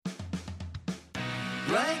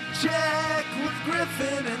Blank check with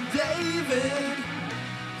Griffin and David.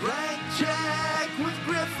 Blank check with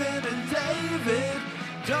Griffin and David.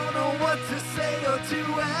 Don't know what to say or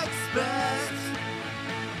to expect.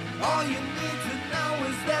 All you need to know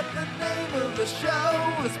is that the name of the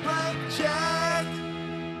show is Blank Check.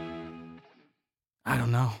 I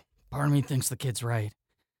don't know. Part of me thinks the kid's right.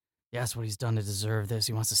 He asked what he's done to deserve this.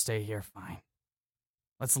 He wants to stay here. Fine.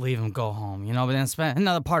 Let's leave him, go home. You know, but then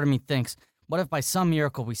another part of me thinks, what if by some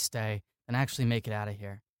miracle we stay and actually make it out of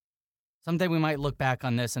here? Someday we might look back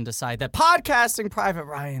on this and decide that podcasting Private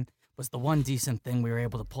Ryan was the one decent thing we were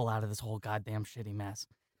able to pull out of this whole goddamn shitty mess.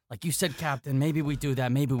 Like you said, Captain, maybe we do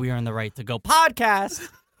that. Maybe we earn the right to go podcast.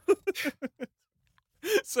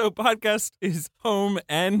 So podcast is home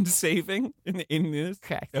and saving in this?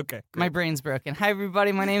 Correct. Okay. My brain's broken. Hi,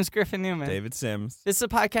 everybody. My name's Griffin Newman. David Sims. This is a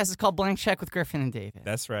podcast. It's called Blank Check with Griffin and David.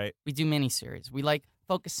 That's right. We do miniseries. We like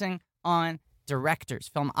focusing on directors,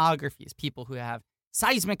 filmographies, people who have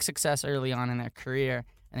seismic success early on in their career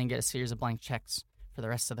and then get a series of blank checks for the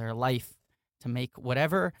rest of their life to make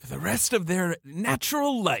whatever. For the rest of their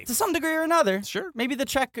natural life. To some degree or another. Sure. Maybe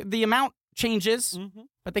the amount changes,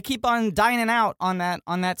 but they keep on dining out on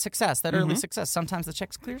that success, that early success. Sometimes the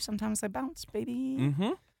check's clear, sometimes they bounce, baby.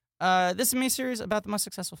 This is a miniseries about the most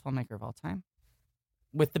successful filmmaker of all time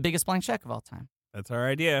with the biggest blank check of all time. That's our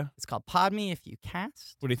idea. It's called Pod Me If You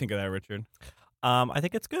Cast. What do you think of that, Richard? I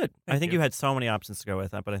think it's good. I think you. you had so many options to go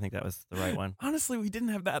with, but I think that was the right one. Honestly, we didn't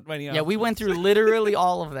have that many options. Yeah, we went through literally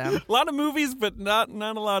all of them. A lot of movies, but not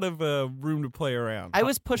a lot of room to play around. I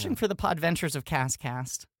was pushing for the Podventures of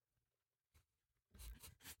Cast.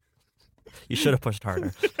 You should have pushed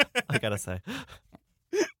harder, I gotta say.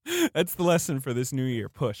 That's the lesson for this new year.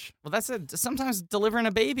 Push. Well, that's it. Sometimes delivering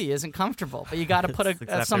a baby isn't comfortable, but you got to put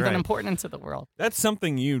exactly something right. important into the world. That's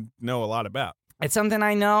something you know a lot about. It's something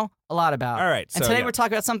I know a lot about. All right. And So, today yeah. we're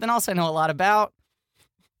talking about something else I know a lot about.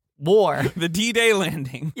 War. The D-Day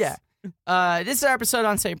landing. Yeah. This is our episode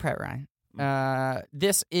on Saving Private Ryan.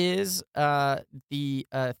 This is the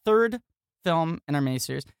third film in our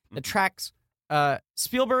miniseries that tracks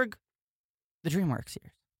Spielberg, the DreamWorks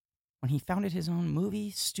years, when he founded his own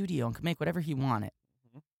movie studio and could make whatever he wanted.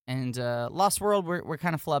 And Lost World, we're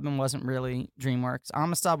kind of flubbing, wasn't really DreamWorks.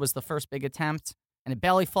 Amistad was the first big attempt, and it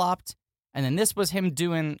belly flopped. And then this was him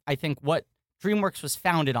doing, I think, what DreamWorks was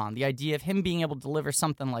founded on, the idea of him being able to deliver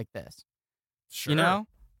something like this. Sure. You know?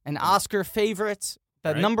 An Oscar favorite,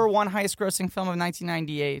 the Right. number one highest grossing film of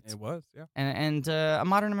 1998. It was, yeah. And a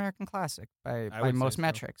modern American classic by would most say so.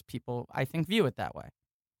 metrics. People, I think, view it that way.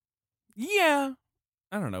 Yeah.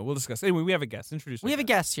 I don't know. We'll discuss. Anyway, we have a guest. Introduce We have a yourself.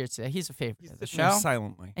 guest here today. He's a favorite of the Sitting there show.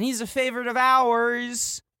 silently. And he's a favorite of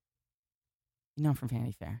ours. You know him from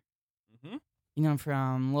Vanity Fair. Mm-hmm. You know him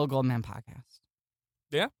from Little Gold Man podcast.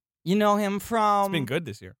 Yeah. You know him from It's been good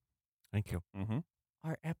this year. Thank you. Mm-hmm.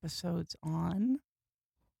 our episodes on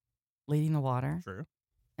Lady in the Water True.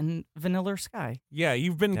 and Vanilla Sky. Yeah,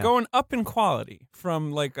 you've been Yeah. going up in quality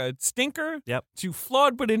from like a stinker to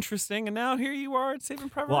flawed but interesting, and now here you are at Saving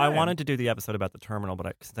Private Well, I Ryan. wanted to do the episode about the terminal,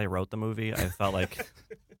 but since I wrote the movie, I felt like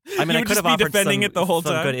I You mean, I would could just have be offered defending it the whole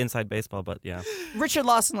some time. good inside baseball, but yeah. Richard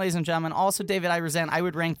Lawson, ladies and gentlemen. Also, David I Resent. I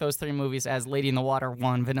would rank those three movies as Lady in the Water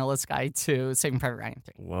 1, Vanilla Sky 2, Saving Private Ryan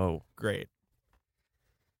 3. Whoa. Great.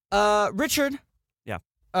 Richard. Yeah.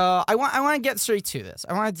 I want to get straight to this.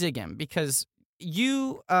 I want to dig in because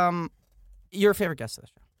you're a favorite guest of the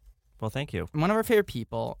show. Well, thank you. One of our favorite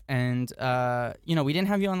people, and we didn't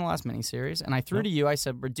have you on the last miniseries, and I threw to you. I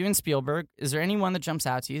said, "We're doing Spielberg. Is there anyone that jumps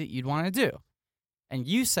out to you that you'd want to do?" And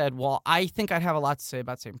you said, "Well, I think I'd have a lot to say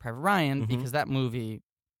about Saving Private Ryan because that movie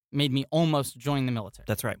made me almost join the military."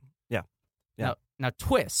 That's right. Yeah. Now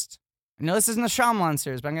twist. I know this isn't a Shyamalan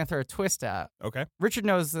series, but I'm going to throw a twist out. Okay. Richard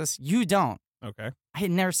knows this. You don't. Okay. I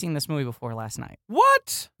had never seen this movie before last night.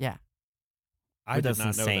 What? Yeah. I did That's not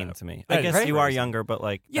know insane that. to me. That I is guess you are crazy. younger, but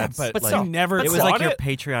like, Yeah, that's, but like, still, you never it was thought like your it?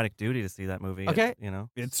 patriotic duty to see that movie. Okay. You know?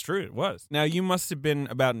 It's true. It was. Now, you must have been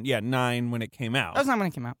about, 9 when it came out. That was not when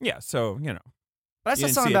it came out. Yeah, so, But I You saw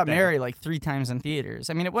didn't something see it about then. Mary like 3 times in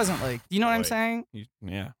theaters. I mean, it wasn't like, do you know what I'm Boy. saying?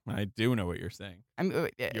 yeah, I do know what you're saying. I mean,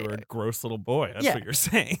 You're a gross little boy. That's yeah. what you're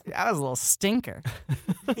saying. I was a little stinker.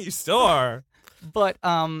 You still are. But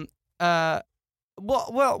we'll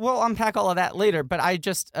unpack all of that later. But I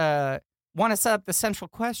just want to set up the central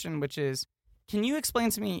question, which is, can you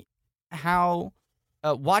explain to me how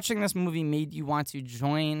watching this movie made you want to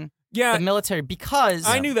join Yeah, the military? Because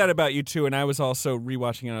I knew that about you too, and I was also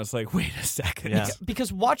rewatching it. And I was like, wait a second. Yeah.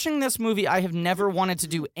 because watching this movie, I have never wanted to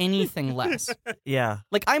do anything less. Yeah.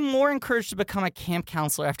 Like, I'm more encouraged to become a camp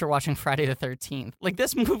counselor after watching Friday the 13th. Like,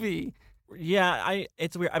 this movie Yeah,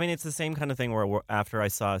 it's weird. I mean, it's the same kind of thing where after I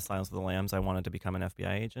saw Silence of the Lambs, I wanted to become an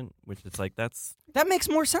FBI agent, which is like that makes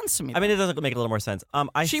more sense to me. I mean, it does make a little more sense.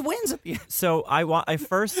 She wins at the end. So I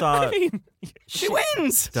first saw. I mean, She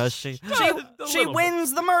wins. Does she? She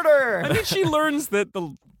wins the murder. I mean, she learns that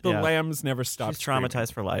the Yeah. lambs never stop. She's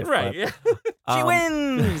traumatized for life, right? but- Yeah. She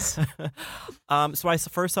wins. So I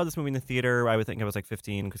first saw this movie in the theater. I would think I was like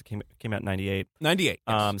 15 because it came out in '98. 98.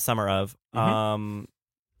 Yes. Summer of. Mhm.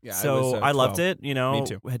 Yeah, So was, I loved 12. it. You know, Me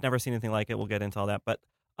too. had never seen anything like it. We'll get into all that, but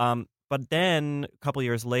then a couple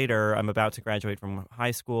years later, I'm about to graduate from high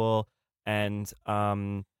school, and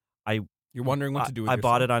You're wondering what to do with I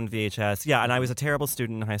bought yourself. it on VHS. Yeah, and I was a terrible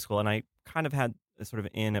student in high school, and I kind of had a sort of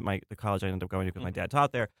in at the college I ended up going to because my dad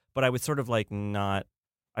taught there. But I was sort of like not.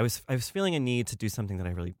 I was feeling a need to do something that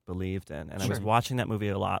I really believed in, and I was Sure. watching that movie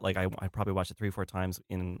a lot. Like I probably watched it 3 or 4 times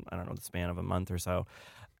in I don't know the span of a month or so,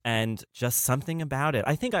 and just something about it.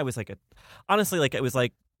 I think I was like honestly like it was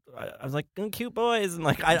like. I was like cute boys, and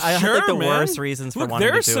like I had like the man. worst reasons for Look, wanting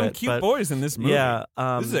there to are do some it. cute but, boys in this movie. Yeah,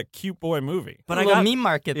 this is a cute boy movie. but a I little got meme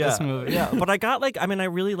market yeah, this movie. Yeah, but I got like, I mean, I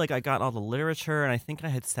really like, I got all the literature, and I think I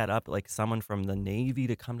had set up like someone from the Navy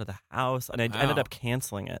to come to the house, and I ended Wow. up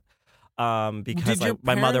canceling it because Did your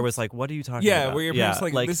my mother parents- was like, "What are you talking Yeah, about?" where your parents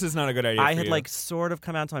like, this is not a good idea. I for had you. like sort of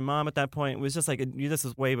come out to my mom at that point. It was just like this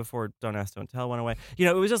is way before Don't Ask, Don't Tell went away. You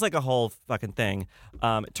know, it was just like a whole fucking thing.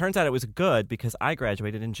 It turns out it was good because I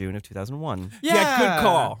graduated in June of 2001. yeah, good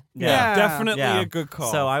call. Yeah. Definitely Yeah. a good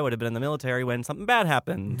call. So I would have been in the military when something bad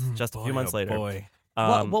happened just a few Boy, months oh later. boy.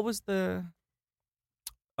 What was the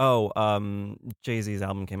Jay-Z's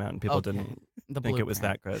album came out and people didn't the think it was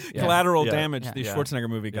blueprint? that good. Collateral Yeah. Damage, Yeah. the Yeah. Schwarzenegger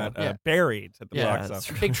movie, got Yeah. buried at the Yeah, box it's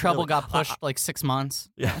office. Big Trouble really- got pushed like 6 months.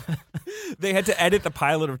 Yeah. They had to edit the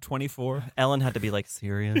pilot of 24. Ellen had to be like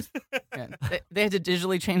serious. Yeah. They had to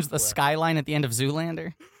digitally change the skyline at the end of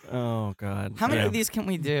Zoolander. Oh God. How many Yeah. of these can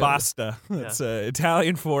we do? Basta. That's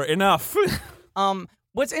Italian for enough.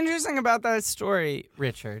 What's interesting about that story,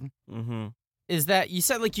 Richard, Mm-hmm. is that you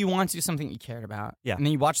said like you want to do something you cared about. Yeah. And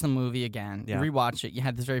then you watch the movie again, Yeah. you rewatch it, you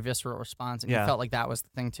had this very visceral response, and you Yeah. felt like that was the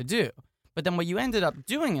thing to do. But then what you ended up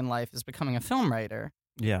doing in life is becoming a film writer,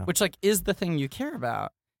 Yeah. which like is the thing you care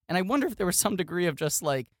about. And I wonder if there was some degree of just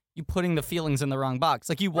like you putting the feelings in the wrong box.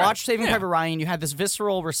 Like you watched Saving Yeah. Private Ryan, you had this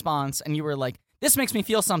visceral response, and you were like, this makes me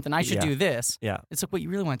feel something, I should Yeah. do this. Yeah. It's like what you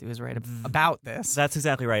really want to do is write about this. That's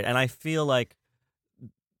exactly right. And I feel like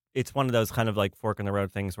it's one of those kind of like fork in the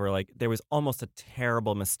road things where like there was almost a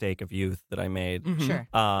terrible mistake of youth that I made. Mhm. Sure.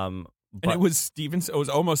 And But it was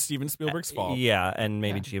almost Steven Spielberg's fault. Yeah, and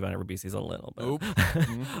maybe Yeah. Giovanni Ribisi's a little bit. Oop.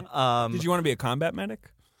 Mhm. Did you want to be a combat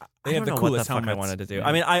medic? They I have don't the know coolest what the fuck I helmets. wanted to do. Yeah.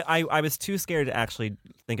 I mean, I was too scared to actually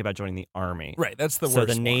think about joining the army. Right, that's the worst So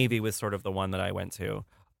the one. Navy was sort of the one that I went to,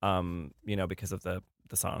 you know, because of the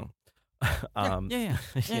song. Yeah. You know.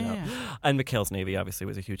 Yeah. And McHale's Navy obviously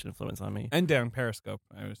was a huge influence on me. And down Periscope,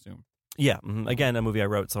 I would assume. Yeah, again, a movie I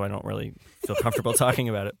wrote, so I don't really feel comfortable talking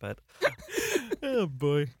about it. But Oh,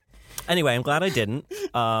 boy. anyway, I'm glad I didn't.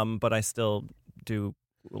 But I still do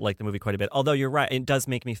like the movie quite a bit. Although you're right, it does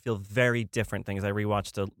make me feel very different things. I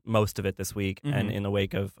rewatched most of it this week, and Mhm. in the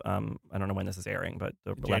wake of I don't know when this is airing, but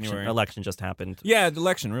the January. election just happened. Yeah, the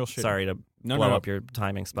election, real shit. Sorry to No, blow no. up your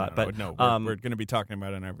timing spot, but no, we're going to be talking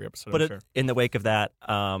about it in every episode, but I'm sure. in the wake of that,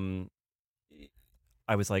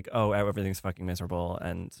 I was like, oh, everything's fucking miserable,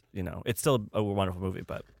 and you know, it's still a wonderful movie,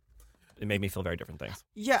 but it made me feel very different things.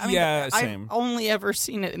 Yeah, I mean, Yeah, same. I've only ever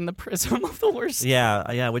seen it in the prism of the worst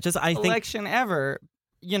Yeah, which is I think election ever.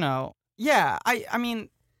 You know, yeah. I mean,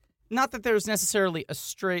 not that there's necessarily a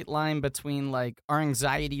straight line between like our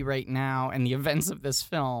anxiety right now and the events of this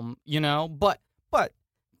film. You know, but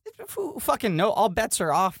who fucking know? All bets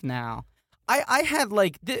are off now. I had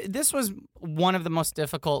like this was one of the most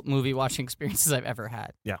difficult movie watching experiences I've ever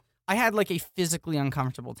had. Yeah. I had like a physically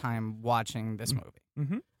uncomfortable time watching this movie.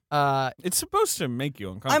 Mhm. It's supposed to make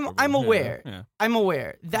you uncomfortable. I'm Yeah, aware. Yeah. I'm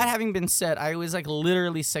aware. That having been said, I was like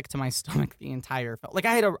literally sick to my stomach the entire film. Like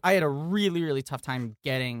I had a really, really tough time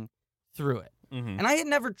getting through it. Mhm. And I had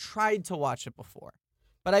never tried to watch it before.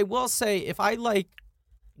 But I will say if I like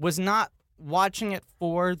was not watching it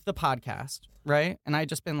for the podcast, right? And I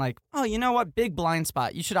just been like, oh, you know what? Big blind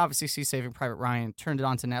spot. You should obviously see Saving Private Ryan. Turned it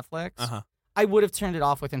on to Netflix. Uh-huh. I would have turned it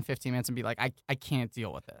off within 15 minutes and be like, I can't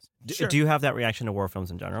deal with this. Do you have that reaction to war films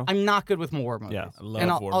in general? I'm not good with war movies. Yeah. I love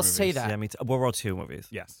and war I'll say movies. that. Yeah, me too. World War II movies.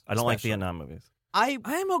 Yes. I don't like especially. Vietnam movies.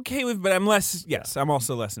 I'm okay with, but I'm less. Yes, I'm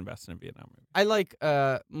also less invested in Vietnam movies. I like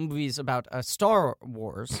movies about Star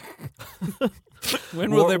Wars.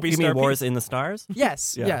 When will there be You Star mean Wars Peaks? in the Stars?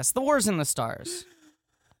 Yes, Yeah. yes, the Wars in the Stars.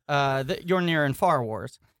 Your Near and Far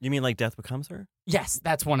Wars. You mean like Death Becomes Her? Yes,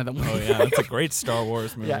 that's one of them. Oh yeah, that's a great Star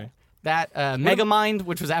Wars movie. Yeah. That Megamind,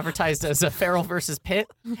 which was advertised as a Ferrell versus Pitt.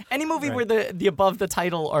 Any movie where the above the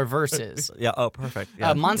title are verses. Yeah. Oh, perfect.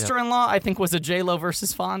 Yeah. Monster-in-Law, I think, was a J-Lo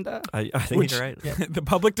versus Fonda. I think you're right. The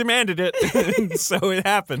public demanded it, and so it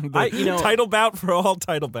happened. Title bout for all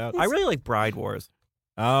title bouts. I really like Bride Wars.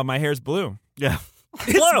 Oh, my hair's blue. Yeah.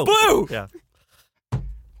 It's blue.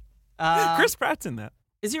 Yeah. Chris Pratt's in that.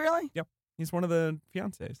 Is he really? Yep. He's one of the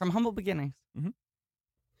fiancés. From Humble Beginnings. Mm-hmm.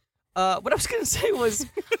 What I was going to say was,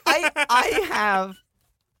 I have...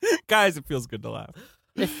 Guys, it feels good to laugh.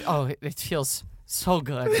 It feels so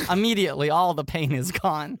good. Immediately, all the pain is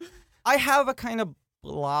gone. I have a kind of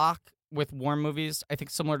block with war movies, I think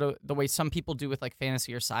similar to the way some people do with like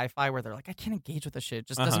fantasy or sci-fi, where they're like, I can't engage with this shit. It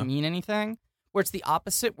just doesn't mean anything. Where it's the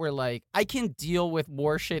opposite, where like, I can deal with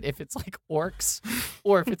war shit if it's like orcs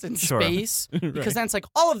or if it's in space, because then it's like,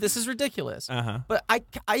 all of this is ridiculous. But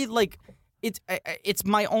I like... It's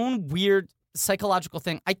my own weird psychological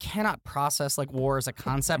thing. I cannot process like war as a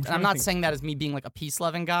concept, and I'm not saying that as me being like a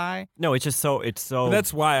peace-loving guy. No, it's just so But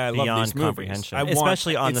that's why I love beyond these movies. comprehension,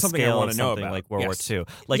 especially on the scale of something like World War II,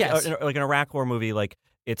 like an Iraq War movie. Like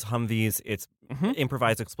it's Humvees, it's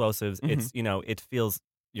improvised explosives. It's it feels.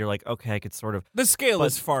 You're like, okay, I could sort of... The scale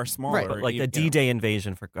is far smaller. Right. But like the D-Day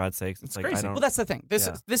invasion, for God's sakes. It's like, crazy. I don't... Well, that's the thing. This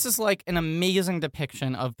is like an amazing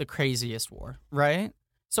depiction of the craziest war, right?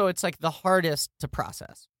 So it's like the hardest to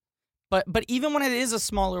process. But even when it is a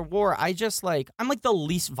smaller war, I'm like the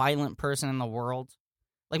least violent person in the world.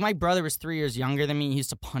 Like my brother was 3 years younger than me. He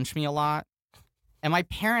used to punch me a lot. And my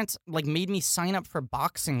parents like made me sign up for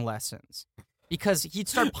boxing lessons because he'd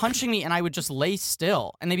start punching me and I would just lay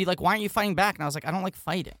still. And they'd be like, why aren't you fighting back? And I was like, I don't like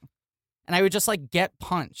fighting. And I would just like get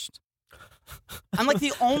punched. I'm like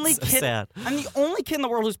the only kid. Sad. I'm the only kid in the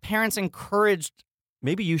world whose parents encouraged.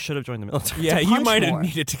 Maybe you should have joined the military. Yeah, you might have more.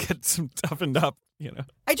 needed to get some toughened up.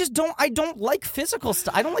 I don't like physical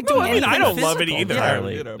stuff. I don't like doing anything I don't physical. love it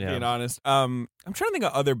either. Yeah. Being honest. I'm trying to think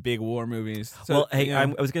of other big war movies. So, Well, hey, I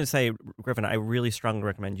was going to say, Griffin, I really strongly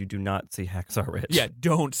recommend you do not see Hacksaw Ridge. Yeah,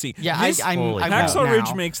 don't see. Yeah, I'm Hacksaw now.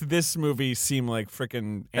 Ridge makes this movie seem like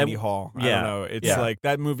frickin' Annie Hall. I don't know. It's like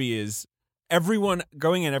that movie is everyone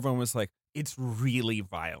going in. Everyone was like, it's really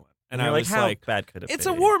violent, and I you're was like, how like, bad could it be? it's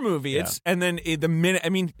a war movie. Yeah. And then the minute, I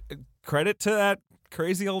mean, credit to that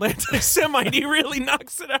crazy old anti-Semite. He really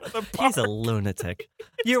knocks it out of the park. He's a lunatic.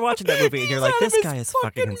 You're watching that movie and you're like, out of this his guy is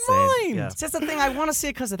fucking fucking insane. mind. Yeah. That's the thing. I want to see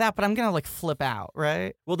it because of that, but I'm gonna like flip out,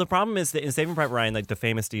 right? Well, the problem is that in Saving Private Ryan, like the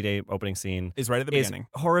famous D-Day opening scene Is right at the is beginning.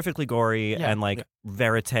 horrifically gory and like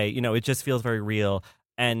verite. It just feels very real.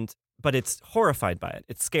 But it's horrified by it.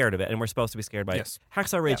 It's scared of it, and we're supposed to be scared by it.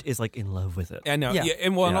 Hacksaw Ridge is like in love with it. I know. Yeah.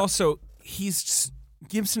 And also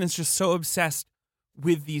Gibson is just so obsessed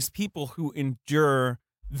with these people who endure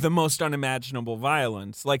the most unimaginable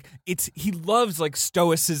violence. Like he loves like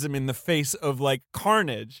stoicism in the face of like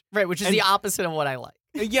carnage. Right, which is the opposite of what I like.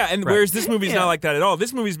 Yeah, and whereas this movie's not like that at all.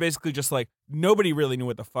 This movie's basically just like nobody really knew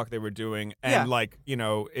what the fuck they were doing, and like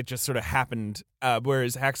it just sort of happened.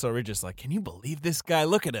 Whereas Hacksaw Ridge is like, can you believe this guy?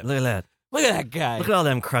 Look at him. Look at that. Look at that guy. Look at all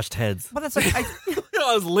them crushed heads. But that's like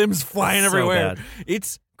all his limbs flying So everywhere. bad.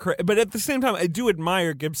 It's but at the same time, I do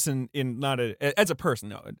admire Gibson in as a person.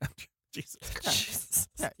 No, Jesus.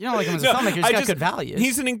 yeah, you don't like him as a filmmaker. He's got good values.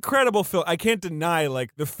 He's an incredible film. I can't deny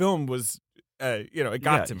like the film was. It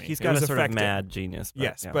got to me. He's It got was a sort effective. of mad genius.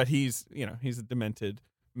 But, But he's a demented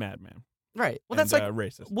madman. right. Well, and, that's like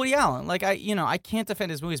racist. Woody Allen. Like I can't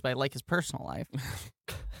defend his movies, but I like his personal life.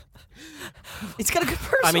 He's got a good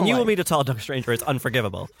personal I mean, you life. will meet a tall, dark stranger. It's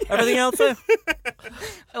unforgivable. Everything else,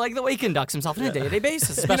 I like the way he conducts himself on a day-to-day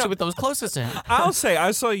basis, especially with those closest to him. I'll say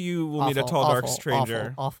I saw You Will Meet a Tall Dark Awful,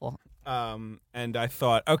 Stranger. Awful. And I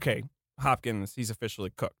thought, okay, Hopkins, he's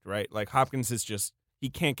officially cooked, right? Like Hopkins is just. He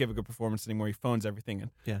can't give a good performance anymore. He phones everything in.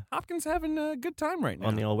 Yeah. Hopkins having a good time right now.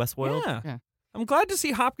 on the old Westworld. Yeah. I'm glad to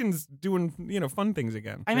see Hopkins doing, fun things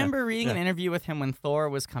again. I remember reading an interview with him when Thor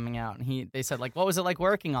was coming out, and they said, like, what was it like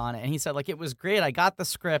working on it? And he said, like, it was great. I got the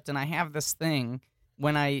script, and I have this thing.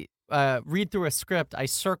 When I read through a script, I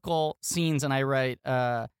circle scenes, and I write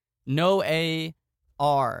no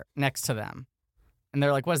A-R next to them. And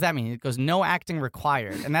they're like, what does that mean? It goes, no acting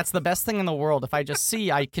required. And that's the best thing in the world. If I just see,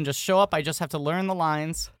 I can just show up. I just have to learn the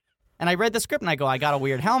lines. And I read the script and I go, I got a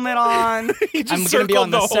weird helmet on. He just I'm going to be on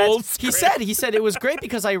the circled the set. whole He said it was great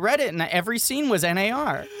because I read it and every scene was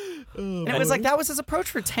NAR. And it was like, that was his approach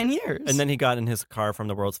for 10 years. And then he got in his car from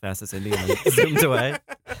the world's fastest Indian and zoomed away.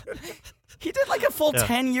 He did like a full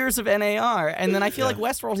 10 years of NAR. And then I feel like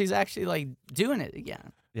Westworld, he's actually like doing it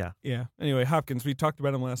again. Yeah. Anyway, Hopkins, we talked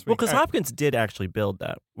about him last Well, week. because Hopkins did actually build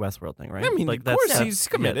that Westworld thing, right? I mean, of course, he's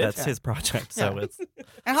committed. Yeah, that's his project, so Yeah. it's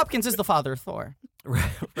And Hopkins is the father of Thor.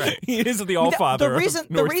 right. He is the all-father The reason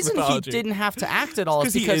of Norse he mythology. didn't have to act at all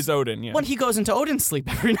is Because he is Odin, yeah. when he goes into Odin's sleep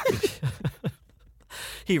every night.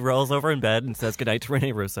 He rolls over in bed and says goodnight to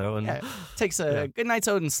Rene Russo, and Yeah, takes a good night's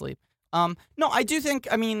Odin sleep. No, I do think,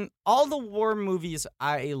 I mean, all the war movies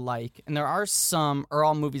I like, and there are some, are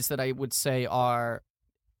all movies that I would say are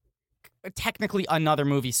technically another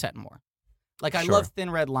movie set in war. Like, I Sure. love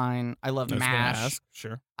Thin Red Line. I love I was gonna MASH. ask.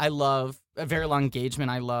 Sure. I love A Very Long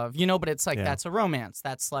Engagement. I love, but it's like, Yeah. that's a romance.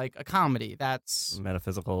 That's like a comedy. That's,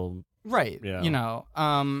 metaphysical. right, Yeah. and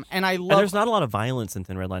I And love. there's not a lot of violence in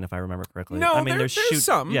Thin Red Line, if I remember correctly. No, I mean, there's shoot-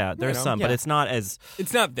 some, Yeah, there's you know. some, but Yeah. it's not as.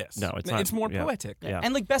 It's not this. No, it's not. It's more Yeah. poetic. Yeah.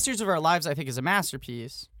 And like Best Years of Our Lives, I think, is a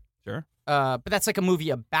masterpiece. Sure. But that's like a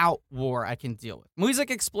movie about war I can deal with. Movies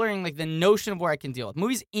like exploring like the notion of war I can deal with.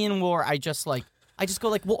 Movies in war, I just go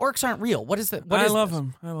like, well, orcs aren't real. What is that? What I is love this?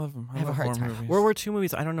 him. I love him. I have a love hard war time. movies. World War II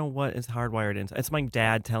movies, I don't know what is hardwired into. It's my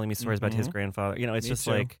dad telling me stories about his grandfather. It's Me just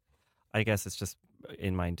too. like, I guess it's just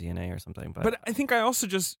in my DNA or something. But I think I also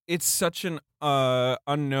it's such an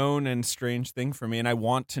unknown and strange thing for me, and I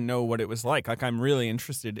want to know what it was like. Like, I'm really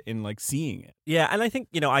interested in like seeing it. yeah, and I think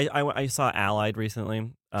I saw Allied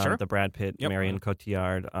recently. Sure. The Brad Pitt, Yep. Marion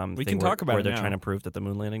Cotillard. We thing can talk about where it they're now. trying to prove that the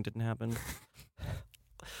moon landing didn't happen.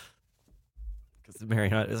 Because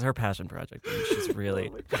Marion is her passion project. And she's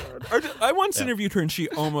really. I once interviewed her, and she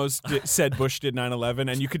almost said Bush did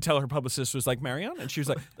 9/11, and you could tell her publicist was like, Marianne? And she was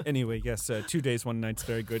like, anyway, yes, 2 days, 1 night's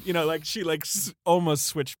very good. Like she almost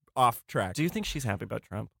switched off track. Do you think she's happy about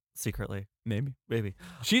Trump secretly? Maybe. Maybe.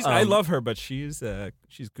 I love her, but she's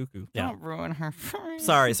cuckoo. Yeah. Don't ruin her.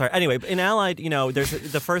 Sorry. Anyway, in Allied, there's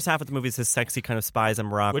the first half of the movie is his sexy kind of spies in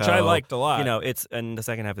Morocco, Which I liked a lot. And the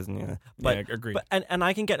second half is but Yeah, agreed. But and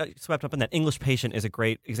I can get swept up in that. English Patient is a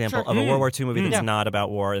great example Sure. of a World War II movie that's Yeah. not about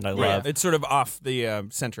war, and I love. It's sort of off the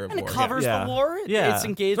center of And it war. covers Yeah. the war. Yeah. It's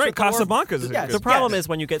engaged Right, with the war. Casablanca's a Yes, good- The problem yes. is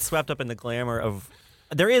when you get swept up in the glamour of.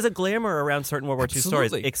 There is a glamour around certain World War II stories,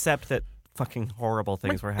 Absolutely. except that fucking horrible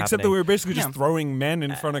things were happening. Except that we were basically just Yeah. throwing men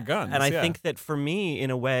in front of guns. And I yeah. think that for me, in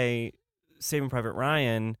a way, Saving Private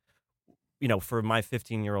Ryan, for my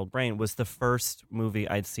 15-year-old brain, was the first movie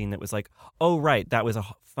I'd seen that was like, oh, right, that was a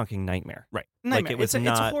fucking nightmare. Right. Like, Nightmare. it was it's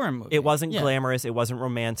not. a horror movie. It wasn't Yeah. glamorous. It wasn't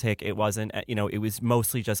romantic. It wasn't, it was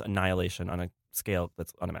mostly just annihilation on a scale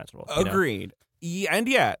that's unimaginable. Agreed. And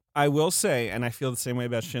yet, I will say, and I feel the same way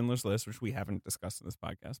about Schindler's List, which we haven't discussed in this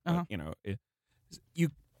podcast, but,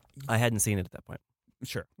 I hadn't seen it at that point.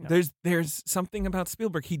 Sure. Yeah. There's something about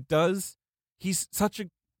Spielberg. He's such a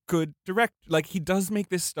good director. Like, he does make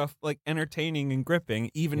this stuff like entertaining and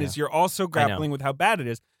gripping, even as you're also grappling with how bad it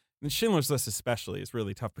is. And Schindler's List especially is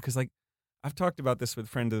really tough because, like, I've talked about this with a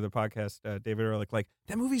friend of the podcast, David Ehrlich. Like,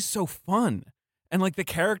 that movie's so fun, and like the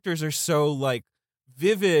characters are so like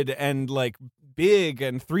vivid and like big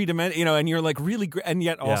and 3-dimensional, and you're like really and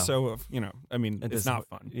yet also, it's not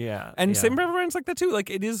fun. Yeah. And yeah. Saving Private Ryan's like that too. Like,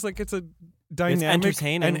 it is like it's a dynamic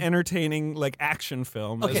entertaining. and entertaining like action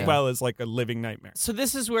film Okay. as well as like a living nightmare. So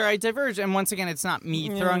this is where I diverge, and once again, it's not me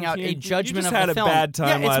throwing out you a judgment just of had the a film. bad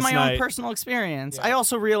time Yeah, last it's my night. own personal experience. Yeah. I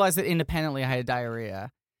also realized that independently I had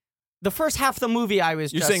diarrhea. The first half of the movie, I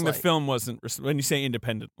was You're just saying like, the film wasn't when you say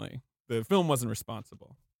independently, the film wasn't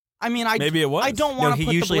responsible. I mean, Maybe it was. I don't No, want to he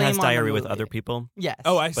put usually the blame has on the diarrhea with movie. other people. Yes.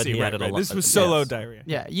 Oh, I But see. he had Right, it a right. lot- This was solo yes. diarrhea.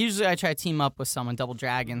 Yeah. Usually I try to team up with someone, Double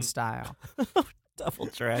Dragon style. Double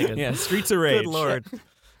Dragon. Yeah, Streets of Rage. Good Lord.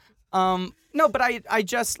 No, but I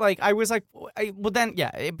just like I was like well then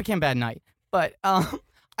yeah it became bad night, but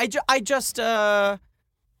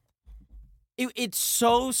it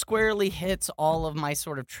so squarely hits all of my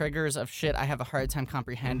sort of triggers of shit I have a hard time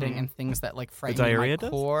comprehending and things that like frighten diarrhea my does?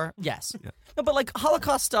 core. Yes. No, but like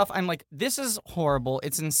Holocaust stuff, I'm like, this is horrible.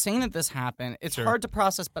 It's insane that this happened. It's hard to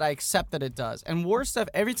process, but I accept that it does. And war stuff,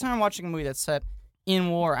 every time I'm watching a movie that's set in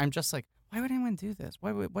war, I'm just like, why would anyone do this?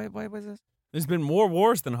 Why was this? There's been more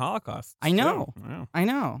wars than Holocausts. I know. too. Wow. I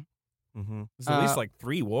know. Mm-hmm. There's at least like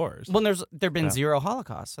 3 wars. Well, there've been 0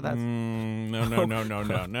 Holocausts, so that's No,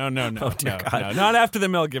 dear God. no, not after the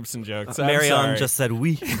Mel Gibson jokes. I'm Marion sorry. just said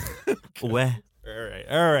we. Ouais.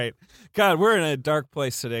 All right. God, we're in a dark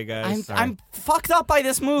place today, guys. I'm fucked up by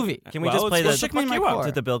this movie. Can we Well, just play let's the shook me in my fuck you up. core.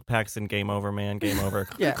 to the Bill Paxton Game Over, Man, Game Over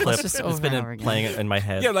Yeah, clip? let's just It's over been and over again. playing in my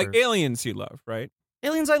head. Yeah, like for- Aliens you love, right?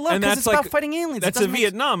 Aliens I love And because that's it's like- about fighting aliens. It That's a doesn't make-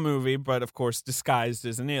 Vietnam movie, but of course disguised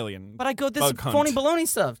as an alien. But I go, this Bug is hunt. phony baloney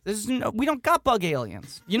stuff. We don't got bug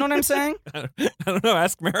aliens. You know what I'm saying? I don't know.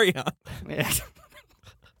 Ask Marion. Yeah.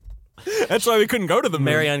 That's why we couldn't go to the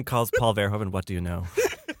movie. Marianne calls Paul Verhoeven, what do you know?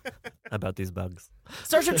 about these bugs.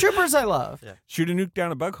 Starship Troopers, I love. Yeah. Shoot a nuke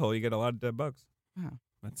down a bug hole, you get a lot of dead bugs. Oh.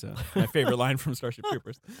 That's my favorite line from Starship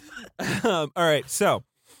Troopers. All right, so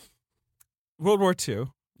World War II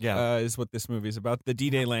is what this movie is about. The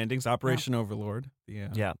D-Day landings, Operation Overlord.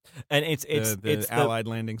 Yeah, and it's the Allied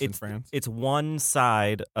landings in France. It's one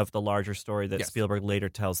side of the larger story that Yes. Spielberg later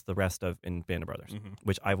tells the rest of in Band of Brothers,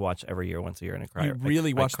 which I've watched every year, once a year, and I cry. You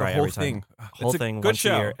really watch the cry whole every time. thing. Whole It's a thing, good once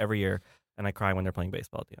show. a year, every year, and I cry when they're playing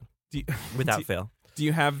baseball at the end, without fail. Do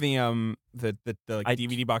you have the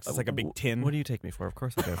DVD box? It's like a big tin. What do you take me for? Of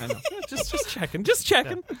course I do. I know. Just checking. Just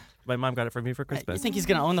checking. Yeah. My mom got it for me for You Christmas. think he's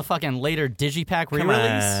gonna own the fucking later Digipack Come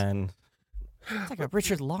re-release? on. It's like a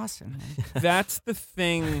Richard Lawson. Man. That's the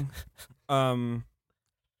thing. What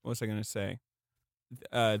was I going to say?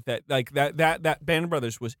 That Band of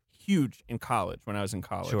Brothers was huge in college when I was in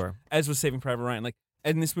college. Sure. As was Saving Private Ryan.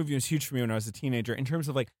 And this movie was huge for me when I was a teenager in terms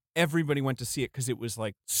of everybody went to see it because it was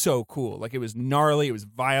so cool. It was gnarly. It was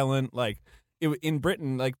violent. In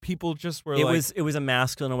Britain, people just were It was a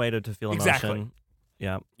masculine way to feel Exactly. emotion.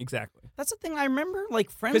 Yeah. Exactly. That's the thing. I remember,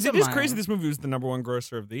 friends Because of it is mine. crisy. This movie was the #1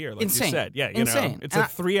 grosser of the year, like Insane. you said. Yeah, Insane. It's And a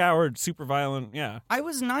 3-hour, super violent. Yeah. I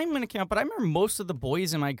was 9 when it came out, but I remember most of the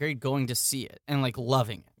boys in my grade going to see it and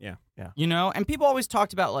loving it. Yeah. Yeah. You know, and people always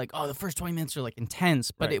talked about the first 20 minutes are intense,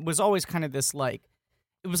 but Right. it was always kind of this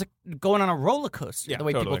it was going on a roller coaster. Yeah, the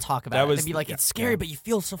way totally. people talk about That it, was they'd be yeah, it's scary, yeah. but you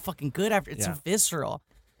feel so fucking good after. It's Yeah. so visceral.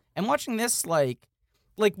 And watching this,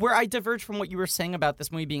 where I diverge from what you were saying about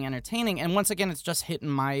this movie being entertaining, and once again, it's just hitting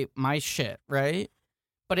my shit, right?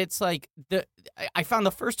 But it's I found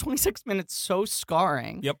the first 26 minutes so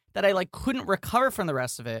scarring Yep. that I couldn't recover from the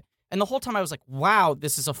rest of it. And the whole time I was wow,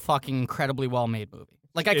 this is a fucking incredibly well-made movie.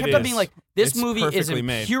 I It kept on is. being this It's movie is perfectly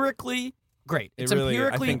made. empirically great. It It's really- I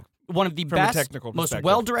empirically think one of the from a best, technical most perspective.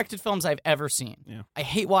 well-directed films I've ever seen. Yeah. I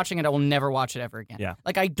hate watching it. I will never watch it ever again. Yeah.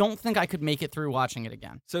 I don't think I could make it through watching it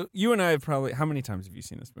again. So you and I have probably. How many times have you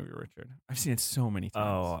seen this movie, Richard? I've seen it so many times.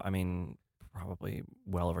 Oh, I mean, probably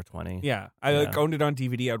well over 20. Yeah, I Yeah. owned it on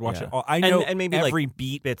DVD. I'd watch Yeah. it all. I know and maybe every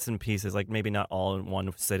beat bits and pieces, maybe not all in one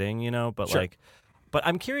sitting, but Sure. but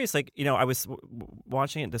I'm curious, I was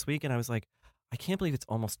watching it this week and I was I can't believe it's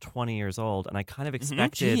almost 20 years old, and I kind of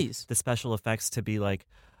expected Jeez. the special effects to be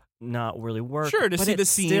not really work. Sure, to but see the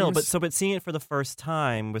it's still, seams. but seeing it for the first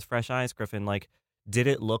time with fresh eyes, Griffin, did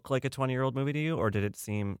it look like a 20-year-old movie to you, or did it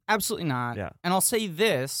seem? Absolutely not. Yeah. And I'll say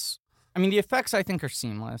this. I mean, the effects I think are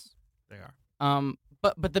seamless. They are.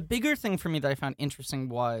 But the bigger thing for me that I found interesting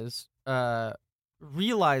was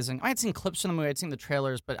realizing I had seen clips from the movie, I'd seen the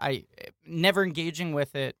trailers, but I never engaging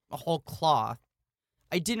with it a whole cloth.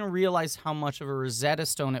 I didn't realize how much of a Rosetta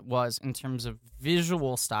Stone it was in terms of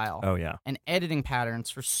visual style Oh yeah. and editing patterns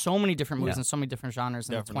for so many different movies Yeah. and so many different genres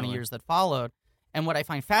in the 20 Definitely. years that followed. And what I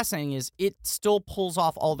find fascinating is it still pulls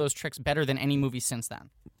off all those tricks better than any movie since then.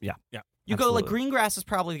 Yeah. Yeah. You go Absolutely. Greengrass is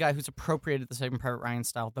probably the guy who's appropriated the Saving Private Ryan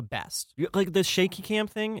style the best. The shaky cam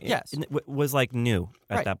thing, Yes. was new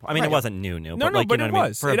at Right, that point. I mean, right. it wasn't new, No, but no, you but know it what I mean?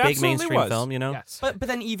 was. For It a big absolutely mainstream was. film, Yes. But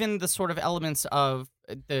then even the sort of elements of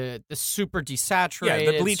the super desaturated,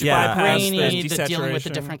 Yeah, the bleach super bypass, grainy, the the dealing with the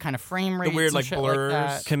desaturation, different kind of frame rates, weird, and shit blurs.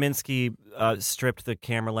 Like that. Kaminsky stripped the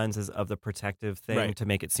camera lenses of the protective thing Right. to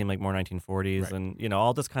make it seem like more 1940s, Right. and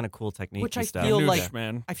all this kind of cool technique Which I stuff. feel Noosh, like-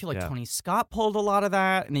 man. I feel like Yeah. Tony Scott pulled a lot of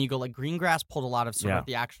that, and then you go Greengrass pulled a lot of sort Yeah. of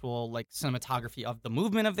the actual cinematography of the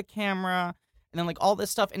movement of the camera, and then all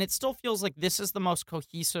this stuff, and it still feels like this is the most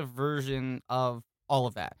cohesive version of all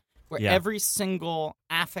of that, where Yeah. every single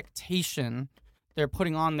affectation they're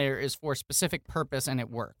putting on there is for a specific purpose, and it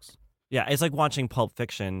works. Yeah, it's like watching Pulp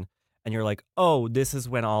Fiction, and you're like, oh, this is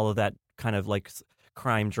when all of that kind of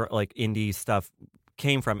crime, indie stuff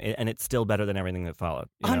came from, and it's still better than everything that followed.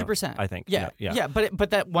 100%. I think. Yeah, Yeah. But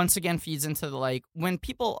that once again feeds into the when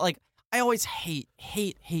people I always hate.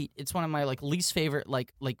 It's one of my least favorite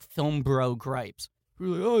film bro gripes. We're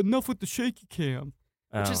like, oh, enough with the shaky cam.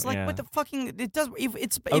 Which is yeah. what the fucking it does. If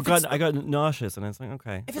it's Oh if God, it's I got nauseous, and it's like,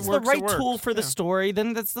 okay. if It it's works, the it right works. tool for the Yeah. story,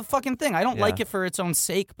 then that's the fucking thing. I don't Yeah. like it for its own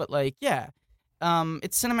sake, but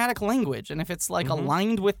it's cinematic language, and if it's Mhm.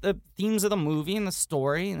 aligned with the themes of the movie and the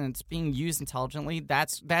story, and it's being used intelligently,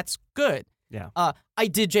 that's good. Yeah. I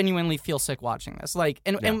did genuinely feel sick watching this. And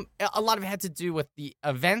Yeah. a lot of it had to do with the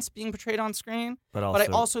events being portrayed on screen. But But I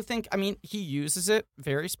also think, he uses it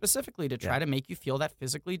very specifically to try Yeah. to make you feel that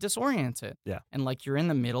physically disoriented. Yeah. And you're in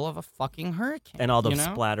the middle of a fucking hurricane. and all the you know?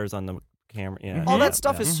 splatters on the camera. Yeah. All yeah, that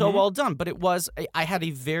stuff yeah. is so Mhm. well done. But it was, I had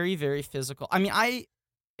a very, very physical.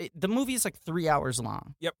 The movie is 3 hours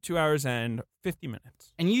long. Yep, 2 hours and 50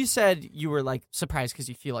 minutes. And you said you were surprised because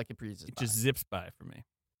you feel like it breezes It by. just zips by for me.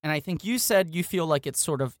 And I think you said you feel like it's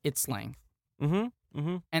sort of its length. Mm-hmm.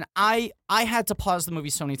 Mm-hmm. And I had to pause the movie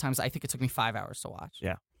so many times. I think it took me 5 hours to watch.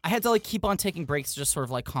 Yeah. I had to like keep on taking breaks to just sort of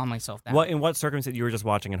like calm myself down. In what circumstance you were just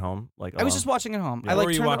watching at home? Like I was alone? just watching at home. Yeah. I What like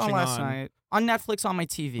were you turned it on watching last on? night on Netflix on my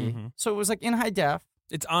TV. Mhm. So it was like in high def.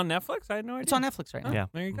 It's on Netflix? I had no idea. It's on Netflix right now. Yeah.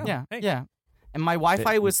 There you go. Yeah, Hey. yeah. And my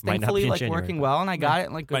Wi-Fi was might not thankfully be in like January, working but- well, and I got it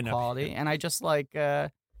in like Might good not be. quality. And I just like, I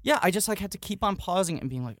just like had to keep on pausing it and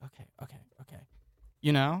being like, okay,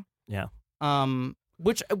 you know. Yeah.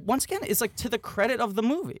 Which once again is like to the credit of the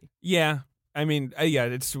movie. Yeah. I mean, yeah,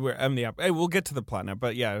 it's where I'm the hey, we'll get to the plot now,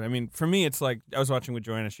 but yeah, I mean, for me, it's like I was watching with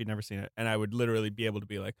Joanna; she'd never seen it, and I would literally be able to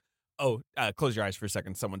be like, "Oh, close your eyes for a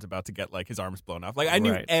second. Someone's about to get like his arms blown off." Like I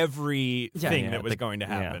knew Right. everything Yeah, that was going to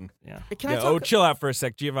happen. Yeah. Can I Yeah, talk? chill out for a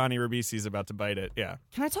sec. Giovanni Ribisi's about to bite it. Yeah.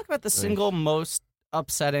 Can I talk about the single most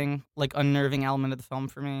upsetting, like unnerving element of the film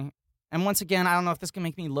for me? And once again, I don't know if this can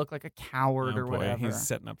make me look like a coward Oh, or boy, whatever. he's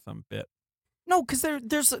setting up some bit. No, because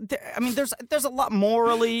there's a lot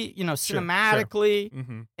morally, you know, Sure, cinematically,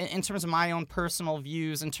 Mm-hmm. in terms of my own personal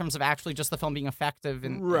views, in terms of actually just the film being effective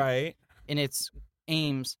in its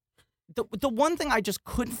aims. The one thing I just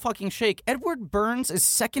couldn't fucking shake, Edward Burns is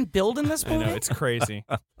second billed in this I movie. know it's crazy.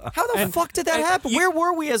 How the fuck did that happen? Where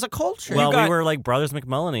were we as a culture? Well, got- we were like brothers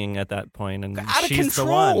McMullening at that point, and Out of she's the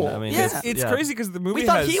control. one. I mean, Yeah. It's yeah. crazy because the movie we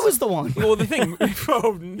thought has. he was the one. Well, the thing.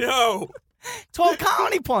 Oh no! 12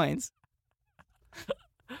 comedy points.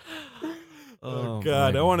 Oh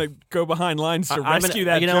God! I want to go behind lines to I'm rescue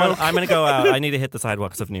gonna, that You know joke. what? I'm gonna go out. I need to hit the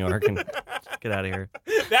sidewalks of New York and get out of here.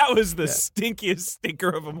 That was the stinkiest stinker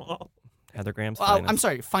of them all. Heather Graham's Well, finest. I'm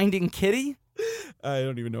sorry, Finding Kitty? I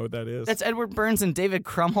don't even know what that is. That's Edward Burns and David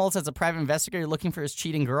Krumholtz as a private investigator looking for his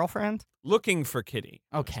cheating girlfriend? Looking for Kitty.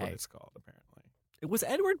 That's Okay. what it's called, apparently. Was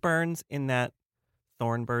Edward Burns in that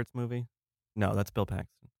Thornbirds movie? No, that's Bill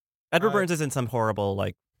Paxton. Edward Burns is in some horrible,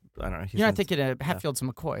 like, I don't know. he's You're in- not thinking of Hatfields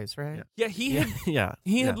and McCoys, right? Yeah, he Yeah, had yeah.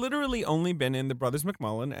 he yeah. had literally only been in the Brothers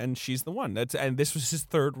McMullen, and she's the one. And this was his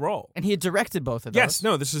third role. And he had directed both of those. Yes,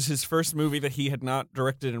 no, this was his first movie that he had not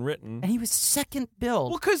directed and written. And he was second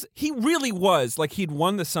billed. Well, because he really was like he'd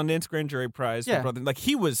won the Sundance Grand Jury Prize. Yeah. For Brother, like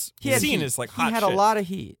he was he had seen heat. as like he hot had shit. a lot of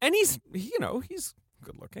heat. and he's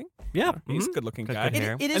good looking. Yeah, He's a mhm. good looking Got guy. good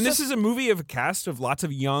hair. It is And this just- is a movie of a cast of lots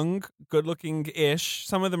of young, good looking ish.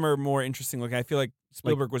 Some of them are more interesting looking. I feel like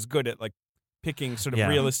Spielberg was good at like picking sort of Yeah.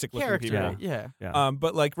 realistic looking character. people. Yeah. Yeah.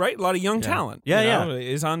 But like, right, a lot of young Yeah. talent. Yeah, you know,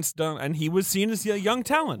 is on and he was seen as a young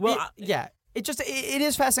talent. Well, yeah. It just it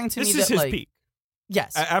is fascinating to this me is that his like peak.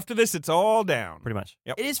 yes. After this, it's all down. Pretty much.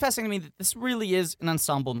 Yep. It is fascinating to me that this really is an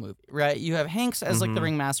ensemble movie, right? You have Hanks as like the Mhm.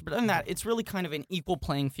 ringmaster, but other than that, it's really kind of an equal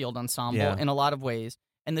playing field ensemble Yeah. in a lot of ways.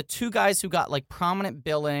 And the two guys who got like prominent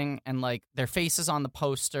billing and like their faces on the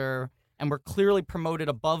poster and were clearly promoted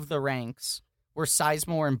above the ranks were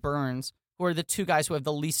Sizemore and Burns, who are the two guys who have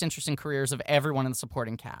the least interesting careers of everyone in the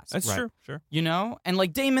supporting cast. That's Right. true. Sure. You know? And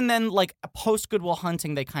like Damon then, like post Good Will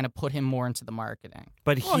Hunting, they kind of put him more into the marketing.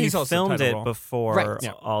 But Well, he he's also filmed title it role. before Right.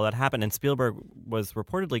 Yeah. all that happened, and Spielberg was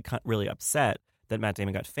reportedly really upset that Matt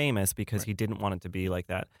Damon got famous because he didn't want it to be like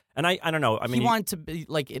that. And I don't know. I mean, he wanted to be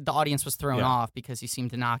like the audience was thrown Yeah. off because he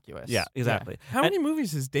seemed innocuous. yeah, exactly. How And- many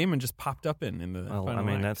movies has Damon just popped up in the? Well, Final I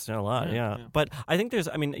mean, Line? that's a lot, Yeah, yeah. yeah. But I think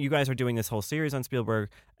you guys are doing this whole series on Spielberg,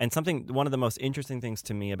 and one of the most interesting things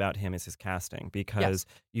to me about him is his casting, because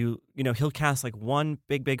you know, he'll cast like one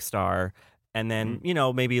big star, and then, you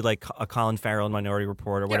know, maybe like a Colin Farrell in Minority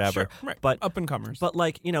Report or Yeah, whatever. sure. Right. But up and comers. But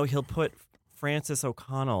like, you know, he'll put Frances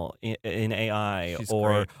O'Connell in AI, She's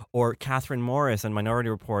or great. or Catherine Morris in Minority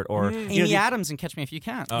Report, or Mm. you know, Amy the- Adams and Catch Me If You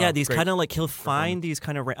Can. Oh, yeah, these great kind of like he'll find these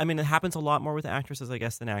kind of. I mean, it happens a lot more with actresses, I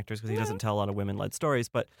guess, than actors, because he doesn't tell a lot of women-led stories.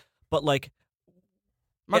 But like,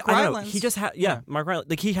 Mark I don't know, Rylance. he just Mark Rylance.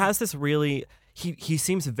 Like he has this really. He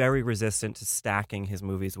seems very resistant to stacking his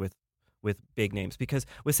movies with big names, because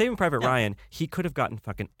with Saving Private Ryan, he could have gotten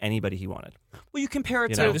fucking anybody he wanted. Well, you compare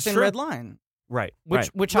it You to know? That's Thin true. Red Line, Right.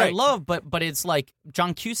 which I Right. love, but it's like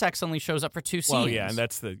John Cusack only shows up for two scenes. Well, yeah, and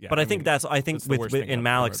that's the. Yeah, But I mean, think that's the with worst thing in about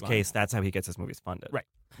Malik's Thin Red Line. case, that's how he gets his movies funded. Right.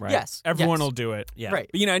 Right. Yes, everyone yes. will do it. Yeah. Right.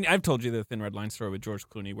 But you know, I've told you the Thin Red Line story with George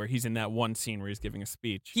Clooney, where he's in that one scene where he's giving a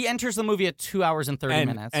speech. He enters the movie at 2 hours and 30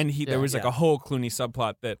 minutes. And there was like Yeah. a whole Clooney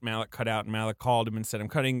subplot that Malik cut out, and Malik called him and said, I'm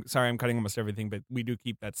cutting almost everything, but we do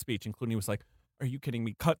keep that speech. And Clooney was like, are you kidding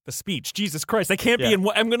me? Cut the speech. Jesus Christ, I can't be Yeah. in.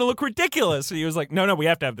 I'm going to look ridiculous. And he was like, no, we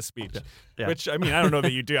have to have the speech. Yeah. Which, I mean, I don't know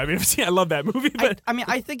that you do. I mean, I love that movie, but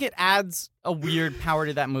I think it adds a weird power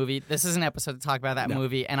to that movie. This is an episode to talk about that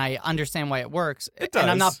movie, and I understand why it works. It And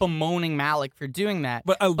I'm does. not bemoaning Malick for doing that.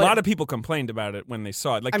 But a lot of people complained about it when they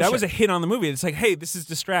saw it. Like, I'm that sure. was a hit on the movie. It's like, hey, this is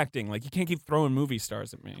distracting. Like, you can't keep throwing movie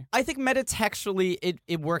stars at me. I think metatextually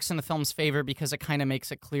it works in the film's favor because it kind of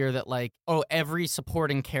makes it clear that, like, oh, every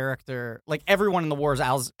supporting character, like, everyone in the war is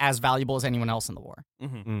as valuable as anyone else in the war.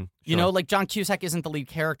 Mm-hmm. You know, like, John Cusack isn't the lead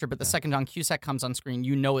character, but the second John Cusack comes on screen,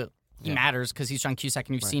 you know he matters because he's John Cusack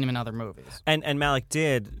and you've seen him in other movies. And Malick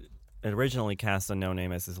did originally cast a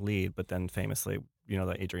no-name as his lead, but then famously, you know,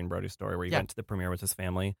 the Adrian Brody story where he went to the premiere with his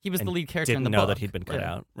family. He was and the lead character in didn't the know book. that he'd been cut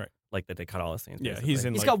out. Right. Like that they cut all his scenes. Yeah, basically. he's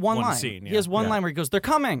in He's like got one line. scene. He has one Yeah. line where he goes, "They're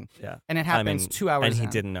coming," Yeah. and it happens 2 hours And he in.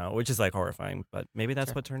 didn't know, which is like horrifying, but maybe that's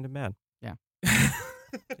Sure. what turned him bad. Yeah.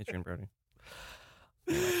 Adrian Brody.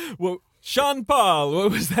 Well, Sean Paul,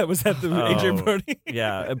 what was that? Was that the Adrian Oh, Brody?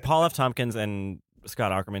 Yeah, and Paul F. Tompkins and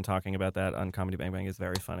Scott Aukerman talking about that on Comedy Bang Bang is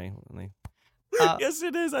very funny. Yes,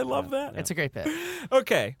 it is. I love that. It's a great bit.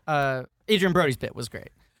 Okay. Adrian Brody's bit was great.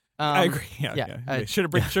 I agree. Yeah.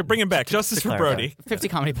 Should bring him back. Justice for clarify. Brody. 50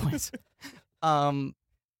 comedy points.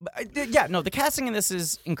 The casting in this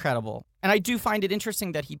is incredible. And I do find it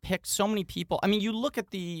interesting that he picked so many people. I mean, you look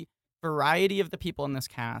at the variety of the people in this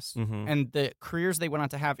cast and the careers they went on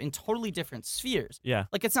to have in totally different spheres. Yeah.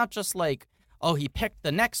 Like, it's not just like, oh, he picked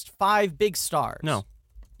the next 5 big stars. No.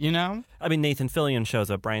 You know? I mean, Nathan Fillion shows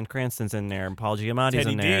up, Bryan Cranston's in there, and Paul Giamatti's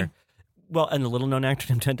Teddy in D. there. Well, and the little known actor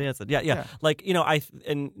named Ted Danson. Yeah. Like, you know,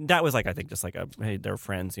 and that was like, I think just like hey, they're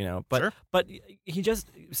friends, you know. But Sure. but he just,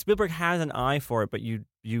 Spielberg has an eye for it, but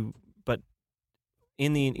but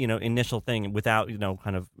in the, you know, initial thing, without, you know,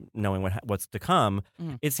 kind of knowing what's to come,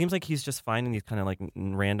 it seems like he's just finding these kind of like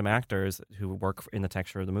random actors who work in the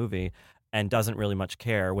texture of the movie and doesn't really much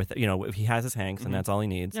care with, you know, if he has his Hanks and that's all he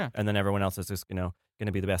needs. Yeah. And then everyone else is just, you know, going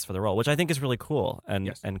to be the best for the role, which I think is really cool and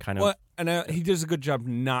kind of. Well, and he does a good job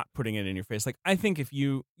not putting it in your face. Like, I think if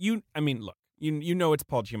you I mean, look, you know it's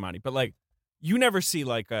Paul Giamatti, but like, you never see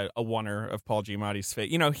like a oneer of Paul Giamatti's face.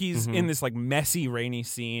 You know, he's in this like messy, rainy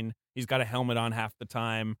scene. He's got a helmet on half the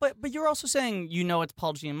time. But you're also saying you know it's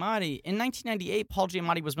Paul Giamatti. In 1998, Paul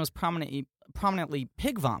Giamatti was most prominently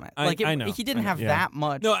pig vomit. I know. He didn't I know. have that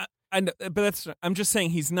much. No, but I'm just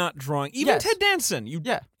saying he's not drawing. Even Yes. Ted Danson, you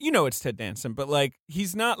know it's Ted Danson, but like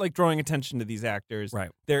he's not like drawing attention to these actors.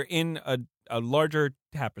 Right. They're in a larger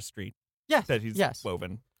tapestry that he's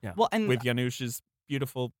woven. Yeah. Well, and With Janusz's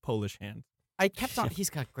beautiful Polish hand. I kept on.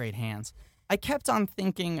 He's got great hands. I kept on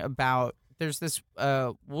thinking about. There's this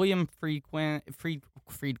William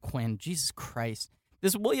Friedkin. Jesus Christ.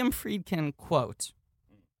 This William Friedkin quote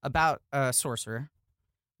about Sorcerer,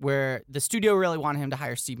 where the studio really wanted him to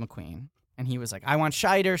hire Steve McQueen, and he was like, "I want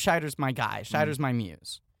Scheider. Scheider's my guy. Scheider's my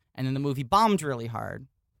muse." And then the movie bombed really hard,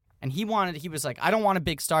 and he was like, "I don't want a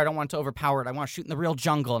big star. I don't want it to overpower it. I want to shoot in the real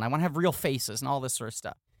jungle, and I want to have real faces and all this sort of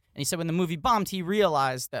stuff." And he said when the movie bombed, he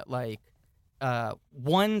realized that like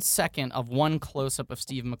 1 second of one close-up of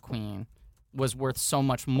Steve McQueen was worth so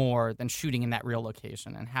much more than shooting in that real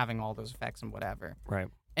location and having all those effects and whatever. Right.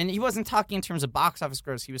 And he wasn't talking in terms of box office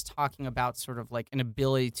gross. He was talking about sort of like an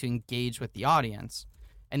ability to engage with the audience.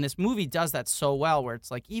 And this movie does that so well where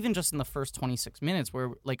it's like even just in the first 26 minutes where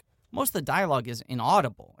like most of the dialogue is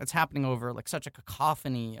inaudible. It's happening over like such a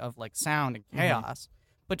cacophony of like sound and chaos.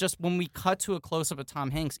 But just when we cut to a close-up of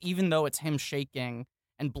Tom Hanks, even though it's him shaking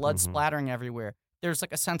and blood splattering everywhere, there's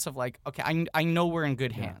like a sense of like, okay, I know we're in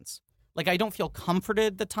good hands. Like, I don't feel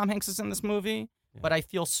comforted that Tom Hanks is in this movie, but I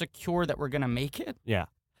feel secure that we're going to make it. Yeah.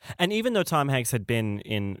 And even though Tom Hanks had been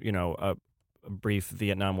in, you know, a brief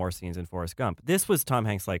Vietnam War scenes in Forrest Gump, this was Tom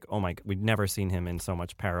Hanks like, oh my, we'd never seen him in so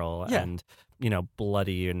much peril and, you know,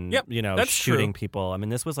 bloody and, you know, shooting people. I mean,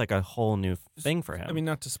 this was like a whole new thing for him. I mean,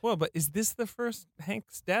 not to spoil, but is this the first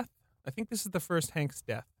Hanks death? I think this is the first Hanks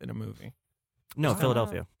death in a movie. No,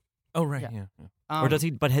 Philadelphia. Oh, right. Yeah. Or does he,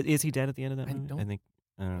 but is he dead at the end of that I movie? don't- I think.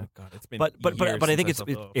 Oh, God, it's been But years I think since saw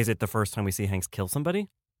the- is it the first time we see Hanks kill somebody?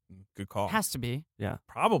 Good call. Has to be. Yeah.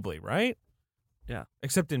 Probably, right? Yeah.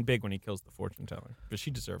 Except in Big when he kills the fortune teller. But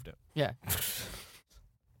she deserved it. Yeah.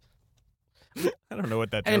 I don't know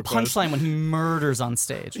what that And in joke was. Punchline when he murders on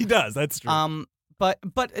stage. He does, that's true. But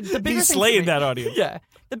the bigger He thing slayed for me, that audience. Yeah.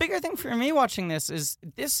 The bigger thing for me watching this is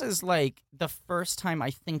like the first time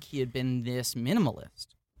I think he had been this minimalist.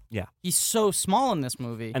 Yeah. He's so small in this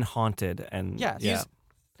movie. And haunted and Yes. yeah. He's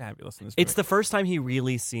fabulous in this It's movie. the first time he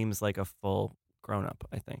really seems like a full grown up,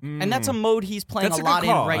 I think. And that's a mode he's playing That's a a good lot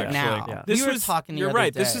call, in right actually. now. Yeah. We were talking the You're other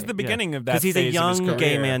right. day. This is the beginning of that Because he's a phase of his young gay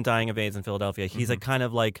career. man dying of AIDS in Philadelphia. He's like kind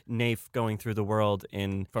of like Nafe going through the world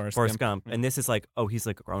in Forrest Gump. And this is like, oh, he's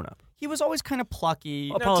like a grown up. He was always kind of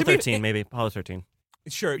plucky. Apollo 13, maybe. Apollo 13.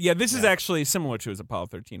 Sure. Yeah, this is actually similar to his Apollo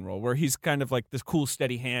 13 role, where he's kind of like this cool,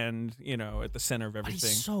 steady hand, at the center of But everything.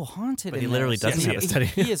 he's so haunted. But he in literally this. doesn't have a steady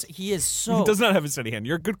hand. He is so. He does not have a steady hand.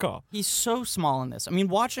 You're a good call. He's so small in this. I mean,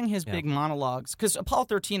 watching his big monologues, because Apollo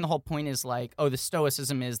 13, the whole point is like, the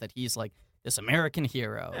stoicism is that he's like this American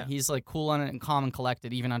hero. Yeah. He's like cool and calm and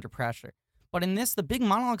collected, even under pressure. But in this, the big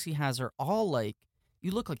monologues he has are all like, you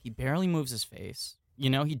look like he barely moves his face. He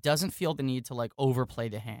doesn't feel the need to like overplay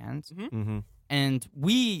the hand. Mm-hmm. And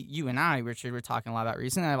you and I, Richard, were talking a lot about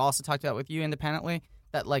recently, and I've also talked about with you independently,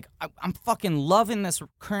 that like I'm fucking loving this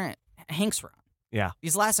current Hanks run. Yeah.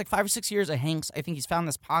 These last like 5 or 6 years of Hanks, I think he's found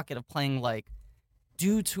this pocket of playing like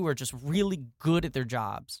dudes who are just really good at their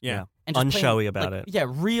jobs. Yeah. And just Unshowy playing, about like, it. Yeah,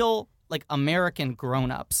 real like American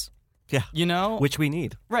grown-ups. Yeah. Which we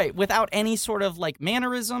need. Right, without any sort of like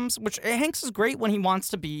mannerisms, which Hanks is great when he wants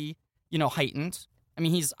to be, heightened. I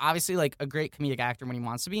mean, he's obviously like a great comedic actor when he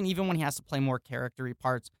wants to be, and even when he has to play more character-y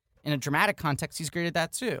parts in a dramatic context, he's great at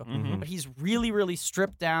that too. Mm-hmm. But he's really, really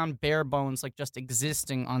stripped down, bare bones, like just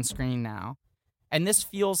existing on screen now. And this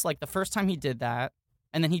feels like the first time he did that,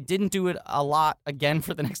 and then he didn't do it a lot again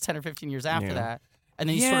for the next 10 or 15 years after that. And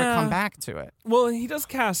then he's sort of come back to it. Well, he does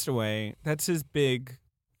Castaway. That's his big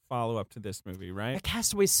follow-up to this movie, right?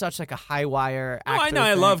 Castaway's such like a high wire No, actor I know.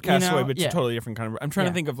 I thing, love Castaway, but it's yeah. a totally different kind of. I'm trying Yeah.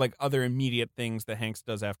 to think of like other immediate things that Hanks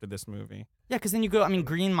does after this movie. Yeah, because then you go,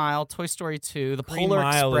 Green Mile, Toy Story 2, The Green Polar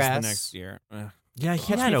Mile Express. is the next year. Yeah, he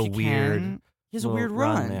Catch had Me a If You weird. Can. He has a little weird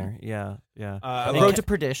run. there. Yeah. I Road love- to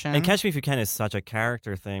Perdition. And Catch Me If You Can is such a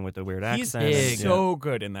character thing with the weird He's accent. big. so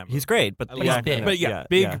good in that movie. He's great, but I But love he's big. him. But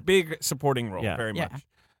yeah, big supporting role, Yeah. very Yeah. much.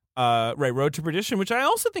 Right, Road to Perdition, which I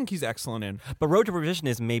also think he's excellent in. But Road to Perdition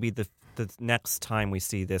is maybe the next time we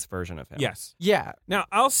see this version of him. Yes. Yeah. Now,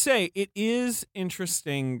 I'll say it is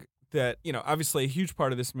interesting that, obviously a huge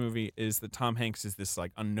part of this movie is that Tom Hanks is this,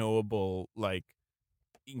 like, unknowable, like,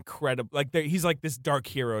 incredible, like, he's like this dark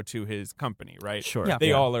hero to his company, right? Sure. Yeah.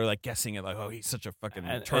 They all are, like, guessing it, like, oh, he's such a fucking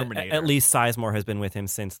Terminator. At least Sizemore has been with him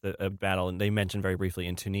since the battle, and they mentioned very briefly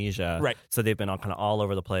in Tunisia. Right. So they've been kind of all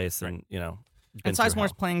over the place, and, been And through Sizemore's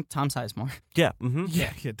hell. playing Tom Sizemore. Yeah. Mm-hmm.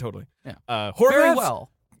 Yeah, totally. Yeah. Horvath, Very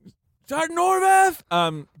well. Sergeant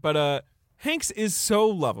Horvath! But Hanks is so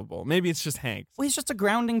lovable. Maybe it's just Hanks. Well, he's just a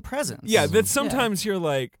grounding presence. Yeah, that sometimes you're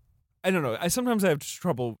like, I don't know. Sometimes I have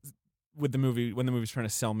trouble with the movie when the movie's trying to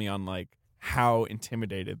sell me on like how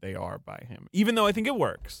intimidated they are by him, even though I think it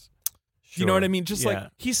works. You know what I mean? Just like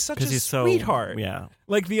he's such a he's sweetheart. Yeah.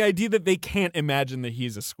 Like the idea that they can't imagine that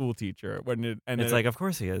he's a school teacher It's like, of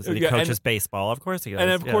course he is. And he Yeah, coaches baseball. Of course he is. and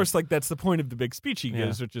of Yeah. course, like that's the point of the big speech he Yeah.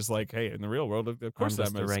 gives, which is like, hey, in the real world, of course I'm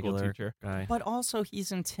just I'm a a school regular teacher. guy. But also,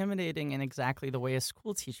 he's intimidating in exactly the way a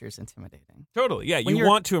school teacher is intimidating. Totally, yeah. When You you're-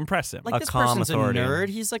 want to impress him. Like A this calm person's authority. a nerd.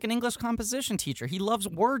 He's like an English composition teacher. He loves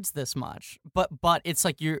words this much. But it's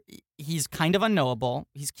like he's kind of unknowable.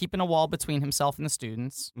 He's keeping a wall between himself and the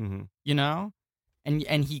students. Mm-hmm. You know,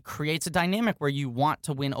 and he creates a dynamic where you want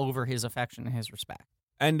to win over his affection and his respect.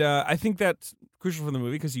 And I think that's crucial for the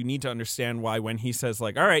movie because you need to understand why when he says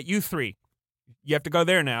like, all right, you three, you have to go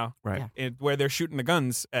there now, Right. Yeah. where they're shooting the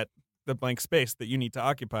guns at the blank space that you need to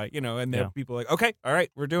occupy, and there Yeah. are people like, okay, all right,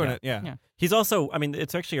 we're doing Yeah. it. Yeah. Yeah. He's also, I mean,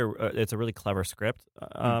 it's actually it's a really clever script.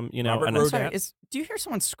 Robert and Rodat. Sorry, do you hear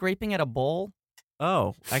someone scraping at a bowl?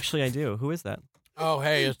 Oh, actually, I do. Who is that? Oh,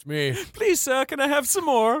 hey, it's me. Please, sir, can I have some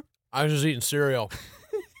more? I was just eating cereal.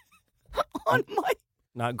 On my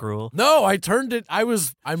Not gruel. No, I turned it. I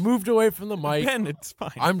moved away from the mic. Ben, it's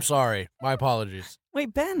fine. I'm sorry. My apologies.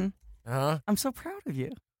 wait, Ben. Huh? I'm so proud of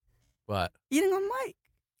you. What? Eating on mic.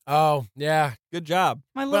 Oh, yeah. Good job.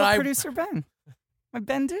 My little I- producer Ben. My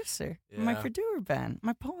Ben Deucer. My Yeah. producer Ben.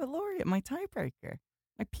 My poet laureate. My tiebreaker.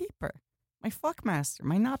 My peeper. My fuckmaster.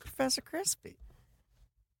 My not Professor Crispy.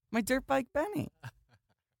 My dirt bike Benny.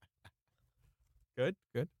 Good.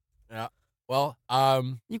 Well,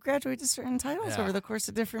 You graduate to certain titles Yeah. over the course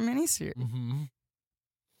of different miniseries. mhm.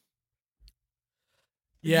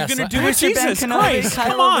 You're Yes. gonna do it, Producer Ben Jesus Kenobi, Christ! Kylo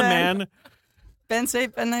Come on, Ben. man. Ben, say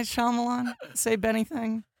Ben Night Shyamalan. Say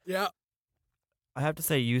Bennything. Yeah. I have to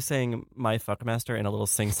say, you saying "my fuckmaster" in a little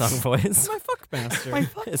sing-song voice My fuck master. My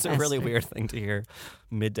is a really fuckmaster. weird thing to hear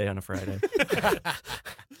midday on a Friday.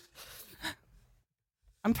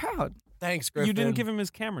 I'm proud. Thanks, Griffin. You didn't give him his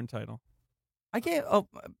Cameron title. I gave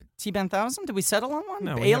T Ben 1000. Did we settle on one?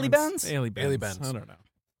 No, we Ailey haven't- Benz. Ailey Benz. Ailey Benz. I don't know.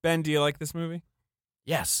 Ben, do you like this movie?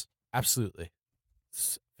 Yes, absolutely.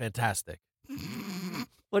 It's fantastic.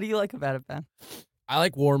 What do you like about it, Ben? I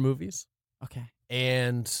like war movies, Okay.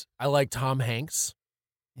 and I like Tom Hanks,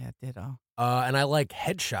 Yeah, ditto. and I like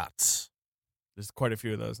headshots. There's quite a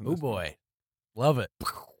few of those. In Oh this boy, love it.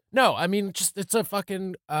 No, I mean, just it's a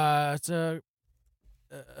fucking it's a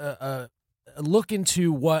look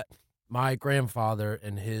into what my grandfather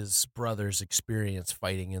and his brothers experienced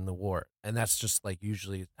fighting in the war, and that's just like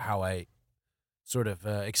usually how I sort of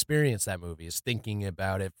experience that movie, is thinking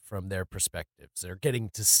about it from their perspectives, or getting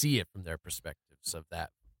to see it from their perspectives of that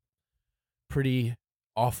pretty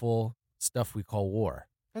awful stuff we call war.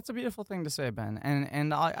 That's a beautiful thing to say, Ben.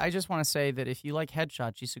 And I just want to say that if you like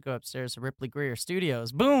headshots, you should go upstairs to Ripley Greer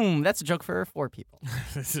Studios. Boom! That's a joke for 4 people.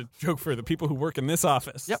 It's a joke for the people who work in this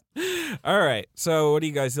office. Yep. All right. So, what do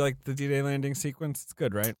you guys like the D-Day landing sequence? It's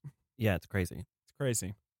good, right? Yeah, it's crazy. It's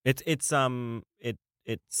crazy.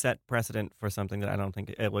 It set precedent for something that I don't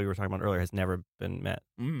think what we were talking about earlier has never been met.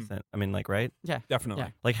 I mean, like, right? Definitely. Yeah.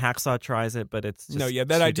 Like Hacksaw tries it, but it's just that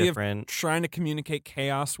too idea different. of trying to communicate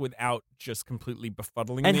chaos without just completely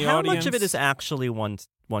befuddling And the how audience. much of it is actually one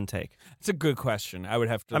take? It's a good question. I would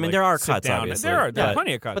have to. I mean, like, there are sit cuts, down. obviously, There are but-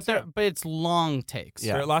 plenty of cuts. But it's long takes.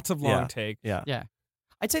 Yeah. There are lots of long Yeah. takes. Yeah. Yeah.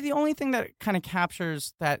 I'd say the only thing that kind of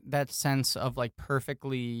captures that sense of like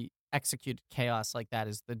perfectly executed chaos like that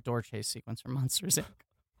is the door chase sequence from Monsters Inc.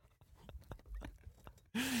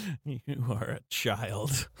 You are a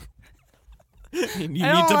child. And you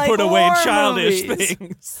I need don't to like put away war childish movies.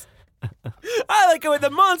 things. I like it when the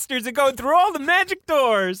monsters are going through all the magic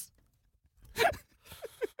doors.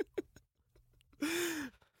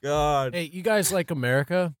 God. Hey, you guys like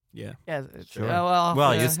America? Yeah. Yeah, Sure. well,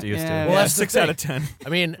 Well, yeah, used to. yeah. Well, Yeah, that's the 6 out thing. of 10. I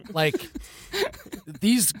mean, like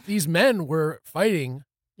these men were fighting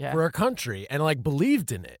Yeah. for a country and like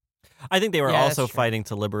believed in it. I think they were Yeah, that's also true. fighting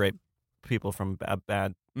to liberate people from a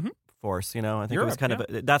bad Mhm. force. You know, I think it Europe, was kind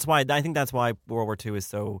of that's why World War II is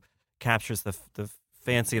so captures the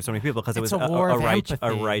fancy of so many people, because it It's was a war of a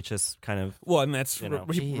empathy. righteous kind of. Well, and that's You know.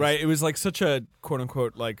 Jeez. right. It was like such a quote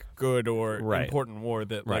unquote like good or Right. important war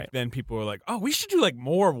that like Right. then people were like, oh, we should do like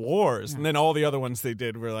more wars, and then all the other ones they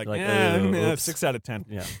did were like, Like, oops. 6 out of 10.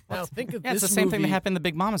 Yeah. Now think of Yeah, this it's the same thing that movie- happened in the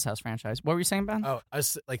Big Mama's House franchise. What were you saying, Ben? Oh,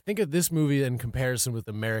 like think of this movie in comparison with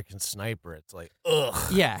American Sniper. It's like,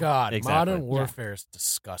 ugh, Yeah. God, Exactly. modern Yeah. warfare is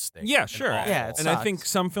disgusting. Yeah, and sure. awful. Yeah, it and I think sucks.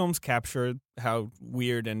 some films capture how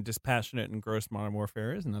weird and dispassionate and gross modern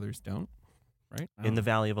warfare is, and others don't. Right? In the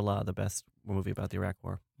Valley of Allah, the best movie about the Iraq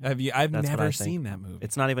War. Have you? I've That's what I never think. seen that movie.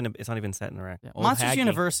 It's not even set in Iraq. Yeah. Old Monsters Haggy.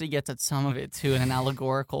 University gets at some of it too in an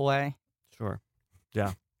allegorical way. Sure.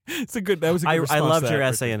 It's a good. That was a good I response loved to your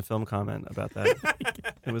that, essay and film comment about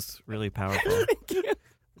that. It was really powerful.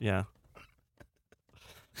 Yeah.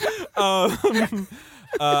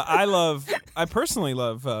 I personally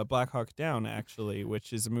love Black Hawk Down, actually,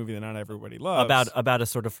 which is a movie that not everybody loves. About a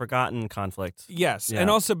sort of forgotten conflict. Yes, Yeah. and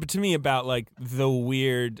also, but to me, about like the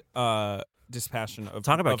weird dispassion of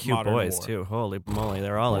Talk about of cute modern boys war. too. Holy moly,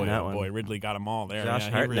 they're all Boy, in that oh one. boy, Ridley got them all there. Josh yeah,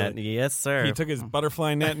 he Hartnett, really- yes sir. He took his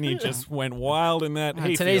butterfly net and he just went wild in that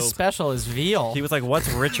hayfield. Today's special is veal. He was like, "What's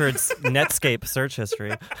Richard's Netscape search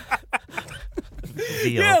history?"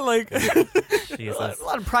 Veal. Yeah, like Jesus. a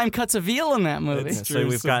lot of prime cuts of veal in that movie. It's So true.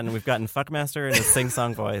 we've gotten Fuckmaster and his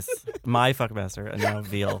sing-song voice, my Fuckmaster, and now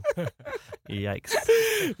Veal. Yikes!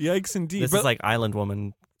 yikes indeed. This But- is like Island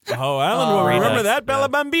Woman. oh, Island Woman. Remember Redux, that? Bella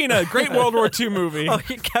yeah. Bambina, great World War II movie. Oh,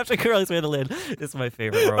 Captain Corelli's Mandolin is my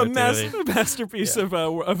favorite World A War II movie. masterpiece of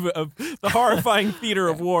the horrifying theater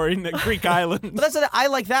of war in the Greek island. But I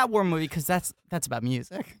like that war movie because that's about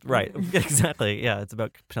music. Right, exactly. Yeah, it's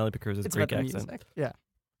about Penelope Cruz's It's Greek about the accent. music. Yeah.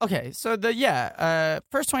 Okay, so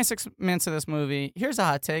first 26 minutes of this movie. Here's a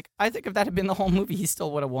hot take. I think if that had been the whole movie, he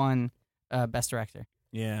still would have won Best Director.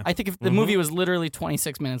 Yeah. I think if the movie was literally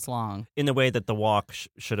 26 minutes long, In the way that The Walk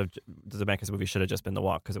should have, the Zemeckis movie should have just been The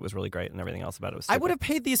Walk because it was really great and everything else about it was I stupid. would have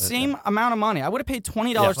paid the But, same amount of money. I would have paid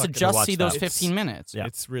 $20 Yeah, to fuck it, just watch see those that. 15 minutes. Yeah.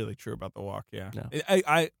 It's really true about the walk. Yeah.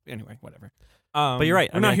 Yeah. Anyway, whatever. But you're right.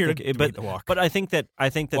 We're not here to think- debate the walk. But I think that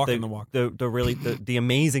Walking the walk. the really the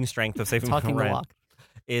amazing strength of Saving Talking Private the Ryan walk.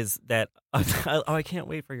 is that I can't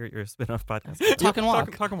wait for your spin-off podcast. Talk and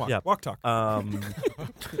walk. Talk and walk. Yeah. Walk talk.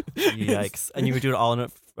 Yikes! And you would do it all in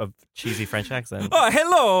a cheesy French accent. Oh,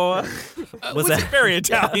 hello. Was It's that very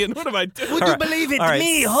Italian. What am I doing? Would All you right. believe it? All right.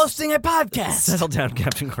 Me hosting a podcast. Settle down,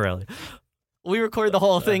 Captain Corelli. We recorded the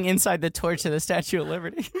whole thing inside the torch of the Statue of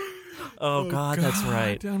Liberty. Oh, God, that's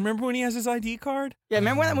right. Remember when he has his ID card? Yeah,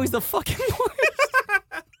 remember when that movie's the fucking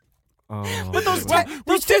worst? But those Well,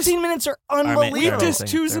 those 15 minutes are We unbelievable. dissed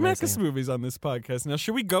two They're Zemeckis amazing. movies on this podcast. Now,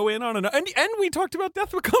 should we go in on and we talked about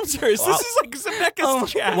Death Becomes Hers. This is like Zemeckis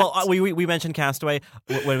chat. Well, we mentioned Castaway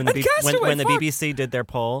when the Castaway, the fuck. BBC did their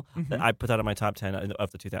poll. Mhm. I put that on my top 10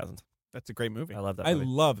 of the 2000s. That's a great movie. I love that I movie.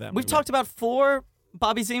 love that movie. We've talked about 4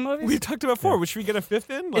 Bobby Z movies. We talked about 4. Should we get a 5th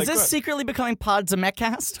in? Is this what? secretly becoming Pod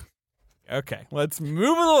Zemeckcast? Okay, let's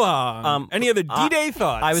move it along. Any other D-Day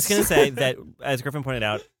thoughts? I was going to say that, as Griffin pointed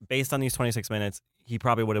out, based on these 26 minutes, he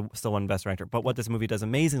probably would have still won Best Director. But what this movie does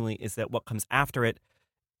amazingly is that what comes after it,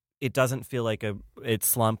 it doesn't feel like it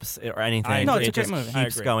slumps or anything. No, it's a it great just movie. I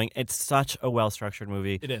keeps agree. going. It's such a well-structured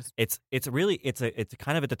movie. It is. It's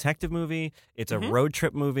kind of a detective movie. It's a Mhm. road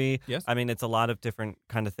trip movie. Yes. I mean, it's a lot of different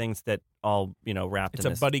kind of things that all wrapped It's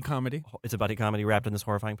in a this. buddy comedy. It's a buddy comedy wrapped in this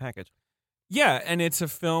horrifying package. Yeah, and it's a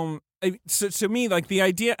film. So to me, like the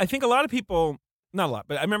idea, I think a lot of people, not a lot,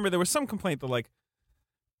 but I remember there was some complaint that like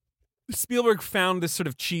Spielberg found this sort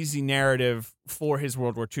of cheesy narrative for his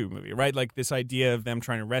World War II movie, right? Like this idea of them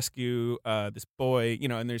trying to rescue this boy,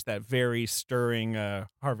 and there's that very stirring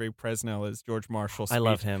Harvey Presnell as George Marshall speech. I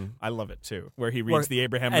love him. I love it too, where he reads the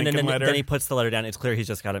Abraham And Lincoln letter. then he puts the letter down. It's clear he's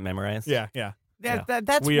just got it memorized. yeah.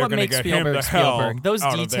 That's We are what gonna makes get him Spielberg the hell Spielberg. Those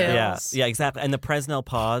out of there. details. Yeah, exactly. And the Presnell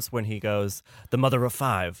pause when he goes, "The mother of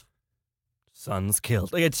 5 sons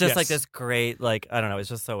killed." Like it's just Yes. like this great, like I don't know. It's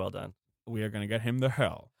just so well done. We are going to get him the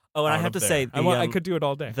hell. Oh, and I out have of to there. say, I could do it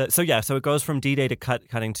all day. so it goes from D-Day to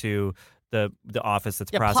cutting to the office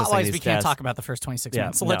that's Yeah, processing plot-wise, these we can't deaths. talk about the first 26 Yeah,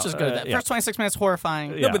 minutes. So let's no, just go to that. yeah. First 26 minutes,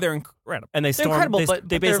 horrifying. Yeah. No, but they're incredible. And they They're storm. incredible, they but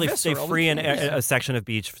they they're basically visceral. free Yeah. a section of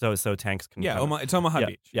beach so tanks can. Yeah, come in. it's Omaha Yeah,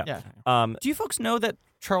 Beach. Yeah. Yeah. Do you folks know that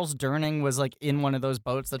Charles Durning was like in one of those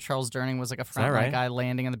boats? That Charles Durning was like a front right? guy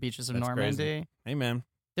landing on the beaches of That's Normandy. crazy. Hey, man.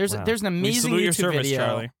 There's Wow. there's an amazing salute your YouTube service, video.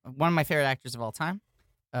 Charlie. One of my favorite actors of all time,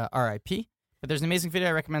 R.I.P. But there's an amazing video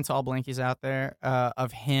I recommend to all Blankies out there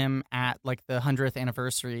of him at like the 100th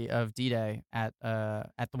anniversary of D-Day at the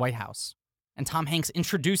White House, and Tom Hanks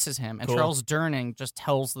introduces him, and Cool. Charles Durning just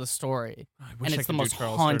tells the story, I wish and I it's could the do most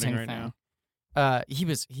Charles haunting Durning right thing. now.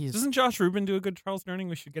 He's Doesn't Josh Rubin do a good Charles Durning?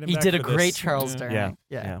 We should get him he back did a for great this. Charles Yeah. Durning.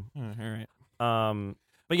 Yeah. Oh, all right.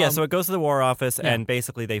 But yeah, so it goes to the War Office, yeah. and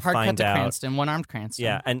basically they Hard cut find to out. Cranston, one-armed Cranston.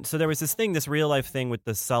 Yeah, and so there was this real life thing with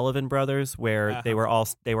the Sullivan brothers, where they were all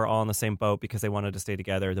on the same boat because they wanted to stay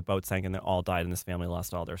together. The boat sank, and they all died, and this family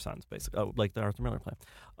lost all their sons, basically, like the Arthur Miller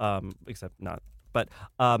play, except not.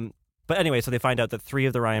 But anyway, so they find out that 3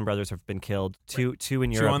 of the Ryan brothers have been killed. Two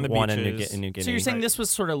in Europe, on the one beaches. in New Guinea. So you're saying this was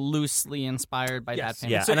sort of loosely inspired by Yes. that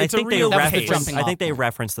family? Yeah, So and I it's a think they real That was the reference. jumping I off think they point.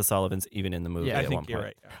 reference the Sullivans even in the movie. Yeah, I at think one you're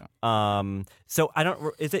point. right. Yeah. So I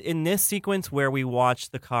don't. Is it in this sequence where we watch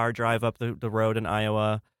the car drive up the road in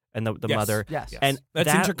Iowa and the Yes. mother? Yes. And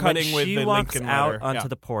That's that, intercutting when with she the walks Lincoln out letter. onto Yeah.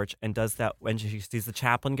 the porch and does that when she sees the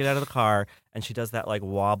chaplain get out of the car and she does that like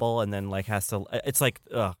wobble and then like has to. It's like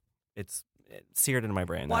it's seared into my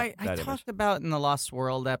brain. Well, that I image. talked about in the Lost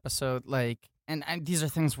World episode, like, and these are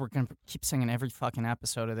things we're going to keep saying in every fucking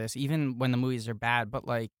episode of this, even when the movies are bad, but,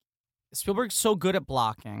 like, Spielberg's so good at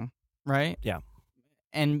blocking, right? Yeah.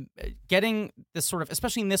 And getting this sort of,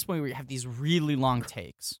 especially in this movie where you have these really long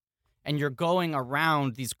takes, and you're going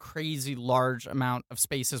around these crazy large amount of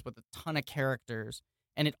spaces with a ton of characters,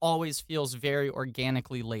 and it always feels very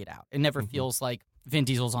organically laid out. It never feels like Vin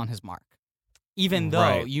Diesel's on his mark. Even though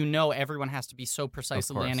Right. you know everyone has to be so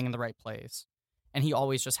precisely course. landing in the right place. And he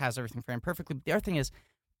always just has everything framed perfectly. But the other thing is,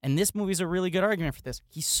 and this movie's a really good argument for this,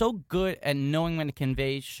 he's so good at knowing when to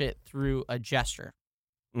convey shit through a gesture.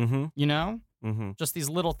 Mm-hmm. You know? Mm-hmm. Just these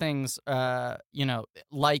little things,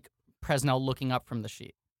 like Presnell looking up from the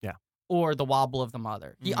sheet. Yeah. Or the wobble of the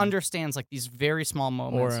mother. He understands, like, these very small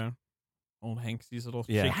moments. Or old Hanksy's little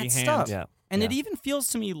Yeah. shaky That hands. stuff. Yeah. And Yeah. it even feels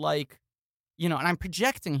to me like, and I'm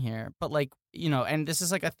projecting here, but like, and this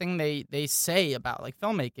is like a thing they say about like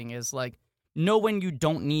filmmaking is like, know when you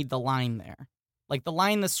don't need the line there. Like the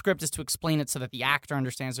line in the script is to explain it so that the actor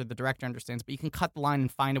understands or the director understands, but you can cut the line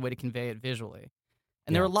and find a way to convey it visually.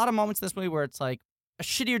 And there are a lot of moments in this movie where it's like a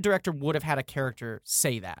shittier director would have had a character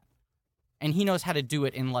say that. And he knows how to do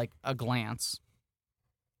it in like a glance.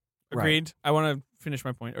 Agreed. I want to finish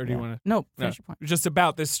my point, or do you want to? No, finish your point. Just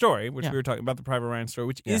about this story, which Yeah. we were talking about, the Private Ryan story,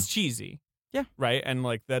 which is cheesy. Yeah. Right? And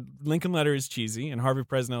like that Lincoln letter is cheesy, and Harvey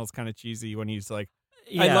Presnell is kind of cheesy when he's like,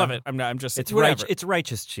 I Yeah. love it. I'm just, It's whatever. it's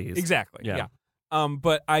righteous cheese. Exactly. Yeah. Yeah.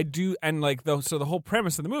 But I do, and like, so the whole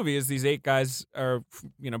premise of the movie is these 8 guys are,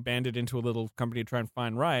 banded into a little company to try and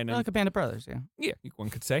find Ryan. They're And like a band of brothers, yeah. yeah, one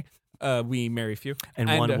could say, we marry few. And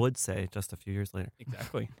one would say just a few years later.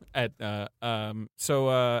 Exactly. And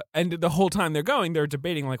the whole time they're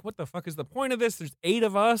debating like, what the fuck is the point of this? There's 8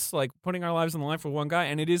 of us, like putting our lives on the line for one guy,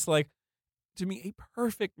 and it is like to me a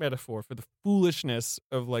perfect metaphor for the foolishness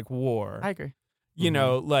of like war. I agree. You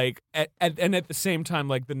know, like and at the same time,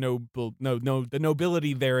 like the the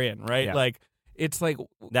nobility therein, right? Yeah. Like it's like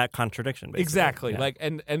That contradiction, basically. exactly Yeah. like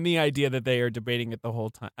and the idea that they are debating it the whole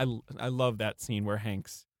time. I love that scene where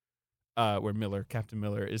Hanks, where Captain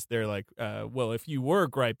Miller is there, like, well, if you were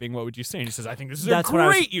griping, what would you say? And he says, I think this is That's a what I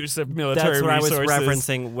was- great use of military That's what resources. I was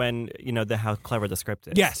referencing when how clever the script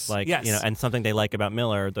is. Yes, like yes. and something they like about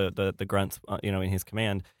Miller, the grunts, in his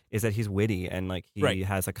command, is that he's witty and like he Right.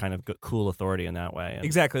 has a kind of cool authority in that way. And,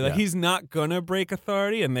 Exactly. Like yeah. he's not gonna break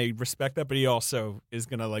authority, and they respect that, but he also is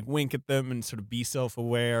gonna like wink at them and sort of be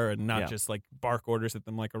self-aware and not Yeah. just like bark orders at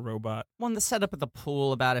them like a robot. One, the setup of the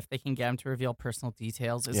pool about if they can get him to reveal personal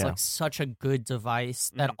details is Yeah. like such a good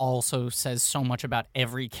device that also says so much about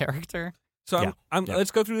every character. So Yeah. let's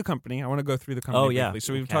go through the company. I want to go through the company. Oh, yeah. briefly.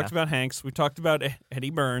 So we've Okay. talked about Hanks. We talked about Eddie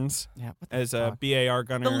Burns Yeah, what the as a fuck? BAR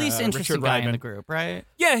gunner. The least interesting Richard guy in Ryman. the group, right?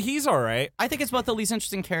 Yeah, he's all right. I think it's both the least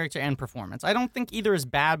interesting character and performance. I don't think either is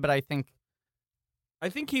bad, but I think I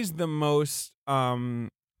think he's the most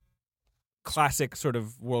classic sort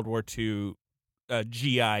of World War II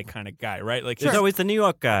GI kind of guy, right? Like There's always the New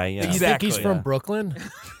York guy. Yeah. You think Exactly. he's from Yeah. Brooklyn?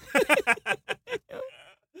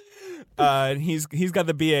 and he's got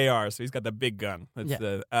the BAR, so he's got the big gun. That's Yeah.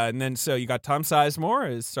 the and then so you got Tom Sizemore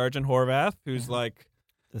as Sergeant Horvath, who's like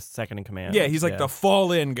The second in command. he's like the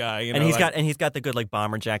fall in guy, you know, and like- he's got the good like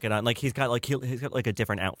bomber jacket on. Like he's got like a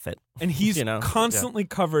different outfit. and he's you know, constantly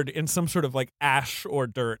covered in some sort of like ash or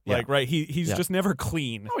dirt, Yeah. like right. He's Yeah. just never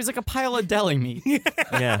clean. oh, he's like a pile of deli meat.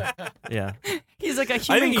 Yeah. Yeah. He's like a I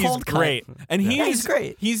human think he's cold cut. great, and Yeah, he's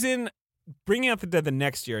great. He's in Bringing Out the Dead the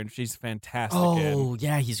next year, and she's fantastic. Oh, in.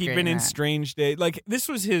 yeah, he's He'd great been in that. Strange Days. Like this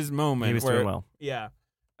was his moment. He was where, doing well. Yeah,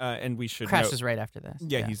 and we should Crashes note, right after this.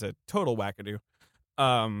 Yeah, he's a total wackadoo.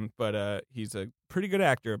 But he's a pretty good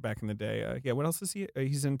actor back in the day. Yeah, what else is he?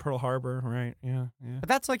 He's in Pearl Harbor, right? Yeah. But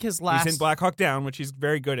that's like his last. He's in Black Hawk Down, which he's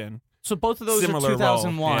very good in, So both of those Similar are role.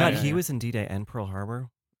 2001. Yeah, God, yeah, he yeah. was in D-Day and Pearl Harbor.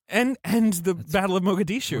 and the Battle of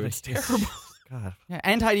Mogadishu. It's terrible. God. Yeah,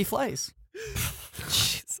 and Heidi Fleiss.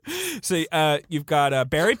 So you've got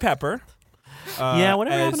Barry Pepper. Yeah,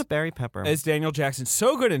 whatever as, happened to Barry Pepper? as Daniel Jackson?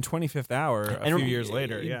 So good in 25th Hour a few years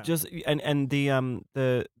later. Yeah. Just and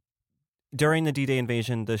the during the D-Day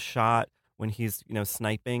invasion, the shot when he's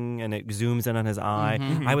sniping and it zooms in on his eye,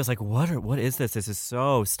 Mhm. I was like, what is this? This is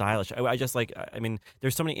so stylish. I just like, I mean,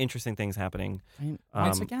 there's so many interesting things happening. I mean,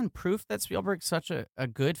 once Um, again, proof that Spielberg's such a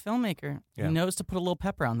good filmmaker. Yeah. He knows to put a little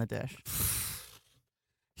pepper on the dish.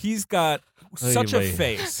 He's got such a Oy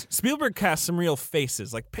vey. face. Spielberg cast some real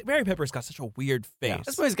faces. Like Barry Pepper's got such a weird face.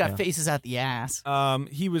 That's why he's got Yeah. faces out the ass.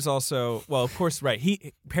 He was also, well, of course, right.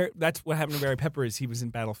 That's what happened to Barry Pepper is he was in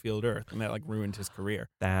Battlefield Earth, and that like ruined his career.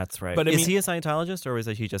 That's right. But, I is mean- he a Scientologist or is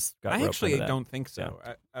it he just got I roped actually into that? don't think so.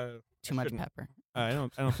 Too much shouldn't- pepper. I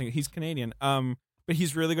don't think he's Canadian. But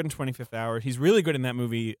he's really good in 25th Hour. He's really good in that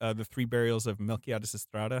movie, The Three Burials of Melquiades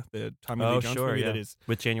Estrada, the Tommy Lee Jones movie that is,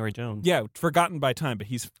 with January Jones. yeah, forgotten by time, but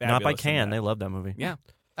he's fabulous. Not by in Cannes. that. They love that movie. Yeah.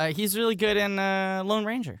 He's really good in Lone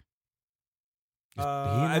Ranger.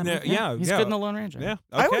 And there- yeah, He's yeah. good in the Lone Ranger. Yeah,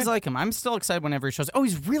 I always okay. like him. I'm still excited whenever he shows. Oh,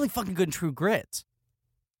 he's really fucking good in True Grit.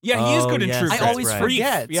 Yeah, he is Oh, good in yes, True I Grit. always right.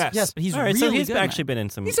 forget. Yes. but he's All right, really so he's good in actually it. been in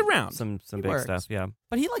some. He's around. some He big works. stuff. Yeah,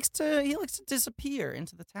 But he likes to disappear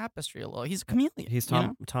into the tapestry a little. He's a chameleon. he's you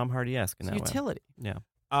know? Tom Hardy-esque in It's that way. utility.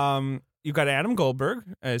 Yeah, You've got Adam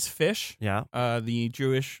Goldberg as Fish, yeah, the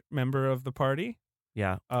Jewish member of the party,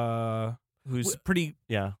 yeah, who's pretty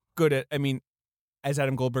yeah. good at. I mean, as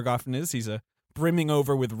Adam Goldberg often is, he's a brimming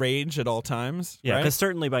over with rage at all times. Yeah, right? because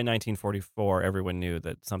certainly by 1944, everyone knew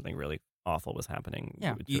that something really awful was happening.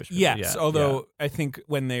 Yeah. with Jewish people. Yes, Yeah, although I think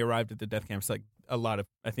when they arrived at the death camps, like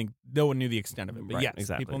I think no one knew the extent of it. But right, yes,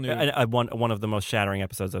 exactly. people knew. And one of the most shattering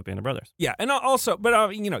episodes of Band of Brothers. Yeah, and also, but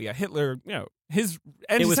Hitler, his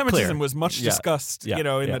anti-Semitism was much Yeah. discussed, Yeah. in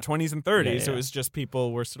Yeah. the 20s and 30s. Yeah. It was just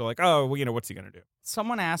people were sort of like, oh, well, what's he gonna do?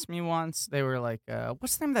 Someone asked me once, they were like,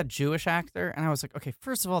 what's the name of that Jewish actor? And I was like, okay,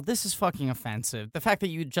 first of all, this is fucking offensive. The fact that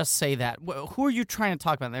you just say that. Who are you trying to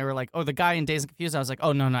talk about? And they were like, oh, the guy in Dazed and Confused. I was like,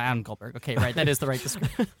 oh, no, Adam Goldberg. Okay, right, that is the right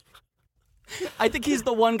description. I think he's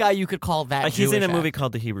the one guy you could call that He's in Jewish a movie actor.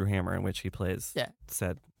 called The Hebrew Hammer, in which he plays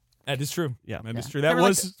said. That is true. Yeah. That is Yeah. true. They That were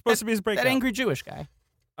was like, supposed to be his breakout. That angry Jewish guy.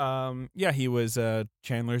 Yeah, he was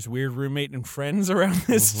Chandler's weird roommate in Friends around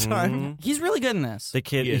this time. He's really good in this. The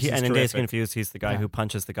kid, He is. He's and in Days terrific. Confused, he's the guy Yeah. who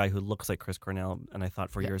punches the guy who looks like Chris Cornell, and I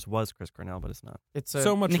thought for Yeah. years was Chris Cornell, but it's not. It's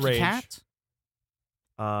So much Nicky rage. Cat?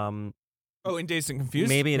 Oh, in Dazed and Confused?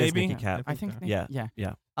 Maybe it is Nicky Cat. I think. Yeah. Yeah.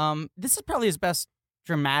 Yeah. This is probably his best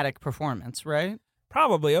dramatic performance, right?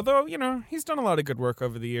 Probably, although he's done a lot of good work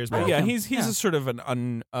over the years. But like him. he's a sort of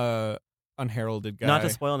an unheralded guy. Not to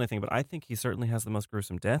spoil anything, but I think he certainly has the most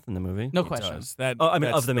gruesome death in the movie. No He question. does. That Oh, I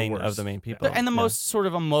mean, that's of the main worst. people. And the Yeah. most sort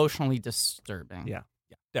of emotionally disturbing. Yeah.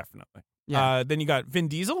 Yeah, definitely. Yeah. Then you got Vin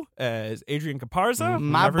Diesel as Adrian Caparza,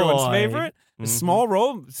 My everyone's boy. favorite. A Mhm. small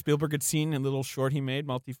role. Spielberg had seen a little short he made,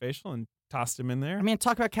 multifacial, and tossed him in there. I mean,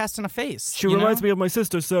 talk about casting a face. She you reminds know? me of my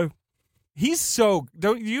sister, so. He's so.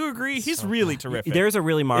 Don't you agree? He's So really bad. terrific. There's a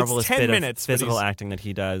really marvelous 10 bit minutes, of but physical he's- acting that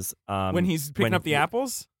he does. when he's picking up the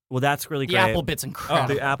apples. Well, that's really The great. apple bit's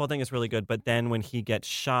incredible. The apple thing is really good, but then when he gets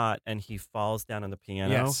shot and he falls down on the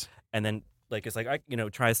piano, Yes. and then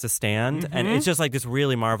tries to stand, and it's just like this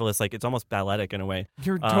really marvelous, like it's almost balletic in a way.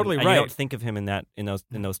 You're totally and right. You don't think of him in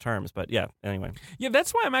those terms, but yeah. Anyway, Yeah,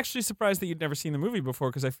 that's why I'm actually surprised that you'd never seen the movie before,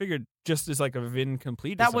 because I figured just as like a Vin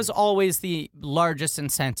complete. That was always the largest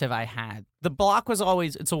incentive I had. The block was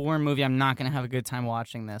always, it's a war movie, I'm not going to have a good time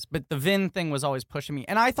watching this. But the Vin thing was always pushing me.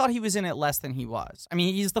 And I thought he was in it less than he was. I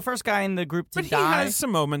mean, he's the first guy in the group to But die. he has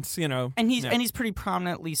some moments, and he's pretty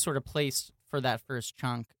prominently sort of placed for that first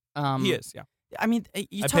chunk. He is, yeah. I mean,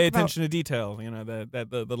 you I talk pay about, attention to detail. that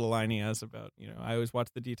the little line he has about, I always watch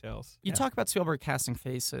the details. You talk about Spielberg casting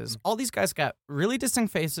faces. All these guys got really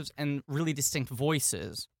distinct faces and really distinct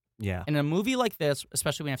voices. yeah. In a movie like this,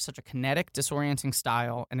 especially when you have such a kinetic, disorienting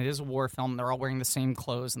style, and it is a war film, they're all wearing the same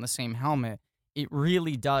clothes and the same helmet, it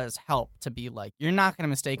really does help to be like, you're not going to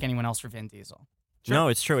mistake anyone else for Vin Diesel. No,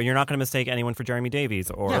 it's true. You're not going to mistake anyone for Jeremy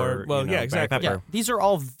Davies or Barry exactly. Pepper. Yeah, these are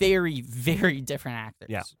all very, very different actors.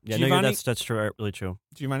 Yeah, Giovanni- that's true. Really true.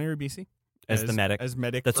 Giovanni Ribisi As the medic. as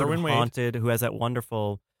medic That's sort of Irwin Wade. haunted. Who has that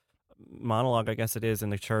wonderful monologue, I guess it is, in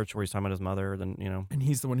the church where he's talking about his mother. Then And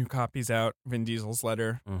he's the one who copies out Vin Diesel's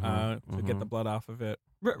letter to get mhm. the blood off of it.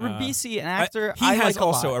 Ribisi, an actor, He I has like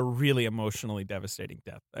also a lot. a really emotionally devastating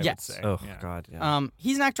death, I Yes. would say. Oh Yeah. God, yeah.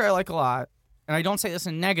 He's an actor I like a lot, and I don't say this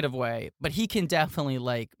in a negative way, but he can definitely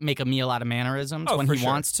like make a meal out of mannerisms Oh, when for he sure.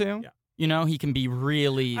 wants to. Yeah. You know, he can be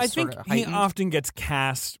really I sort think of he heightened. often gets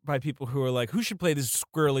cast by people who are like, who should play this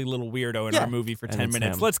squirrely little weirdo in Yeah. our movie for And 10 it's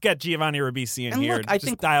minutes? him. Let's get Giovanni Ribisi in And here. look, I Just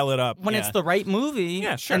think dial it up. when Yeah. it's the right movie.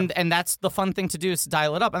 Yeah, sure. And that's the fun thing to do is to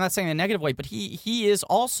dial it up. I'm not saying in a negative way, but he is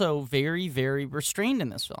also very, very restrained in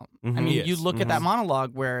this film. I Mhm. mean, He you is. look at that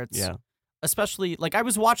monologue where it's Yeah. especially like I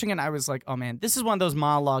was watching it and I was like, oh man, this is one of those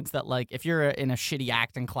monologues that like if you're in a shitty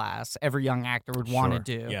acting class, every young actor would want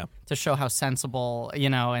to Sure. do Yeah. to show how sensible,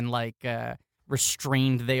 and like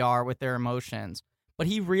restrained they are with their emotions. But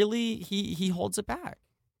he really he holds it back.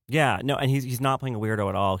 Yeah, no, and he's not playing a weirdo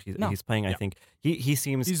at all. No. He's playing. I think he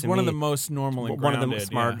seems. He's to one of me the most normal and one of the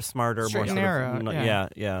grounded, smarter, Straight more and sort narrow, of. yeah.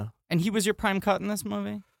 Yeah. And he was your prime cut in this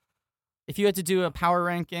movie? If you had to do a power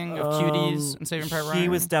ranking of cuties and Saving Private Ryan? He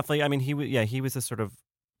was definitely. I mean, he was. Yeah, he was a sort of.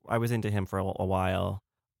 I was into him for a while,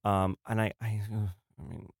 and I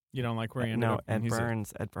mean, You don't like where he ended no, up. and Ed he's a-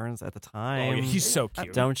 Burns. Ed Burns at the Oh, time. yeah, he's so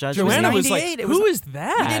cute. Don't judge Joanna me. was like, 98, it who was- is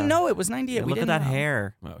that? We didn't know it was 98. Yeah, we look at didn't that know.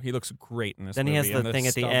 hair. Oh, he looks great in this Then movie. he has and the thing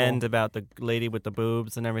at the stubble. end about the lady with the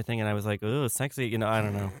boobs and everything, and I was like, "Ooh, sexy." I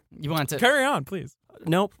don't know. You want to Carry on, please.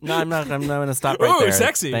 Nope, no, I'm not. I'm not going to stop right Ooh, there.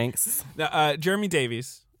 sexy. Thanks. Jeremy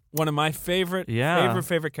Davies, one of my favorite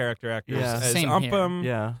character actors. Yeah. As Same Umpum,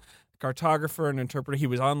 Yeah. cartographer and interpreter. He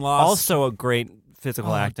was on Lost. Also a great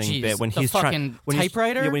physical acting geez, bit when the he's fucking when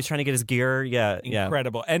typewriter? when he's trying to get his gear. Yeah.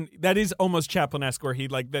 incredible. And that is almost Chaplin-esque, where he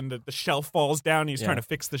then the shelf falls down. He's Yeah. trying to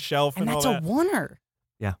fix the shelf and and that's all a that. oneer.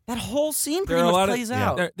 Yeah. That whole scene There pretty are a much lot of plays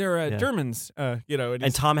out. they're Yeah. Germans, and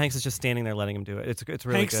And Tom Hanks is just standing there letting him do it. It's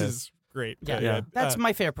really Hanks good. is great. Yeah. That's Uh,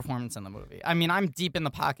 my favorite performance in the movie. I mean, I'm deep in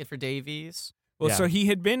the pocket for Davies. Well, Yeah. so he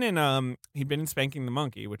had been in Spanking the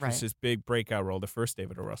Monkey, which Right. was his big breakout role, the first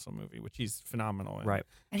David O. Russell movie, which he's phenomenal in. Right.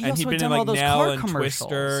 And he And also he'd had been done in all like those Nell car and commercials.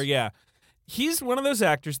 Twister. Yeah, he's one of those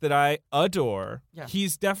actors that I adore. Yeah.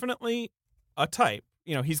 He's definitely a type.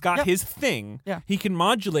 He's got Yep. his thing. Yeah. He can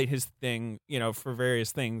modulate his thing, for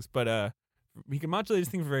various things. But he can modulate his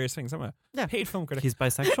thing for various things. I'm a Yeah. paid film critic. He's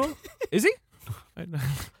bisexual. Is he?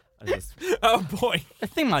 I just- Oh boy, A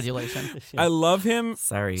thing modulation. I love him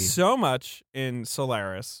Sorry. so much in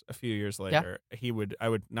Solaris. A few years later, I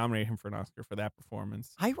would nominate him for an Oscar for that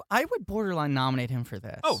performance. I would borderline nominate him for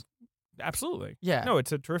this. Oh, absolutely. Yeah. No,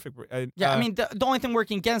 it's a terrific. Yeah, I mean, the only thing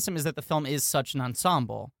working against him is that the film is such an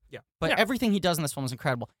ensemble. Yeah. But Yeah. everything he does in this film is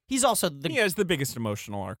incredible. He's also he has the biggest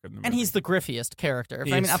emotional arc in the movie. and he's the griffiest character.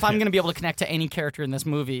 He If is. I'm going to be able to connect to any character in this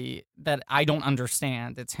movie that I don't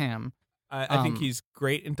understand, it's him. I think he's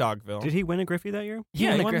great in Dogville. Did he win a Griffey that year?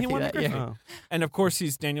 Yeah, he won the that Griffey. year. Oh. And of course,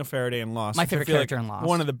 he's Daniel Faraday in Lost. My which I favorite feel character like in Lost.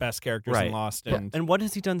 One of the best characters Right. in Lost. But- And and what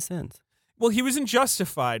has he done since? Well, he was in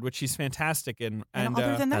Justified, which he's fantastic in. And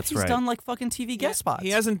other than that, That's he's right. done like fucking TV guest spots. He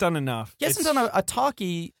hasn't done enough. He hasn't done a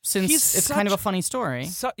talkie since it's kind of a funny story.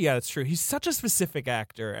 Yeah, that's true. He's such a specific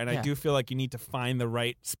actor, and I Yeah. do feel like you need to find the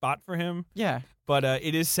right spot for him. Yeah. But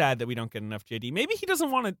it is sad that we don't get enough JD. Maybe he doesn't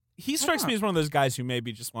want to. He strikes me as one of those guys who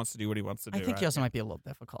maybe just wants to do what he wants to do. I think he right? also might be a little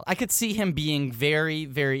difficult. I could see him being very,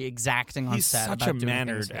 very exacting on He's set. such about a doing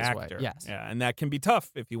mannered things his way. actor. Yes. Yeah, and that can be tough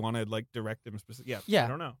if you want to like direct him specifically. Yeah. I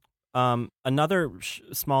don't know. Another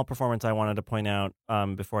small performance I wanted to point out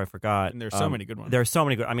before I forgot. And there's so many good ones. There are so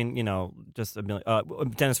many good. I mean, just a million.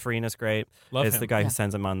 Dennis Farina's great. Love is him. the guy Yeah. who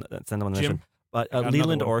sends him on the Jim. mission. But Another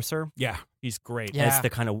Leland one. Orser Yeah, he's great. Yeah. is the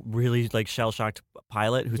kind of really like shell shocked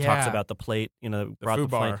pilot who talks Yeah. about the plate. The brought the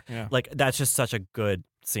plate. foobar. Yeah. Like that's just such a good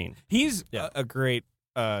scene. He's Yeah. a great,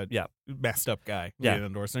 Yeah. messed up guy. Yeah.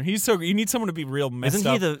 Leland Orser. He's so. You need someone to be real messed Isn't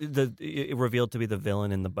up. he the revealed to be the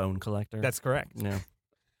villain in The Bone Collector? That's correct. yeah.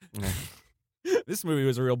 Yeah. This movie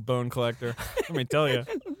was a real bone collector. Let me tell you.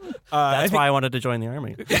 That's why I wanted to join the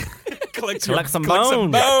army. collect some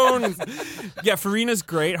bones. Yeah, Farina's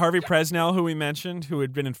great. Harvey Presnell, who we mentioned, who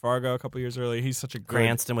had been in Fargo a couple years earlier. He's such a great.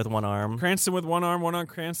 Cranston with one arm. Cranston with one arm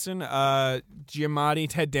Cranston. Giamatti,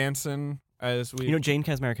 Ted Danson. As we Jane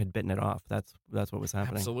Kaczmarek had bitten it off. That's what was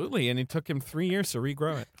happening. absolutely, and it took him 3 years to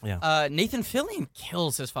regrow it. Yeah. Nathan Fillion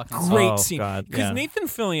kills his fucking song. Great Oh, scene. God, Because yeah. Nathan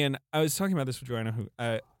Fillion, I was talking about this with Joanna, who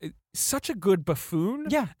such a good buffoon.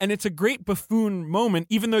 Yeah. And it's a great buffoon moment,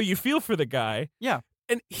 even though you feel for the guy. Yeah.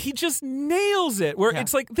 And he just nails it. Where Yeah.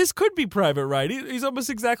 it's like, this could be Private Ryan. He's almost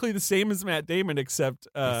exactly the same as Matt Damon, except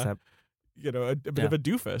a bit of a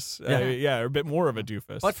doofus. Or a bit more of a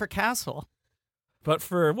doofus. But for Castle. But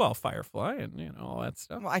for, Firefly and, all that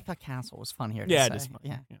stuff. Well, I thought Castle was funnier. Yeah, to it say. is fun.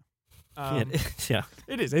 Yeah. Yeah.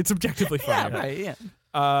 It is. It's objectively Yeah, funny. right.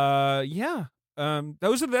 Yeah.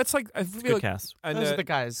 That's like, I feel Good like, cast. and, Those are the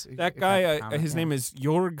guys. that guy, his name is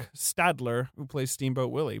Jörg Stadler, who plays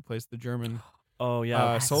Steamboat Willie, plays the German Oh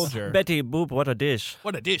yeah. soldier. Betty Boop, what a dish.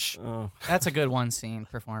 What a dish! Oh. That's a good one scene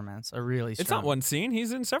performance. A really strong. It's not one scene;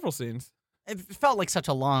 he's in several scenes. It felt like such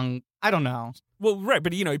a long. I don't know. Well, right,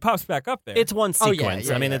 but he pops back up there. It's one Oh, yeah, sequence.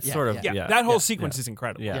 yeah, I mean, yeah, it's yeah, sort of yeah, yeah. that whole yeah, sequence yeah. is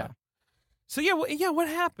incredible. Yeah. Yeah. So what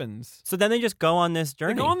happens? So then they just go on this They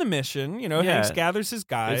journey. go on the mission. Yeah. Hanks gathers his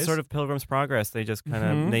guys. It's sort of Pilgrim's Progress. They just kind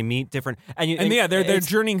of Mhm. they meet different they're it's-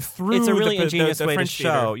 journeying through. It's a really the ingenious the way to French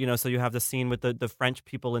show, theater. so you have the scene with the French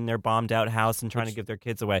people in their bombed out house and trying to give their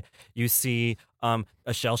kids away. You see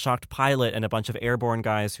a shell shocked pilot and a bunch of airborne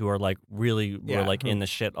guys who are like really Yeah, were like in the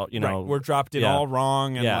shit. Right, we're dropped in yeah. all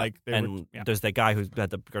wrong, and yeah. like they and were, yeah. there's that guy who had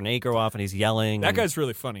the grenade go off and he's yelling. That and, guy's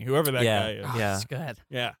really funny. Whoever that Yeah. guy is. Oh, Yeah. it's good.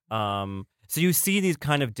 Yeah. So you see these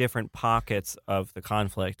kind of different pockets of the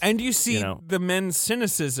conflict. And you see You know. the men's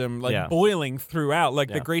cynicism Yeah. boiling throughout, like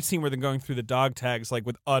Yeah. the great scene where they're going through the dog tags, like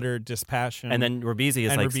with utter dispassion. And then Ribisi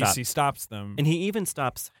is and like, Ribisi stop. stops them. And he even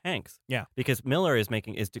stops Hanks. Yeah. Because Miller is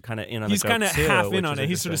kind of in on He's the joke kind of too, half which in on is it.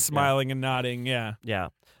 He's sort of interesting. smiling and nodding. Yeah. Yeah.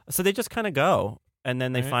 So they just kind of go. And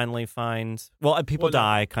then they Right. finally find, people Well, no.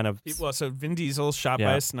 die kind of. Well, so Vin Diesel's shot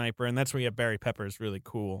by Yeah. a sniper, and that's where you have Barry Pepper's really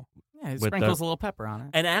cool. Yeah, he With sprinkles the- a little pepper on it.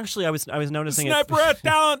 And actually, I was noticing Sniper at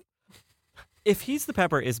talent. if he's the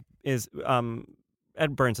pepper, is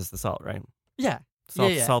Ed Burns is the salt, right? Yeah.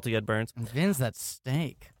 Yeah. Salty Ed Burns. And Vin's that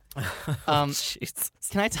steak. Jesus.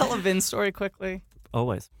 Can I tell a Vin story quickly?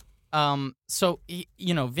 Always. So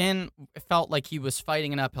Vin felt like he was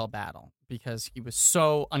fighting an uphill battle because he was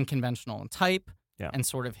so unconventional in type, Yeah. and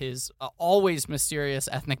sort of his always mysterious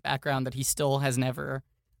ethnic background that he still has never,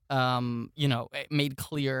 made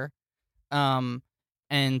clear. And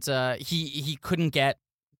he couldn't get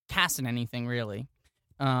cast in anything really.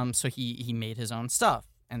 So he made his own stuff,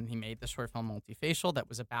 and he made the short film Multifacial that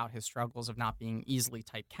was about his struggles of not being easily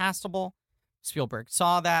typecastable. Spielberg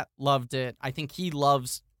saw that, loved it. I think he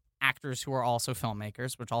loves actors who are also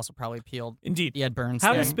filmmakers, which also probably appealed Indeed. the Ed Burns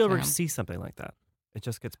How thing does to Spielberg him. see something like that? It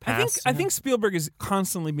just gets I passed. think Spielberg is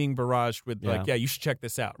constantly being barraged with like, Yeah. yeah, you should check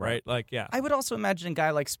this out, right? Like, yeah. I would also imagine a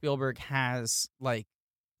guy like Spielberg has like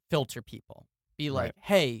filter people. Be like, Right.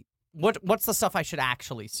 hey, what's the stuff I should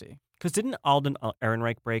actually see? Because didn't Alden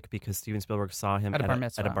Ehrenreich break because Steven Spielberg saw him At a bar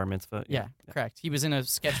mitzvah. At a bar mitzvah? Yeah, correct. He was in a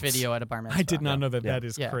sketch video at a bar mitzvah. I did not know that. Yeah. That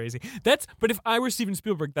is Yeah. crazy. But if I were Steven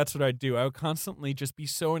Spielberg, that's what I'd do. I would constantly just be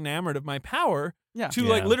so enamored of my power Yeah. to Yeah.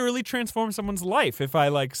 like literally transform someone's life if I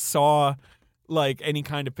like saw like any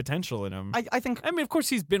kind of potential in him. I think I mean, of course,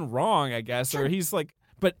 he's been wrong, I guess, or he's like,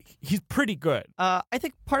 but he's pretty good. I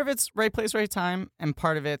think part of it's right place, right time, and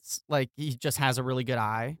part of it's like he just has a really good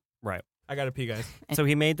eye. Right. I gotta pee, guys. So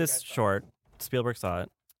he made this short. Spielberg saw it.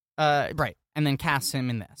 Right, and then casts him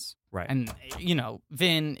in this. Right. And,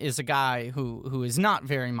 Vin is a guy who is not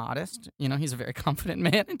very modest. He's a very confident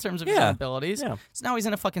man in terms of his own abilities. Yeah. So now he's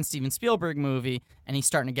in a fucking Steven Spielberg movie, and he's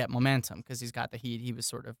starting to get momentum because he's got the heat. He was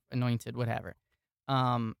sort of anointed, whatever.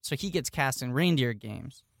 So he gets cast in Reindeer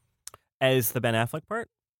Games. As the Ben Affleck part?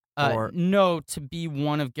 Or No, to be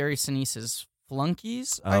one of Gary Sinise's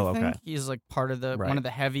flunkies, I think. Okay. He's like part of one of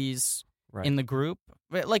the heavies in the group.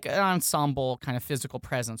 Like an ensemble kind of physical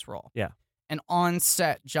presence role. Yeah. And on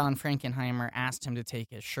set, John Frankenheimer asked him to take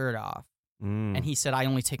his shirt off. And he said, I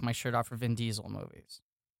only take my shirt off for Vin Diesel movies.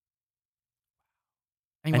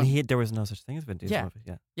 And there was no such thing as Vin Diesel movies.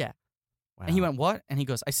 Yeah. Yeah. Wow. And he went, what? And he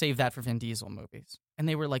goes, I saved that for Vin Diesel movies. And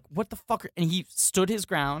they were like, what the fuck? And he stood his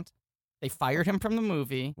ground. They fired him from the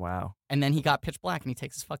movie. Wow. And then he got Pitch Black and he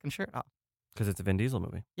takes his fucking shirt off. Because it's a Vin Diesel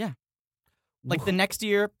movie. Yeah. Like the next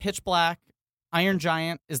year, Pitch Black, Iron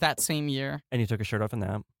Giant is that same year. And he took his shirt off in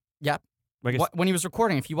that. Yep. When he was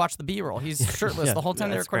recording, if you watch the B-roll, he's shirtless the whole time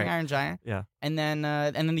they're recording great. Iron Giant. Yeah. And then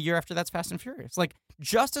the year after that's Fast and Furious. Like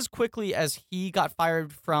just as quickly as he got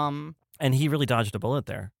fired from. And he really dodged a bullet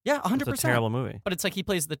there. Yeah, 100%. It's a terrible movie. But it's like he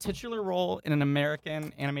plays the titular role in an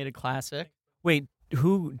American animated classic. Wait,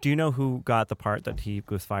 do you know who got the part that he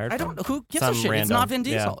was fired I from? don't know. Who gives Some a shit? random. It's not Vin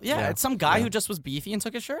Diesel. Yeah, it's some guy Yeah. who just was beefy and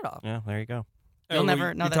took his shirt off. Yeah, there you go. You'll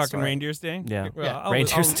never know You're that talking story. Reindeer's Day? Yeah. Well,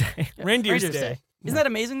 Reindeer's Day. Yeah, Reindeer's Day. Isn't that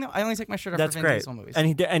amazing, though? I only take my shirt off That's for Vin great. Diesel movies.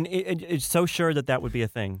 And it's so sure that would be a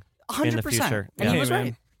thing 100%. in the future. And Yeah. he was Hey,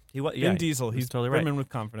 right. man. Vin Diesel. He's totally right. brimming with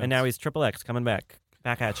confidence. And now he's Triple X coming back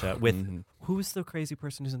at you with who's the crazy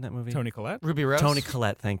person who's in that movie? Tony Collette. Ruby Rose. Tony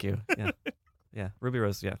Collette. Thank you. Yeah, yeah. Ruby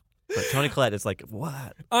Rose. Yeah, but Tony Collette is like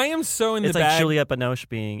what? I am so in It's the like bag Juliette Binoche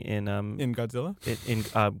being in Godzilla. in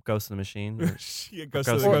Ghost in the Machine. Yeah, Ghost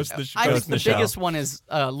Ghost- of the I think Ghost in the the Shell. biggest one is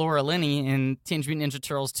Laura Linney in Teenage Mutant Ninja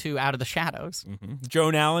Turtles 2 Out of the Shadows.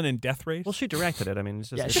 Joan Allen in Death Race. Well, she directed it. I mean,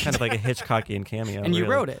 it's Yeah, it's kind of like a Hitchcockian cameo. And you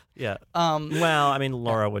really. wrote it. Yeah. Um, Well, I mean,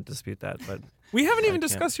 Laura would dispute that, but we haven't even can't.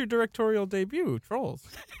 discussed your directorial debut, Trolls.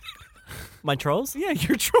 my Trolls. Yeah,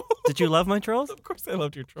 your Trolls. Did you love my Trolls? Of course, I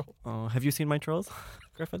loved your Trolls. Oh, have you seen my Trolls,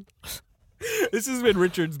 Griffin? This has been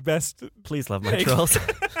Richard's best. Please love my Thank- Trolls.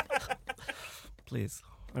 Please,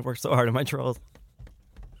 I worked so hard on my Trolls.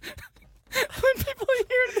 when people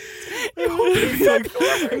hear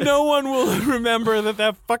this, No one will remember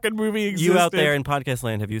that fucking movie existed. You out there in podcast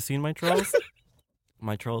land, have you seen my Trolls?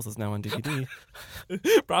 My Trolls is now on DVD.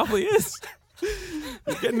 Probably is.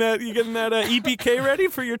 You getting that EPK ready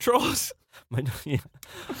for your Trolls? Yeah,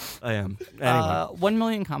 I am. Anyway, 1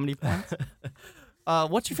 million comedy points.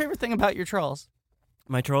 What's your favorite thing about your Trolls?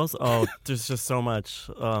 my Trolls. Oh, there's just so much.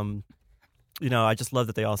 I just love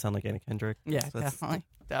that they all sound like Anna Kendrick. Yeah, That's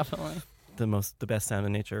definitely. the best sound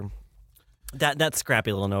in nature. That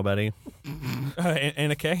scrappy little nobody.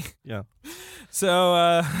 Anna Kay. Yeah.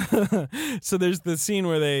 So, so there's the scene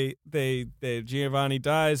where they Giovanni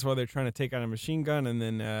dies while they're trying to take out a machine gun, and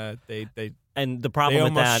then they And the problem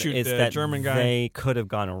with almost that shoot is the that German guy. they could have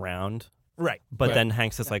gone around, right, but then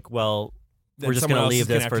Hanks is like, well, Then we're just someone going to else is leave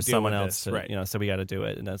gonna this have for to deal someone with else, this, right. so we got to do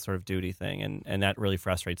it, and that sort of duty thing, and that really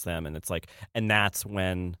frustrates them, and it's like, and that's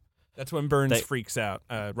when, Burns they- freaks out.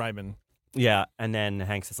 Ryman. yeah, and then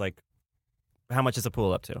Hanks is like, how much is a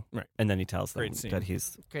pool up to? Right. And then he tells them Great scene. that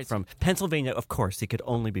he's Great from Pennsylvania. Of course, he could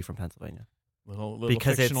only be from Pennsylvania. Little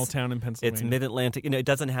Because fictional it's- town in Pennsylvania. It's mid-Atlantic. It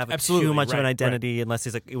doesn't have Absolutely, too much of an right, identity unless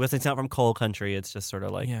he's like, it's not from coal country. It's just sort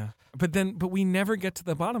of like, yeah, but we never get to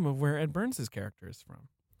the bottom of where Ed Burns' character is from.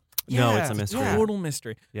 no, Yeah, it's a mystery. yeah. Total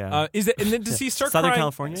mystery. Yeah. Is it? And then does he start Southern crying?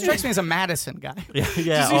 California? Strikes me as a Madison guy. Yeah, Does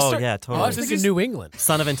he start- yeah, Oh, I totally. was thinking New England.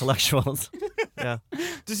 Son of intellectuals. Yeah.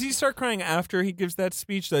 Does he start crying after he gives that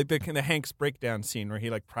speech, like the Hanks breakdown scene where he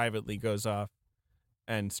like privately goes off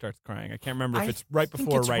and starts crying? I can't remember if it's right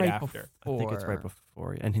before or right after. I think it's right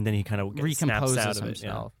before, and then he kind of Recomposes snaps out of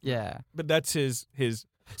himself. it. Yeah. But that's his.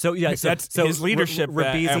 So yeah, That's his leadership at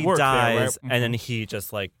Ribisi work there, dies, right? and then he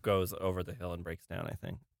just like goes over the hill and breaks down. I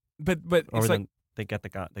think, But or it's then like they get the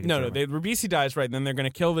guy. no. Ribisi dies right, and then they're going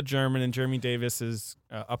to kill the German, and Jeremy Davis is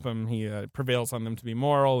Upham. He prevails on them to be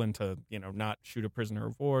moral and to not shoot a prisoner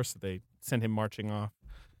of war. So they send him marching off,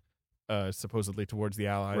 supposedly towards the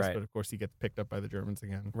Allies. Right. But of course, he gets picked up by the Germans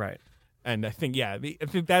again. Right. And I think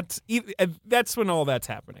that's when all that's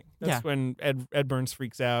happening. That's when Ed Burns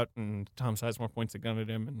freaks out, and Tom Sizemore points a gun at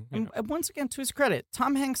him, and And once again, to his credit,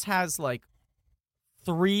 Tom Hanks has like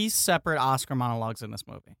 3 separate Oscar monologues in this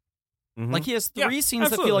movie. Mhm. Like he has 3 Yeah, scenes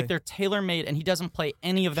that feel absolutely. like they're tailor-made, and he doesn't play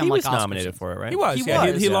any of them he like was Oscar nominated scenes. for it, right? he was. He yeah,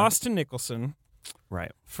 was, he yeah. lost to Nicholson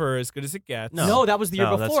Right. for As Good as It Gets. No. No, that was the year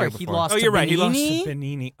No, that's before. the year He before. lost Oh, to you're right. He lost Benigni. to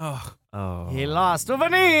Benigni. Oh, Oh. He lost to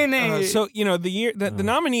Vanini. So the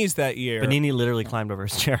nominees that year. Benini literally climbed over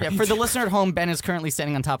his chair. Yeah, for the listener at home, Ben is currently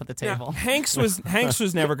standing on top of the table. Hanks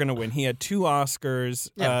was never going to win. He had 2 Oscars.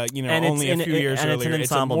 Yeah. And only a few years and earlier.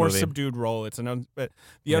 It's a more movie. subdued role. But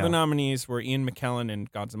the other nominees were Ian McKellen in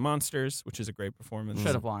Gods and Monsters, which is a great performance.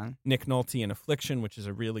 Should have won. Nick Nolte in Affliction, which is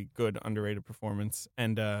a really good underrated performance,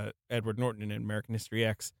 and Edward Norton in American History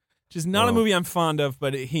X, which is not a movie I'm fond of,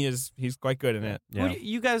 but he's quite good in it. Yeah.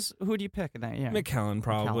 Who do you pick in that year? McKellen,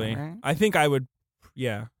 probably. McKellen, right? I think I would,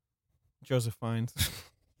 Joseph Fiennes.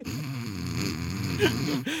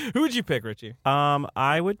 Who would you pick, Richie?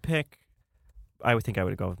 I would think I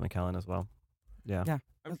would go with McKellen as well. Yeah. Yeah.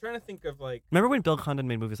 I'm trying to think of Remember when Bill Condon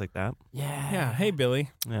made movies like that? Yeah, hey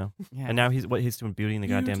Billy. Yeah. Yeah. And now he's doing Beauty and the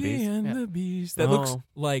Goddamn Beauty Beast. and the Beast. That looks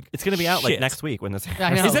like It's going to be out like shit. next week when this.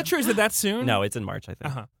 I know. Is that true? Is it that soon? No, it's in March, I think.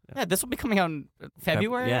 Uh-huh. Yeah, this will be coming out in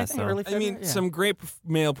February. Yeah, I think, so- early I February. mean, some great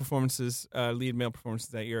male performances, lead male performances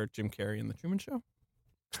that year are Jim Carrey in The Truman Show.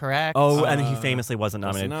 correct. Oh, and he famously wasn't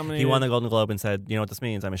wasn't nominated. nominated. He won the Golden Globe and said, "You know what this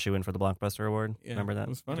means? I'm a shoo-in for the Blockbuster Award." Yeah, Remember that it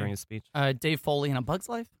was funny. during his speech? Dave Foley in A Bug's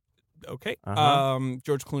Life. Okay. Uh-huh.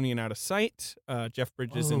 George Clooney in Out of Sight. Jeff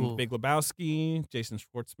Bridges in Ooh. Big Lebowski. Jason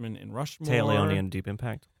Schwartzman in Rushmore. Taya Leone in Deep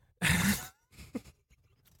Impact.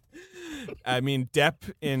 I mean,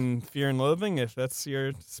 Depp in Fear and Loathing, if that's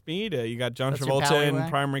your speed. You got John That's your Travolta in alleyway.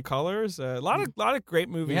 Primary Colors. A lot of great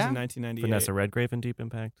movies Yeah. in 1998. Vanessa Redgrave in Deep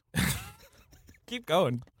Impact. Keep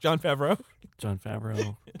going. John Favreau. John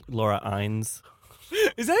Favreau. Laura Innes.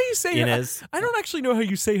 Is that how you say it? Inez. I don't actually know how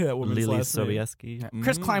you say that woman's Lily last name. Sobieski. Yeah.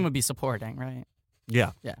 Chris Klein would be supporting, right?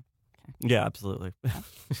 Yeah. Yeah. Yeah, absolutely.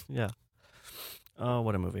 Yeah. Oh,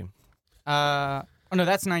 what a movie. Oh no,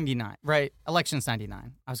 that's 99, right? Election's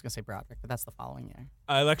 99. I was gonna say Broderick, but that's the following year.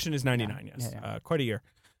 Election is 99, yes. Yeah. Quite a year.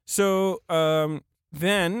 So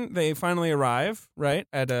then they finally arrive, right,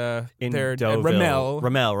 at In their Deauville.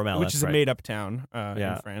 Ramel, Ramel, which that's is a right. made-up town in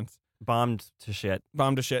Yeah. France. Bombed to shit.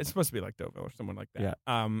 Bombed to shit. It's supposed to be like Deauville or someone like that.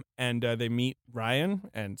 Yeah. And they meet Ryan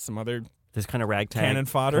and some other This kind of ragtag. cannon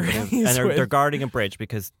fodder. and he's they're with. guarding a bridge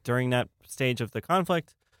because during that stage of the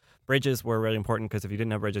conflict, bridges were really important because if you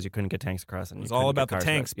didn't have bridges, you couldn't get tanks across. And It was you all couldn't get about the cars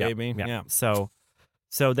tanks, across. baby. Yeah. Yeah.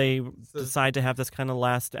 So they decide to have this kind of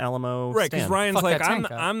last Alamo Right, because stand. Ryan's Fuck like, that tank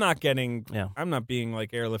up. I'm not getting, Yeah. I'm not being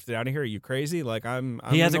like airlifted out of here. Are you crazy? Like I'm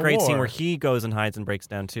He has in a the great war. scene where he goes and hides and breaks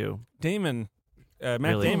down too. Matt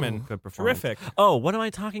Really Damon, good performance. terrific. Oh, what am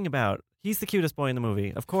I talking about? He's the cutest boy in the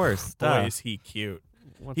movie, of course. Boy, Duh. is he cute.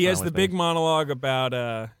 What's He wrong has the with big me? monologue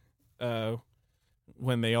about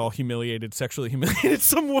when they all sexually humiliated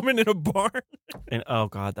some woman in a bar. And, oh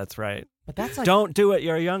God, that's right. But that's like Don't do it.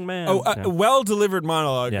 You're a young man. A well-delivered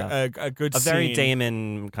monologue. Yeah. A good a very scene.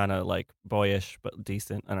 Damon kind of like boyish but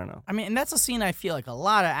decent. I don't know. I mean, and that's a scene I feel like a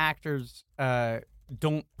lot of actors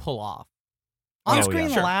don't pull off. On Oh, screen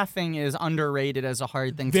yeah. Sure. laughing is underrated as a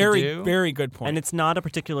hard thing to Very, do. very good point. And it's not a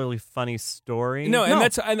particularly funny story. no, and No.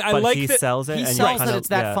 that's and I but like he that. sells it. he and you sells kind that of, it's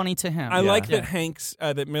that yeah. funny to him. I like Yeah. that Hanks,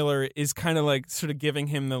 that Miller is kind of like sort of giving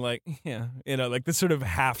him the like, like this sort of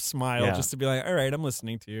half smile Yeah. just to be like, all right, I'm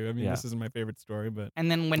listening to you. I mean, Yeah. this isn't my favorite story, but And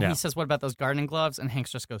then when Yeah. he says, "What about those gardening gloves?" and Hanks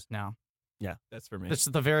just goes, "No." that's for me. This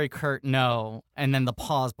is the very curt no, and then the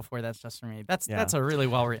pause before that's just for me. That's a really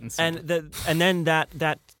well written scene.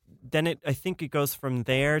 Then I think it goes from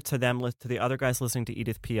there to the other guys listening to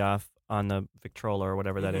Edith Piaf on the Victrola or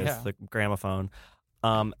whatever that is, Yeah. the gramophone.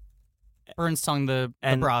 Burns song the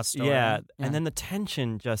bra story. Yeah, and then the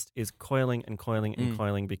tension just is coiling and coiling and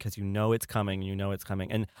coiling because you know it's coming,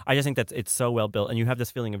 and I just think that it's so well built, and you have this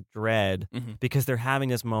feeling of dread because they're having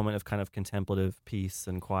this moment of kind of contemplative peace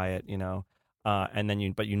and quiet, and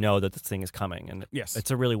then but you know that this thing is coming, and Yes.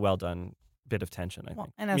 it's a really well done bit of tension, I think.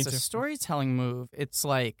 And Me as a too. storytelling move, it's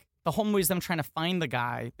like the whole movie is them trying to find the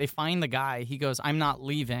guy. They find the guy. He goes, "I'm not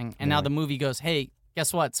leaving." And now the movie goes, "Hey,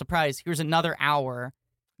 guess what? Surprise! Here's another hour."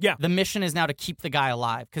 Yeah. The mission is now to keep the guy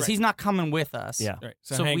alive because Right. he's not coming with us. Yeah. Right.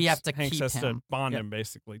 So we have to Hanks keep has to him. bond Yeah. him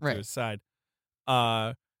basically to Right. his side.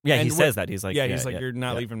 Yeah, And he says that. He's like, he's like, you're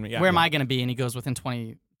not leaving me. Yeah. Where am I going to be? And he goes within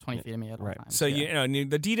 20 feet of me at all Right. times. So yeah.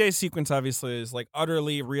 the D-Day sequence obviously is like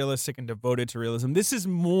utterly realistic and devoted to realism. This is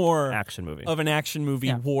more action movie. of an action movie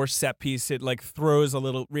Yeah. war set piece. It like throws a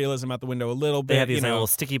little realism out the window a little bit. They have these you know. little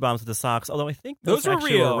sticky bombs with the socks, although I think Those are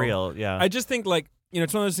actually real. were real. Yeah. I just think like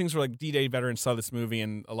it's one of those things where like D-Day veterans saw this movie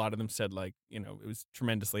and a lot of them said like it was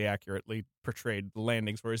tremendously accurately portrayed the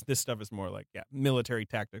landings, whereas this stuff is more like military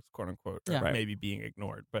tactics, quote unquote, or Yeah. Right. maybe being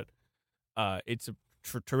ignored. But it's a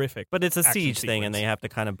terrific. But it's a action siege thing, and sequence. they have to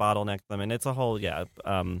kind of bottleneck them, and it's a whole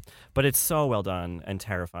but it's so well done and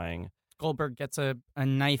terrifying. Goldberg gets a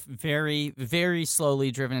knife very, very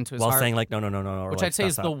slowly driven into his While heart. saying like no, or, Which like, I'd say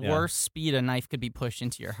is stuff the up. Yeah. worst speed a knife could be pushed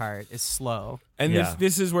into your heart is slow. And Yeah.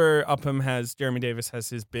 this is where Jeremy Davis has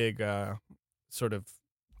his big sort of,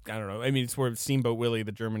 I don't know. I mean, it's where Steamboat Willie,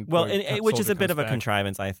 the German, Well, which is soldier a bit comes of a back.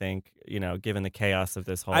 contrivance, I think. Given the chaos of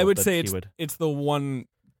this whole. I would that say he would. it's the one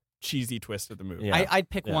cheesy twist of the movie. Yeah. I'd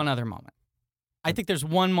pick Yeah. one other moment. I think there's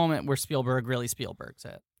one moment where Spielberg really Spielbergs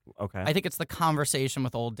it. Okay. I think it's the conversation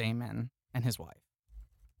with old Damon and his wife.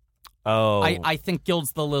 Oh. I think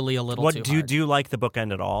gilds the lily a little too do you hard. do you like the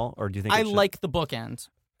bookend at all, or do you think I it should- like the bookend.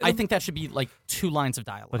 I think that should be like 2 lines of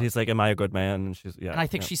dialogue. But he's like, "Am I a good man?" And she's yeah. and I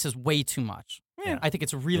think yeah. she says way too much. Yeah. I think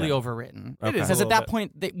it's really Yeah. overwritten. It is a Because at little that bit.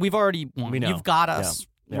 point, we've already won. We know. You've got us.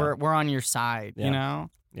 Yeah. We're on your side. Yeah. You know.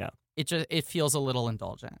 Yeah. It feels a little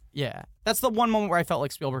indulgent. Yeah, that's the one moment where I felt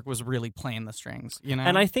like Spielberg was really playing the strings. You know.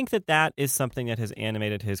 And I think that is something that has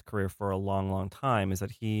animated his career for a long, long time. Is that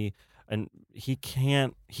he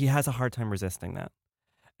has a hard time resisting that.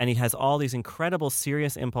 And he has all these incredible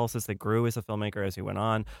serious impulses that grew as a filmmaker as he went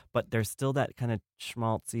on, but there's still that kind of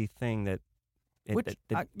schmaltzy thing that.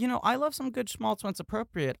 I love some good schmaltz when it's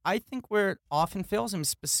appropriate. I think where it often fails him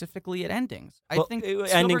specifically at endings. I Well, think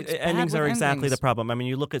endings endings are exactly the problem. I mean,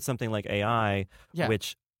 you look at something like AI, Yeah.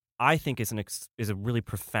 which I think is a really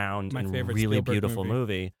profound My and favorite really Spielberg beautiful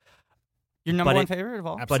movie. Your number but one it- favorite of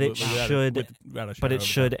all. But it Absolutely, should, without a shadow but of it a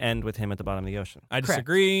should doubt. end with him at the bottom of the ocean. I Correct.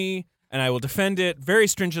 disagree, and I will defend it very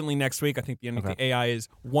stringently next week. I think the ending Okay. to AI is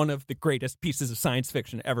one of the greatest pieces of science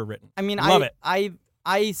fiction ever written. I mean, Love it.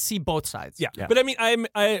 I see both sides. Yeah. Yeah. But I mean,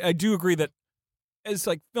 I do agree that as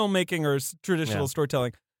like filmmaking or as traditional Yeah.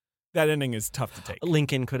 storytelling, that ending is tough to take.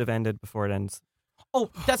 Lincoln could have ended before it ends. Oh,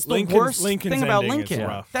 that's the Lincoln's- worst Lincoln's thing about ending is Lincoln.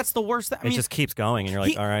 rough. That's the worst. I It mean, just keeps going, and you're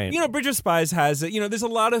like, all right. Bridge of Spies has it. There's a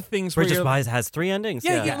lot of things Bridge of where you're Spies has 3 endings.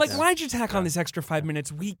 yeah, like yeah. why'd you tack on this extra 5 minutes?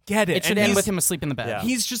 We get it. it should And end he's- with him asleep in the bed. Yeah.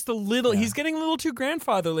 He's just a little. He's getting a little too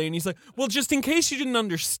grandfatherly, and he's like, "Well, just in case you didn't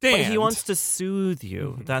understand." But he wants to soothe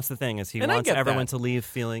you. That's the thing, is he And I wants get everyone that. to leave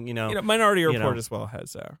feeling, Minority you Report know. as well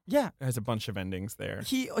has Yeah. a bunch of endings there.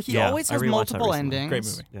 He Yeah, always I has rewatched that multiple recently. endings. Great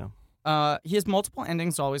movie. Yeah. He has multiple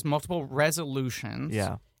endings, always multiple resolutions.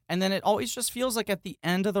 Yeah. And then it always just feels like at the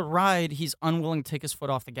end of the ride, he's unwilling to take his foot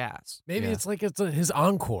off the gas. Maybe Yeah. it's like his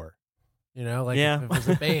encore. Like Yeah. if it was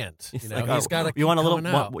a band. He's He's like, got to. you want a little?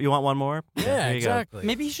 You want one more? Yeah, There you go. exactly.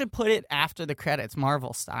 Maybe he should put it after the credits,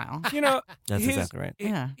 Marvel style. That's his- exactly right.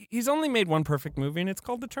 Yeah. He's only made one perfect movie, and it's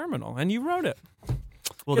called The Terminal, and you wrote it.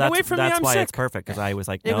 Well, Get away from me, that's I'm why sick. it's perfect, because I was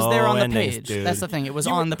like, It was no there on the endings, page. dude. That's the thing. It was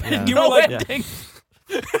You on were- the page. you were No like- ending.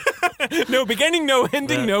 No beginning, no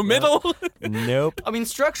ending, no middle. Nope. I mean,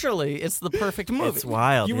 structurally, it's the perfect movie. It's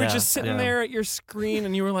wild. You were yeah, just sitting yeah. there at your screen,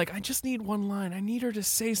 and you were like, "I just need one line. I need her to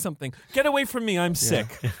say something. Get away from me. I'm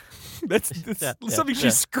sick." That's Yeah, something yeah. she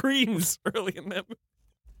screams early in that movie.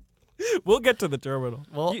 We'll get to The Terminal.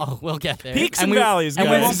 We'll get there. Peaks and we, valleys, And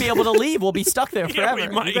we guys. won't be able to leave. We'll be stuck there Yeah, we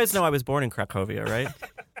forever. might. You guys know I was born in Cracovia, right?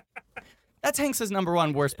 That's Hanks' number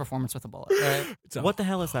one worst performance with a bullet, right? It's a What the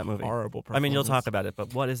hell is that movie? horrible I mean, you'll performance. talk about it,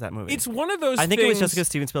 but what is that movie? It's one of those. I think it was just things- because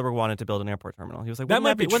Steven Spielberg wanted to build an airport terminal. He was like, that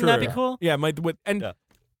might be wouldn't that be true. cool? Yeah, and Yeah.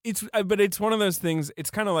 it's but it's one of those things. It's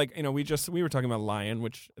kind of like we were talking about Lion,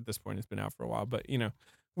 which at this point has been out for a while, but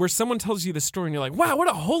where someone tells you the story and you're like, wow, what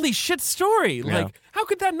a holy shit story! Yeah. Like, how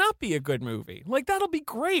could that not be a good movie? Like, that'll be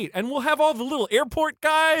great, and we'll have all the little airport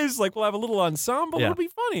guys. Like, we'll have a little ensemble. Yeah. It'll be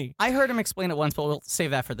funny. I heard him explain it once, but we'll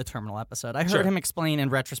save that for the Terminal episode. I heard Sure. him explain in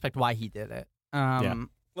retrospect why he did it.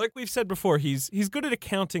 Like we've said before, he's good at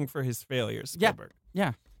accounting for his failures. Yeah. Spielberg.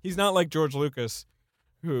 Yeah. He's not like George Lucas,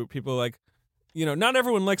 who people like. Not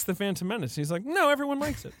everyone likes the Phantom Menace. He's like, no, everyone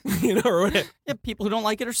likes it. Or whatever. Yeah, people who don't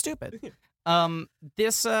like it are stupid.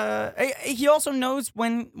 He also knows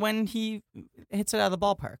when he hits it out of the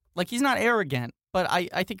ballpark. Like, he's not arrogant, but I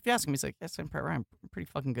think if you ask him, he's like, that's a pretty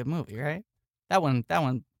fucking good movie, right? That one,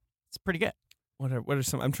 it's pretty good. What are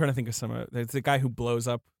some? I'm trying to think of some. There's the guy who blows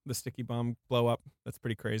up the sticky bomb blow up. That's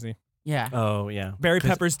pretty crazy. Yeah. Oh, yeah. Barry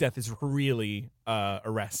Pepper's death is really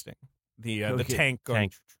arresting. The tank going.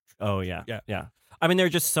 Tank. Oh, yeah. Yeah. Yeah. I mean, there are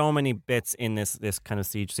just so many bits in this kind of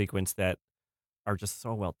siege sequence that are just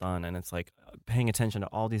so well done, and it's like paying attention to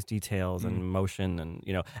all these details and motion, and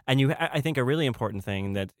I think a really important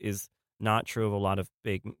thing that is not true of a lot of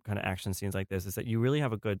big kind of action scenes like this is that you really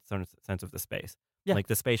have a good sort of sense of the space. Yeah. Like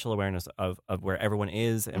the spatial awareness of where everyone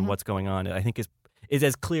is and what's going on, I think is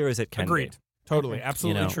as clear as it can Agreed. be. Totally, Okay.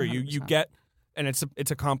 absolutely true. You 100%. get, and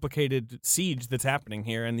it's a complicated siege that's happening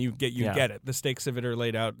here, and you Yeah. get it. The stakes of it are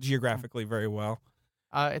laid out geographically very well.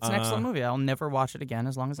 It's an excellent movie. I'll never watch it again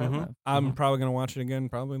as long as I live. I'm probably gonna watch it again,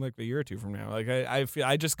 probably like a year or two from now. Like I feel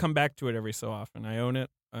I just come back to it every so often. I own it.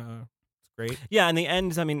 great. Yeah, and the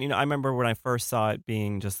end, I mean, I remember when I first saw it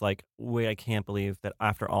being just like, wait, I can't believe that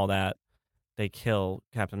after all that, they kill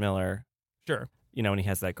Captain Miller. Sure. And he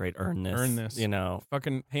has that great earn this.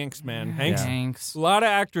 Fucking Hanks, man. Yeah. Hanks. Hanks. A lot of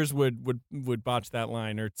actors would botch that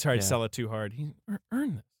line or try to Yeah. sell it too hard. He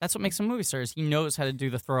earned this. That's what makes him a movie star. Is he knows how to do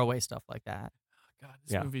the throwaway stuff like that. God,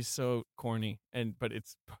 this Yeah. movie's so corny, but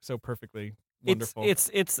it's so perfectly wonderful. It's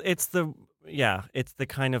the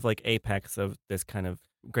kind of like apex of this kind of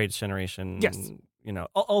Greatest Generation. Yes.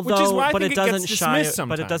 Although, Which is why I but think it it gets doesn't shy. dismissed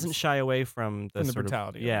But it doesn't sometimes. shy away from the From the sort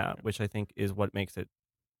brutality of of it, yeah, yeah. which I think is what makes it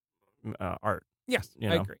art. Yes, you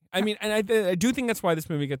I know. agree. I mean, and I do think that's why this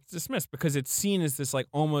movie gets dismissed, because it's seen as this like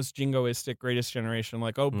almost jingoistic Greatest Generation.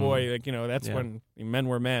 Like, oh boy, like that's Yeah. when men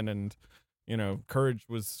were men and courage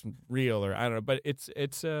was real, or I don't know. But it's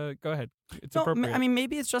go ahead, it's No, appropriate. I mean,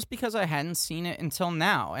 maybe it's just because I hadn't seen it until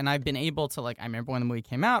now, and I've been able to I remember when the movie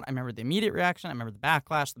came out. I remember the immediate reaction. I remember the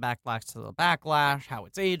backlash to the backlash, how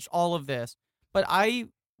it's aged, all of this. But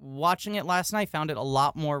watching it last night, found it a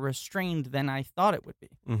lot more restrained than I thought it would be.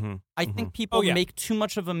 Mm-hmm. I think people Oh, yeah. make too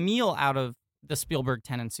much of a meal out of the Spielberg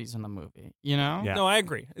tendencies in the movie. Yeah. No, I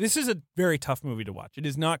agree. This is a very tough movie to watch. It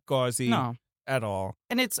is not gauzy No. at all.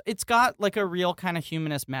 And it's got like a real kind of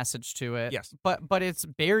humanist message to it. Yes. But it's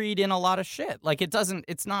buried in a lot of shit. Like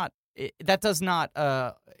that does not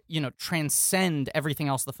transcend everything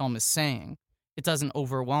else the film is saying. It doesn't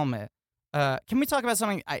overwhelm it. Can we talk about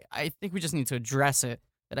something? I think we just need to address it,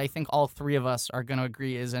 that I think all three of us are going to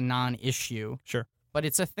agree is a non-issue. Sure. But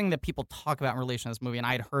it's a thing that people talk about in relation to this movie, and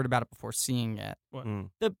I had heard about it before seeing it. What?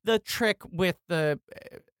 The trick with the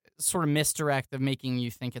sort of misdirect of making you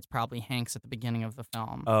think it's probably Hanks at the beginning of the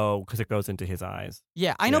film. Oh, because it goes into his eyes.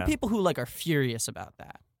 Yeah, I know Yeah. people who are furious about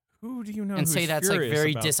that Who do you know and who's say that's furious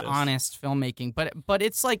very about this? dishonest filmmaking. But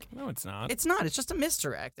it's like No, it's not. it's not. It's just a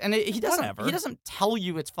misdirect, and he Whatever. doesn't tell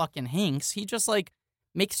you it's fucking Hanks. He just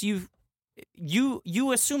makes you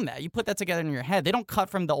assume that. You put that together in your head. They don't cut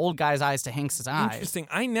from the old guy's eyes to Hanks's eyes. Interesting.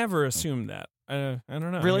 I never assumed that. I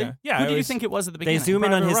don't know. Really? Yeah. Who I do you was- think it was at the They beginning? zoom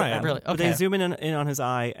in on Private his Ryan. Really? But Okay. they zoom in on his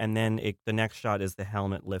eye, and then the next shot is the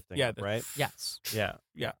helmet lifting. Yeah, up, right? Yes. Yeah.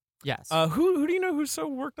 Yes. Who do you know who's so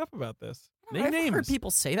worked up about this? Name I've names. heard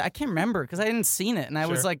people say that. I can't remember because I hadn't seen it, and I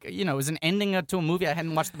was Sure. like, it was an ending to a movie I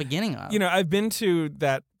hadn't watched the beginning of. I've been to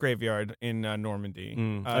that graveyard in Normandy.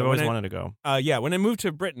 I've always when wanted to go. when I moved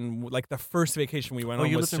to Britain, like the first vacation we went Oh, on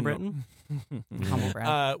you was lived in to Britain? Humble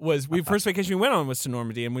brag. first vacation we went on was to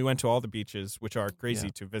Normandy, and we went to all the beaches, which are crazy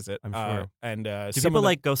Yeah, to visit. I'm sure. And Do some people of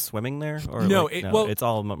the, go swimming there? Or No, no, it's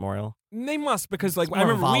all memorial. They must, because like It's I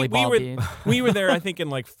more remember we volleyball were beach. we were there I think in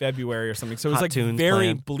like February or something, so it was Hot like tunes very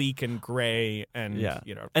playing. bleak and gray and Yeah.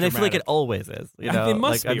 you know. And I feel like it dramatic. always is. You Yeah, know, it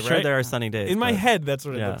must like, be, I'm sure right? there are sunny days. In my but- head, that's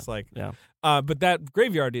what it Yeah. looks like. Yeah. But that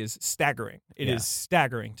graveyard is staggering. It is Yeah.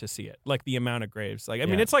 staggering to see it, like the amount of graves. Like I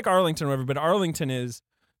mean, Yeah. it's like Arlington or whatever, but Arlington is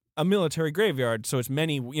a military graveyard, so it's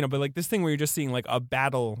many. But like this thing where you're just seeing like a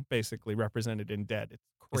battle basically represented in dead. It's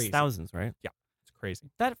crazy. It's thousands, right? It's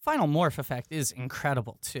crazy. That final morph effect is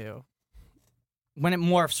incredible too. When it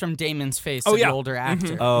morphs from Damon's face Oh, to yeah. the older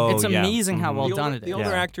actor, Oh, it's yeah. amazing how Mhm. well the done older, it the is. older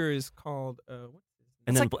Yeah. actor is called. And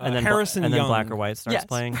It's then, like, and then Harrison and then Young. Black or White starts Yes.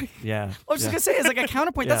 playing. Yeah. I was just yeah. gonna say, as like a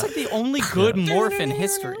counterpoint, that's Yeah. like the only good morph in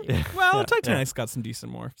history. Well, Yeah. Titanic's got some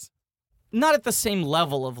decent morphs. Not at the same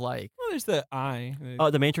level of like, Well, there's the eye. Oh,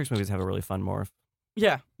 the Matrix movies have a really fun morph.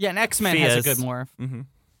 yeah, and X-Men has a Fierce. good morph. Mm-hmm.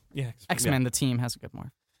 Yeah. X-Men, the team, has a good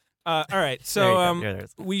morph. All right. There you So go. Yeah, there it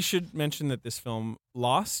is. we should mention that this film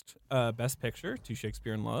lost Best Picture to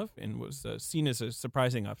Shakespeare in Love and was seen as a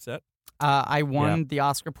surprising upset. I won Yeah. the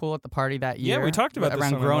Oscar pool at the party that Yeah, year. we talked about this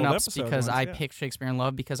around on an old grown-ups episode because once, I yeah. picked Shakespeare in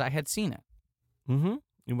Love because I had seen it.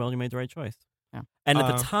 Mm-hmm. Well, you made the right choice. Yeah. And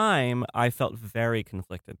at the time, I felt very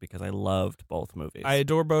conflicted because I loved both movies. I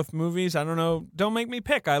adore both movies. I don't know. Don't make me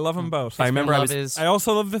pick. I love them both. I remember Shakespeare in I Love was- is I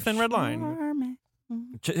also love The Thin Red Line. charming.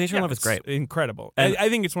 Shakespeare in Love is it's great. incredible. And I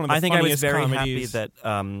think it's one of the I think I was funniest very comedies.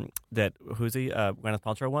 happy that who's he Gwyneth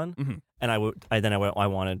Paltrow won, Mhm. and I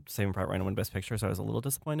wanted Saving Private Ryan to win Best Picture, so I was a little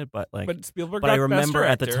disappointed. But like, But Spielberg. but got I remember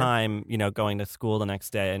Best at the Director. time, going to school the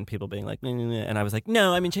next day and people being like, "Nah, nah, nah," and I was like,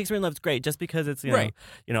 no, I mean Shakespeare in Love's great just because it's Right.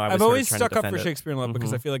 I was I've sort of always trying to stuck up defend for it. Shakespeare in Love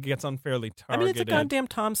because Mhm. I feel like it gets unfairly I mean, targeted. it's a goddamn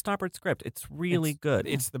Tom Stoppard script. It's really good.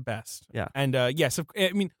 It's the best. Yeah. And yes,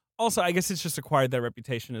 I mean, also I guess it's just acquired that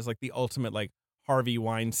reputation as like the ultimate like Harvey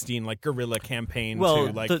Weinstein like guerrilla campaign. well,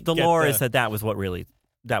 to, like, the get lore is that was what really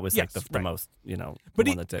was Yes, like the right. most But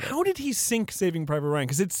the one that did it. how did he sink Saving Private Ryan?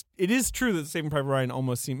 Because it is true that Saving Private Ryan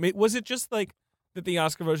almost seemed. Was it just like that the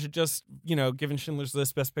Oscar voters had just given Schindler's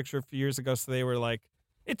List Best Picture a few years ago, so they were like,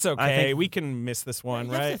 It's okay. We can miss this one,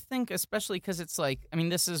 you right? have to think, especially because it's like, I mean,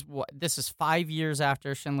 this is 5 years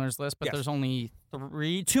after Schindler's List, but Yes. there's only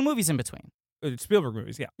 2 movies in between. Spielberg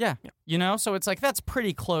movies, yeah. Yeah. You know, so it's like that's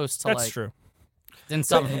pretty close to That's like. true. Didn't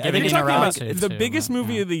stop from But giving you're it a talking about rocket, the too, biggest but,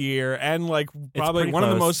 movie yeah. of the year, and like probably pretty one of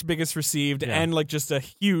the close. most biggest received, Yeah. and like just a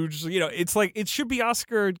huge, it's like it should be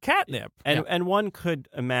Oscar catnip. And one could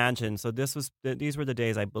imagine. So these were the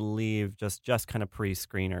days, I believe, just kind of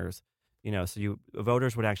pre-screeners. You know, so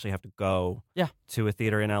voters would actually have to go to a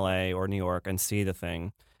theater in LA or New York and see the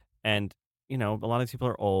thing. And, you know, a lot of people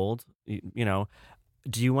are old. You know,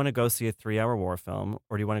 do you want to go see a 3-hour war film,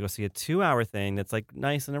 or do you want to go see a 2-hour thing that's like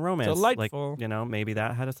nice and a romance? Delightful. Like, you know, maybe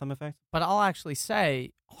that had some effect. But I'll actually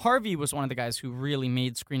say Harvey was one of the guys who really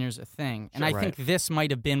made screeners a thing, and I think this might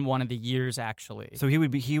have been one of the years actually. So he would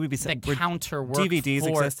be the counter work DVDs for,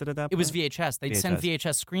 existed at that point? It was VHS. They'd send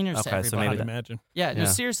VHS screeners to Okay, so everybody. maybe I'd imagine. Yeah, no, Yeah.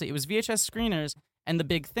 seriously, it was VHS screeners, and the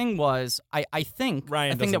big thing was, I think,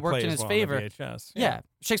 Ryan a thing that doesn't worked play in as his well on favor. the VHS. Yeah,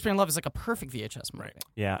 Shakespeare in Love is like a perfect VHS movie. Right.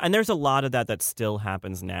 Yeah, and there's a lot of that still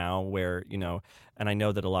happens now where, you know, and I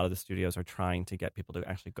know that a lot of the studios are trying to get people to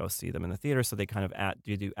actually go see them in the theater, so they kind of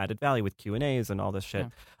do added value with Q&As and all this shit.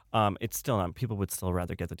 It's still not, people would still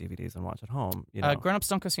rather get the DVDs and watch at home. You know? Grown-ups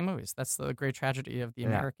don't go see movies. That's the great tragedy of the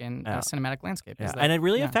American cinematic landscape. Yeah. Is that, And it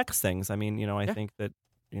really affects things. I mean, you know, I think that,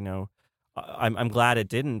 you know, I'm glad it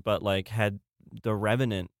didn't, but like had The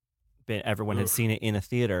Revenant been, everyone had seen it in a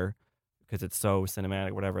theater because it's so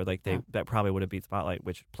cinematic, whatever, like that probably would have beat Spotlight,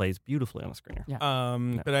 which plays beautifully on a screener.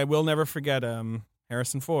 Yeah. But I will never forget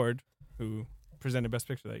Harrison Ford, who presented Best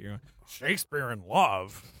Picture that year. Shakespeare in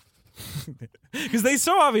Love. Because they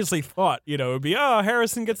so obviously thought, you know, it would be,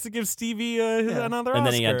 Harrison gets to give Stevie another And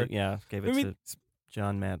Oscar. then he had to, gave it to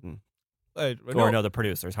John Madden. No, Or no, the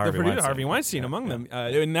producers, Harvey Weinstein Yeah, among yeah. them.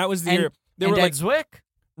 And that was the And, year. They and were like, Ed Zwick.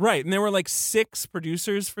 right, and there were like 6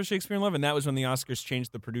 producers for Shakespeare in Love, and that was when the Oscars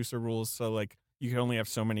changed the producer rules, so like you could only have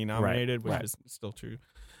so many nominated, which is still true.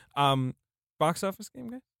 Box office game,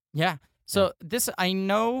 guys? Yeah. So this I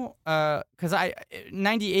know because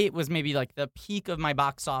 98 was maybe like the peak of my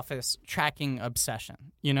box office tracking obsession,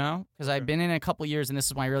 you know, because I'd been in a couple years and this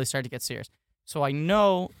is when I really started to get serious. So I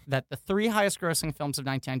know that the 3 highest grossing films of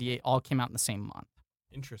 1998 all came out in the same month.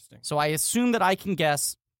 Interesting. So I assume that I can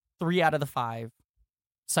guess 3 out of the 5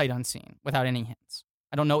 sight unseen without any hints.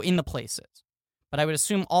 I don't know in the places, but I would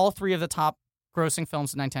assume all 3 of the top grossing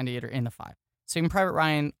films of 1998 are in the 5. Saving Private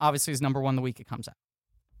Ryan obviously is number 1 the week it comes out.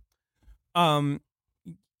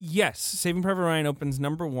 Yes, Saving Private Ryan opens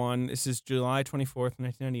number 1. This is July 24th,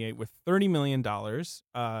 1998, with $30 million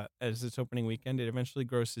as its opening weekend. It eventually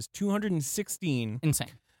grosses $216. Insane.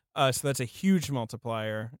 So that's a huge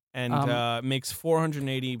multiplier, and makes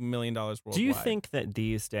 $480 million worldwide. Do you think that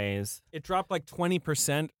these days, it dropped like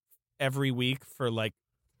 20% every week for like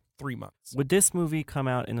 3 months? would this movie come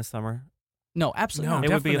out in the summer? No, absolutely No, not.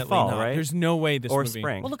 It would be a definitely fall, not. right? There's no way this Or movie.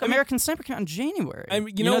 spring? Well, look, American Sniper came out in January. I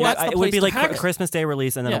mean, you know what? That's the It would place be to like have it. Christmas Day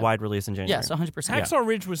release and then Yeah. a wide release in January. Yes, 100%. Hacksaw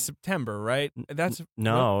Ridge was September, right? That's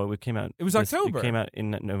No, it came out. It was October. It came out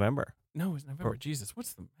in November. No, it was November. Jesus,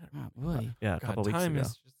 what's the matter? Oh, boy. Yeah, a God, couple weeks time ago. is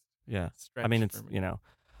just Yeah, stretched I mean it's for me. you know,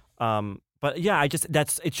 but yeah,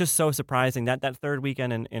 it's just so surprising that third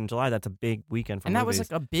weekend in July. That's a big weekend for And that was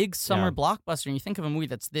movies. like a big summer Yeah. blockbuster. And you think of a movie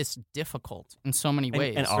that's this difficult in so many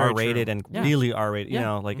ways. and Very R-rated true. and Yeah. really R-rated. Yeah. You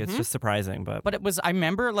know, like it's just surprising, but But it was, I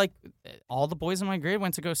remember like all the boys in my grade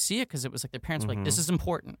went to go see it because it was like their parents were like, this is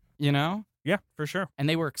important, you know? Yeah, for sure. And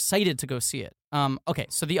they were excited to go see it. Okay,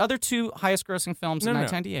 so the other 2 highest grossing films in No.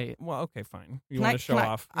 1998. Well, okay, fine. You Can want I- to show can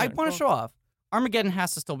off? I Yeah, want go to show off. Armageddon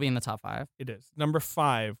has to still be in the top 5. It is number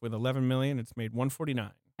 5 with 11 million. It's made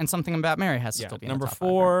 149. And Something About Mary has to Yeah, still be number in the top 5.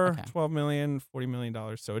 4, Okay. 12 million, $40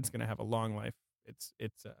 million. So it's going to have a long life. It's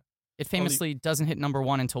It famously doesn't hit number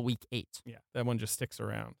 1 until week 8. yeah, that one just sticks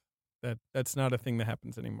around. That's not a thing that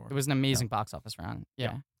happens anymore. It was an amazing box office run.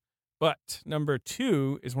 Yeah. But number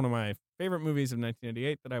 2 is one of my favorite movies of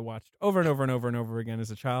 1998 that I watched over and over and over and over again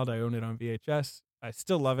as a child. I own it on VHS. I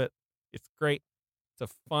still love it. It's great. It's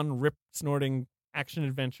a fun, rip-snorting action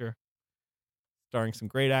adventure starring some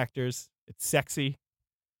great actors. It's sexy.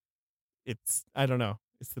 I don't know.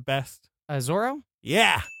 It's the best. Zorro?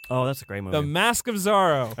 Yeah. oh, that's a great movie. The Mask of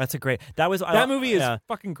Zorro. That's a great. That Movie is yeah.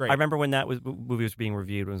 fucking great. I remember when movie was being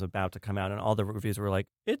reviewed, when it was about to come out, and all the reviews were like,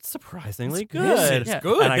 "It's surprisingly It's good. It's Yeah.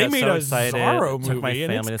 good. And I They got made so a excited. Zorro movie, Took my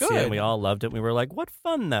and family it's to see it, good. and we all loved it. We were like, "What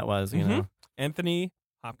fun that was!" You know. Anthony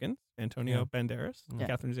Hopkins, Antonio Banderas, Yeah.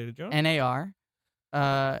 Catherine Zeta-Jones. NAR.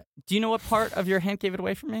 Do you know what part of your hint gave it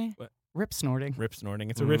away from me? What? Rip snorting. Rip snorting.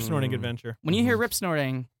 It's a rip snorting adventure. When you hear rip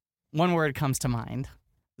snorting, one word comes to mind.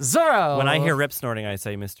 Zorro. When I hear rip snorting, I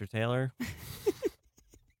say, "Mr. Taylor."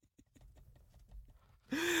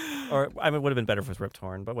 Or I mean, it would have been better if it was Rip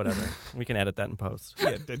Torn, but whatever. We can edit that in post.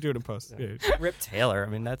 Yeah, do it in post. Yeah. Rip Taylor. I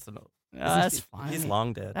mean, that's funny. He's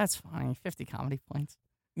long dead. That's funny. 50 comedy points.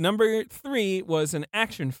 Number 3 was an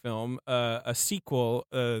action film, a sequel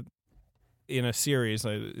in a series.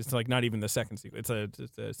 It's like not even the second sequel. It's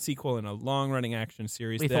a sequel in a long-running action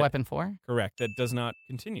series. Lethal Weapon 4? Correct. That does not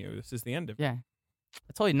continue. This is the end of it. Yeah.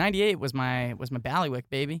 I told you, 98 was my ballywick,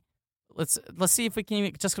 baby. Let's see if we can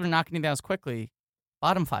even, just because we're knocking it down quickly.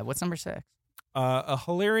 Bottom 5. What's number 6? A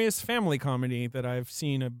hilarious family comedy that I've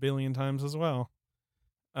seen a billion times as well.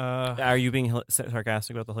 Are you being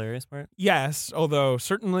sarcastic about the hilarious part? Yes, although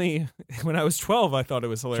certainly when I was 12, I thought it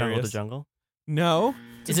was hilarious. Jungle to Jungle? No.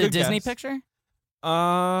 Is it a Disney guess. picture?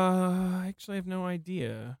 Actually, I have no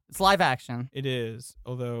idea. It's live action. It is,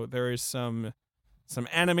 although there is some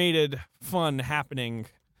animated fun happening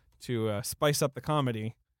to spice up the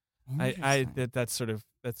comedy. That's sort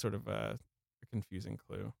of a confusing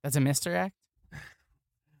clue. That's a misdirect?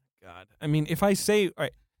 God, I mean, if I say, all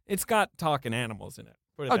right, it's got talking animals in it.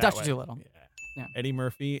 Put it that Dr. way. Dolittle. Yeah. Eddie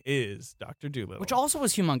Murphy is Dr. Dolittle. Which also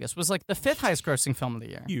was humongous. Was like the 5th highest grossing film of the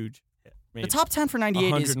year. Huge. The top 10 for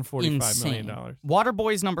 98 is $145 million. insane.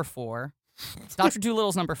 Waterboy's number 4. Dr.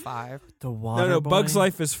 Dolittle's number 5. The Water No, Boy? Bugs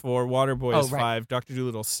Life is 4, Waterboy is right. 5, Dr.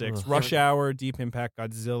 Dolittle 6, Ugh. Rush Hour, Deep Impact,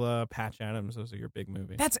 Godzilla, Patch Adams. Those are your big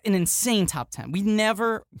movies. That's an insane top 10. We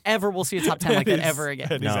never, ever will see a top 10 like that ever again.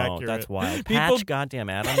 That is No, accurate. that's wild. People- Patch goddamn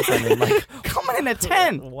Adams. I mean, like, Coming in at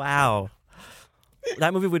 10. wow.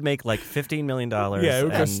 That movie would make like $15 million. Yeah, it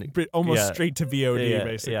would go almost yeah. straight to VOD, Yeah,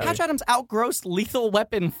 basically. yeah. Patch Adams outgrossed Lethal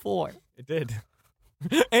Weapon 4. It did.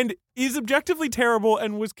 And is objectively terrible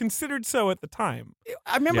and was considered so at the time.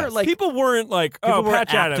 I remember, Yes. like, People weren't like, People oh, were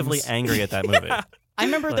Patch actively Adams. angry at that movie. I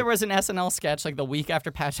remember Like- there was an SNL sketch like the week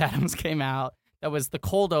after Patch Adams came out that was the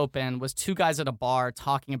cold open, was two guys at a bar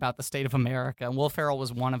talking about the state of America, and Will Ferrell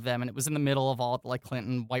was one of them, and it was in the middle of all the like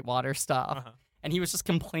Clinton Whitewater stuff. Uh-huh. And he was just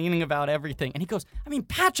complaining about everything. And he goes, I mean,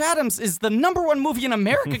 Patch Adams is the #1 movie in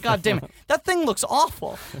America, goddammit. That thing looks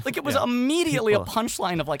awful. Like, it was immediately People- a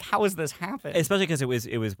punchline of, like, how is this happening? Especially because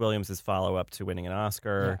it was Williams' follow-up to winning an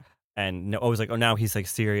Oscar. And I was like, oh, now he's like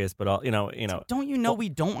serious, but all, you know. Don't you know we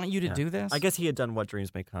don't want you to Yeah. do this? I guess he had done What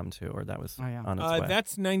Dreams May Come to, or that was Oh, yeah. on its way.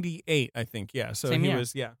 That's 98, I think. Yeah. So Same he year.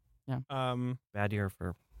 was, yeah. Yeah. Bad year for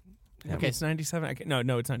him. Okay. It's 97.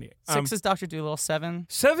 No, it's 98. 6 is Dr. Dolittle. 7.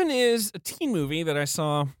 7 is a teen movie that I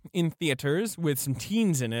saw in theaters with some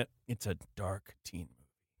teens in it. It's a dark teen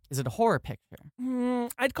Is it a horror picture?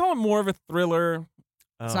 movie. I'd call it more of a thriller.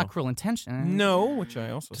 It's Oh. not Cruel Intention. No, which I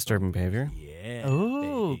also Disturbing Behavior. Yeah.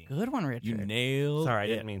 Oh, baby. good one, Richard. You nailed Sorry, I it.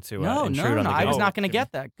 didn't mean to No, intrude on the I was game. not going to okay.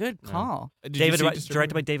 get that. Good No. call. Did you David, see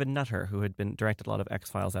directed by Disturbing? David Nutter, who had directed a lot of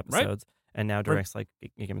X-Files episodes, and now directs like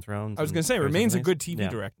Game of Thrones. I was and going to say, various remains a other good things. TV Yeah,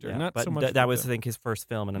 director. yeah. Not but so much. that was, I think, his first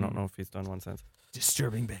film, and I don't know if he's done one since.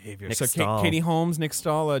 Disturbing Behavior. Nick So Stahl. Katie Holmes, Nick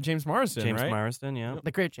Stahl, James Marsden, James right? Marsden, yeah.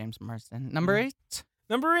 The great James Marsden. Number 8.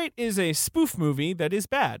 Number 8 is a spoof movie that is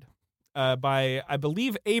bad by, I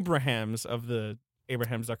believe, Abrahams of the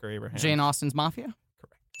Abraham Zucker Abrahams. Jane Austen's Mafia.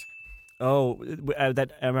 Oh,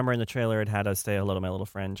 that I remember in the trailer it had a "Stay a Little, My Little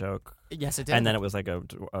Friend" joke, Yes, it did. and then it was like a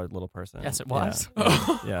little person. Yes, it was.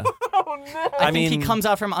 Yeah. Oh no! I I think he mean- comes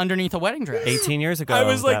out from underneath a wedding dress. 18 years ago. I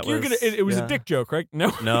was like, that you're gonna. It was yeah. a dick joke, right?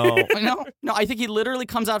 No. No. No, I think he literally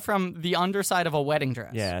comes out from the underside of a wedding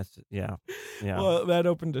dress. Yeah. Yeah. Well, that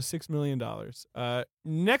opened to $6 million.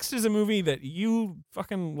 Next is a movie that you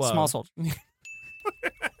fucking love. Small Soldier.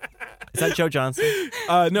 Is that Joe Johnson?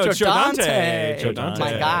 No, it's Joe Dante. Dante. Joe Dante.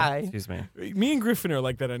 My guy. Excuse me. Me and Griffin are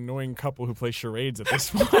like that annoying couple who play charades at this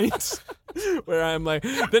point. Where I'm like,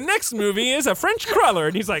 the next movie is a French crawler,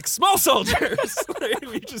 and he's like, small soldiers.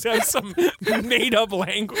 We just have some made up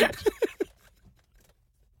language.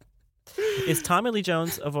 Is Tommy Lee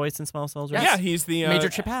Jones a voice in Small Soldiers? Yeah, he's the Major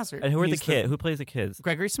Chip Hazard. And who are the He's the- kids? Who plays the kids?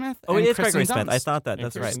 Gregory Smith. Oh, and it is Kristen Gregory Smith. I Dunst. thought that. And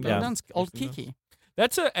That's right. Kristen Kristen Yeah. Dunst, old Kristen Kiki.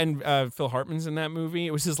 That's and Phil Hartman's in that movie.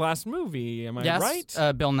 It was his last movie. Am I Yes.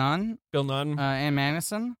 right? Bill Nunn, Bill Nunn. Ann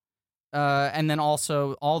Manison. And then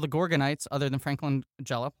also all the Gorgonites, other than Franklin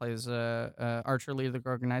Jella, plays Archer Lee of the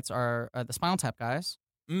Gorgonites, are the Spinal Tap guys.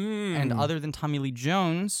 And other than Tommy Lee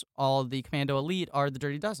Jones, all the Commando Elite are the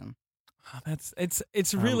Dirty Dozen.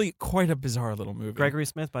 It's really quite a bizarre little movie. Gregory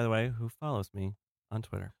Smith, by the way, who follows me on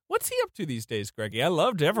Twitter. What's he up to these days, Greggy? I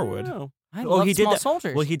loved Everwood. Oh. I Well, love he did Small that-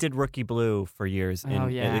 Soldiers. Well, he did Rookie Blue for years in Oh, a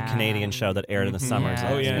yeah. Canadian show that aired in the Mhm. summers.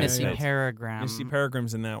 Oh, yeah, Missy yeah. Paragram. Missy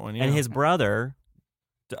Peregrine's in that one. Yeah. And his brother,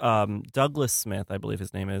 Douglas Smith, I believe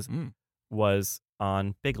his name is, Mm. was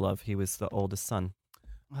on Big Love. He was the oldest son.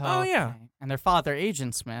 Oh, yeah. Okay. And their father,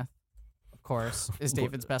 Agent Smith, of course, is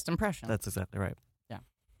David's best impression. That's exactly right. Yeah.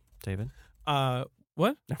 David?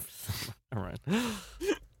 What? All right.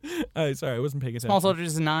 Sorry, I wasn't paying attention. Small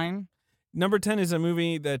Soldiers is 9. Number 10 is a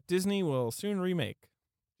movie that Disney will soon remake,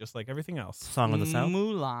 just like everything else. Song of the South.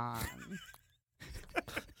 Mulan.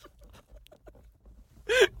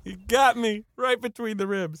 You got me right between the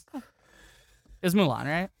ribs. Is Mulan,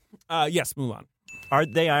 right? Yes, Mulan.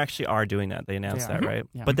 They actually are doing that. They announced They are. that, right?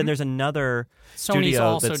 Yeah. But then there's another Sony's studio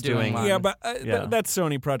also that's doing one. Yeah, but Yeah. that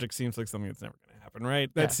Sony project seems like something that's never going to happen,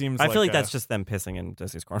 right? That Yeah. seems. I feel like a- that's just them pissing in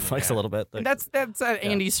Disney's cornflakes a little bit. Like, That's that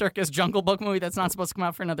Andy Serkis Jungle Book movie that's not supposed to come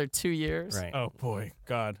out for another 2 years. right. Oh boy,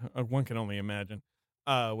 God, one can only imagine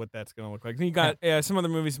what that's going to look like. Then you got some other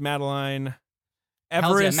movies, Madeline, Hell's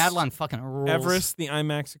Everest, yeah, Madeline fucking rules. Everest, the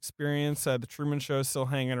IMAX experience, the Truman Show is still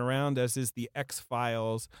hanging around, as is the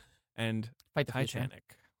X-Files and Fight the Future. Titanic.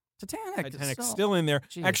 Titanic's Titanic's still in there.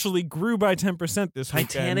 Jeez. Actually grew by 10% this weekend.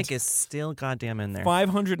 Titanic is still goddamn in there.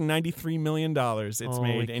 $593 million it's Holy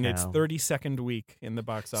made in its cow. 32nd week in the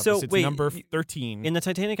box office. So, It's wait, number 13. In the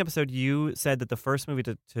Titanic episode, you said that the first movie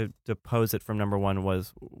to pose it from number 1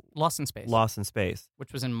 was Lost in Space, Lost in Space.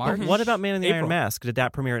 which was in March. What about Man in the April. Iron Mask? Did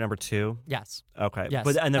that premiere at number 2? Yes. Okay. Yes,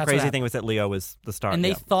 And the that's crazy what thing was that Leo was the star. And they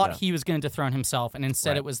Yeah, thought yeah. he was going to dethrone himself, and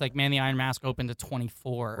instead Right. it was like Man in the Iron Mask opened to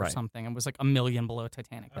 24 or Right. something. It was like $1 million below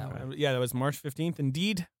Titanic that way. Yeah, that was March 15th.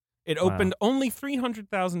 Indeed, it Wow. opened only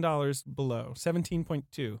 $300,000 below, 17.2.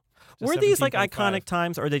 to Were these like 17.5. iconic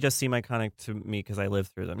times, or they just seem iconic to me because I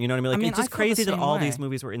lived through them? You know what I mean? Like, I mean, it's just I feel the crazy that same all way. these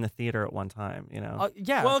movies were in the theater at one time. You know?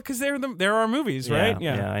 Yeah. Well, because there are movies, Yeah, right?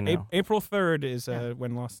 yeah, I know. April 3rd is Yeah.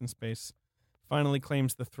 when Lost in Space finally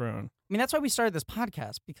claims the throne. I mean, that's why we started this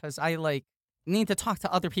podcast, because I need to talk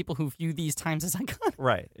to other people who view these times as iconic.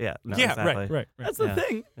 Right. Yeah. No, yeah, exactly. right. That's the Yeah.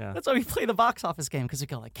 thing. Yeah. That's why we play the box office game, because we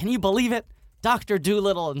go like, can you believe it? Dr.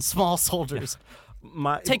 Doolittle and Small Soldiers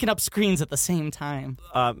taking up screens at the same time.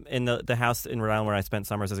 In the house in Rhode Island where I spent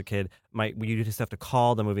summers as a kid, we used to have to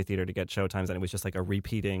call the movie theater to get showtimes, and it was just like a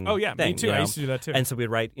repeating. Oh yeah, thing, me too. you I know? used to do that too. And so we'd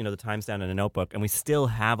write, the times down in a notebook, and we still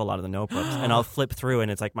have a lot of the notebooks. And I'll flip through,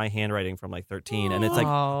 and it's like my handwriting from like 13, and it's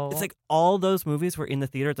like all those movies were in the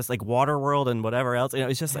theater. It's like Waterworld and whatever else.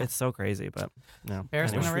 It's just it's so crazy, but no.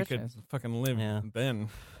 Embarrassment wish of we could riches. fucking live Yeah. then.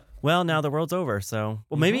 Well, now the world's over, so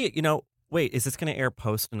maybe Wait, is this going to air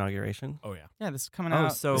post inauguration? Oh yeah. Yeah, this is coming Oh,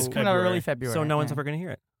 out. so- this is coming out early February. So no one's yeah. ever going to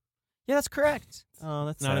hear it. Yeah, that's correct. Oh,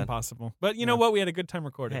 that's Not sad. impossible. But you know what? We had a good time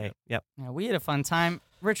recording Hey, it. yep. Yeah, we had a fun time.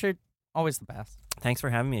 Richard, always the best. Thanks for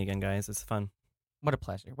having me again, guys. It's fun. What a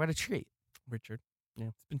pleasure. What a treat. Richard. Yeah.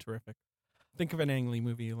 It's been terrific. Think of an Ang Lee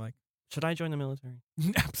movie you like. Should I join the military?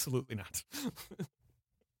 Absolutely not.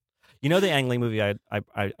 The Ang Lee movie I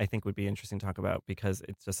think would be interesting to talk about because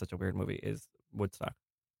it's just such a weird movie is Woodstock.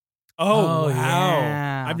 Oh, wow.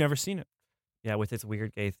 yeah. I've never seen it. Yeah, with its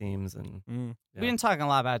weird gay themes and Mm. We've been talking a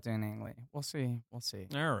lot about doing Ang Lee. We'll see. We'll see.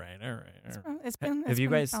 All right. It's been. Have you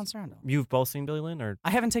guys- bounced around. You've both seen Billy Lynn, or I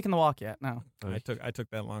haven't taken the walk yet. No. I took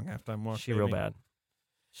that long halftime walk. she real baby. bad?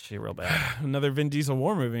 She real bad. Another Vin Diesel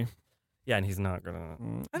war movie. Yeah, and he's not gonna.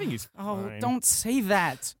 I think he's Oh, fine. don't say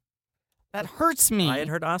that. That hurts me. I had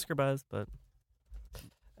heard Oscar buzz, but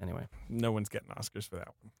anyway, No one's getting Oscars for that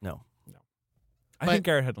one. no. I But- think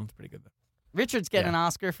Garrett Hedlund's pretty good though. Richard's getting an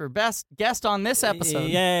Oscar for best guest on this episode.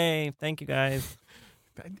 Yay! Thank you guys.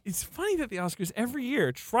 It's funny that the Oscars every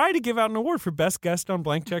year try to give out an award for best guest on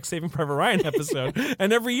Blank Check Saving Private Ryan episode,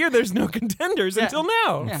 and every year there's no contenders Yeah. until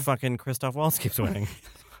now. Yeah. Fucking Christoph Waltz keeps winning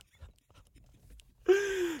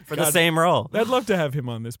for the God. same role. I'd love to have him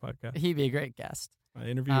on this podcast. He'd be a great guest. I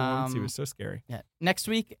interviewed him once. He was so scary. Yeah. Next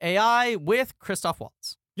week, AI with Christoph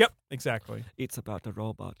Waltz. Yep, exactly. It's about a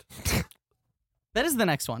robot. That is the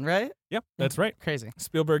next one, right? Yep, that's right. Crazy.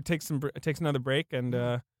 Spielberg takes another break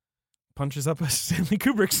and punches up a Stanley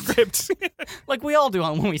Kubrick script. Like we all do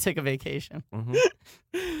when we take a vacation. Mm-hmm.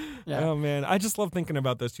 Yeah. Oh man, I just love thinking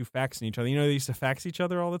about those two faxing each other. They used to fax each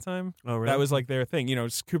other all the time. Oh, really? That was like their thing.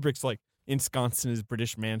 Kubrick's like ensconced in his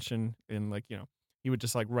British mansion, and he would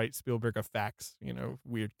just like write Spielberg a fax.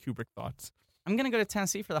 Weird Kubrick thoughts. I'm going to go to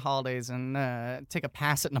Tennessee for the holidays and take a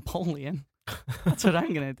pass at Napoleon. That's what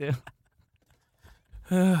I'm going to do.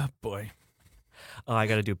 Oh boy. Oh, I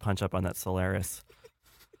got to do punch up on that Solaris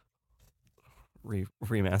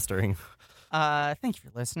remastering. Thank you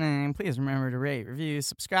for listening. Please remember to rate, review,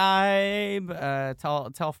 subscribe,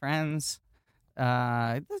 tell friends.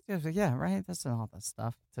 Yeah, right? That's all that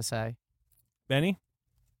stuff to say. Benny?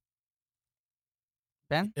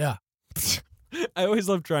 Ben? Yeah. I always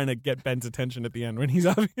love trying to get Ben's attention at the end when he's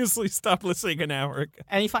obviously stopped listening an hour ago.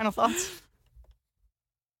 Any final thoughts?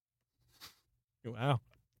 Wow.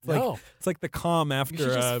 No. It's like the calm after You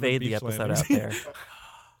should just fade the beach episode landings. out there.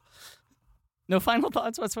 No final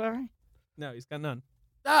thoughts whatsoever? No, he's got none.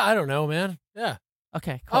 I don't know, man. Yeah.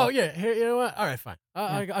 Okay, cool. Oh yeah, here, you know what? All right, fine.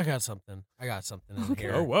 I got something. I got something in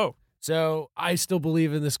here. Oh, whoa. So I still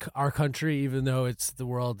believe in our country, even though the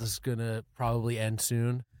world is gonna probably end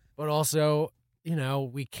soon. But also,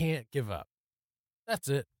 we can't give up. That's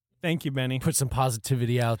it. Thank you, Benny. Put some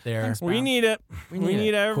positivity out there. Thanks, We Brown. need it. We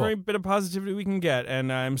need every Cool. bit of positivity we can get.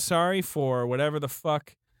 And I'm sorry for whatever the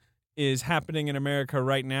fuck is happening in America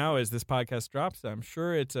right now as this podcast drops. I'm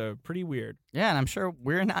sure it's pretty weird. Yeah, and I'm sure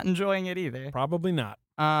we're not enjoying it either. Probably not.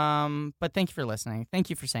 But thank you for listening.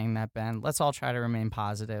 Thank you for saying that, Ben. Let's all try to remain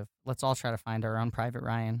positive. Let's all try to find our own Private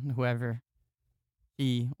Ryan, whoever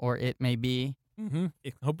he or it may be. Mm-hmm.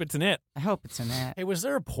 I hope it's an it. I hope it's in it. Hey, was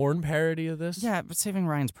there a porn parody of this? Yeah, but Saving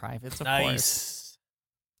Ryan's Privates, of course. Nice.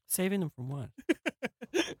 Saving them from what?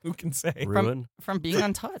 Who can say? Ruin? From being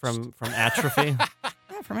untouched. From atrophy?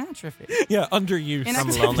 Yeah, from atrophy. Yeah, underuse. In From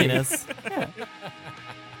activity. loneliness? Yeah.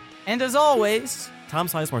 And as always, Tom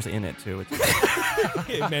Sizemore's in it, too.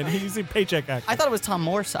 Hey, man, he's a paycheck actor. I thought it was Tom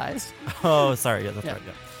Moore sized. Oh, sorry. Yeah, that's Yeah. right.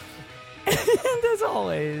 Yeah. And as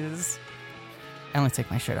always, I only take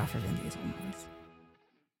my shirt off for Vin Diesel movies.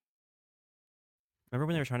 Remember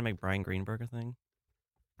when they were trying to make Brian Greenberg a thing?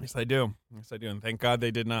 Yes, I do. Yes, I do. And thank God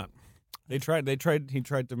they did not. He tried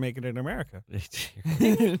to make it in America.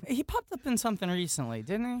 He popped up in something recently,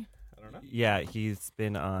 didn't he? I don't know. Yeah, he's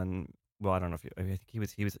been on. Well, I don't know if I think he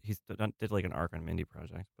did like an arc on Mindy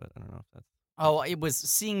Project, but I don't know if that's. Oh, it was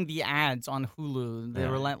seeing the ads on Hulu, the Yeah.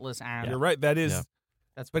 relentless ads. You're right. That is. Yeah.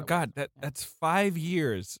 That's But what it God, was. that's 5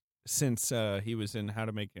 years since he was in How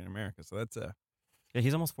to Make It in America. So that's Yeah,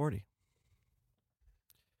 he's almost 40,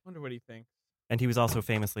 wonder what he thinks. and he was also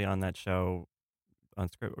famously on that show,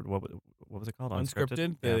 Unscripted. What was it called?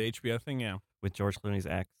 Unscripted, Yeah. the HBO thing. Yeah. With George Clooney's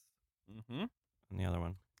ex Mm-hmm. and the other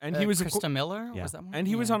one. And he was Krista Miller. Yeah. Was that one? and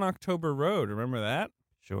he was Yeah. on October Road. Remember that?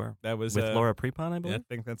 Sure. That was With Laura Prepon, I I believe.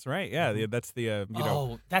 think that's right. Yeah, that's the you know.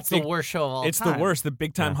 Oh, that's big- the worst show of all It's time. the worst. The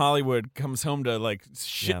big time Yeah. Hollywood comes home to like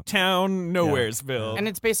shit Yeah. town Nowheresville. And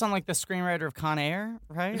it's based on like the screenwriter of Con Air,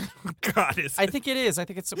 right? God, is I think it is. I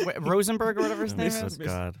think it's Rosenberg or whatever his name Oh, is.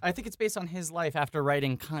 God. I think it's based on his life after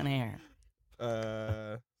writing Con Air.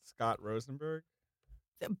 Scott Rosenberg.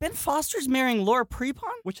 Ben Foster's marrying Laura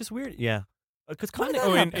Prepon? Which is weird. Yeah. Because When Con did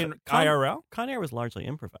Air, that Oh, in IRL. Con Air was largely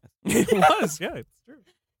improvised. It was. Yeah, it's true.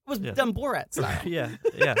 It was Yeah. done Borat style. Yeah.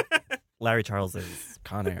 Larry Charles is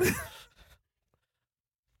Con Air.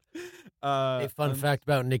 Hey, fun fact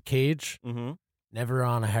about Nick Cage: Mm-hmm. never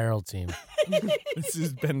on a Herald team. This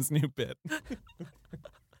is Ben's new bit.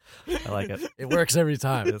 I like it. It works every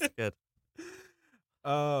time. It's good.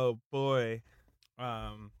 Oh boy.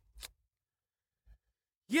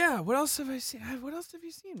 Yeah. What else have I seen? What else have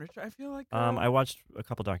you seen, Richard? I feel like. I watched a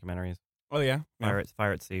couple documentaries. Oh yeah.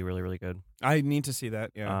 Fire at Sea, really, really good. I need to see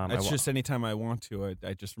that. Yeah. I It's wa- just anytime I want to,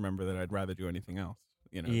 I just remember that I'd rather do anything else.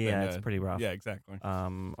 You know. Yeah, than, it's pretty rough. Yeah. Exactly.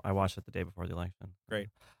 I watched it the day before the election. Great.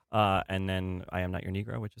 And then I Am Not Your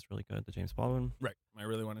Negro, which is really good. The James Baldwin. Right. I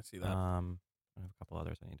really want to see that. I have a couple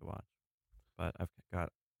others I need to watch, but I've got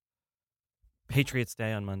Patriots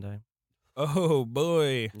Day on Monday. Oh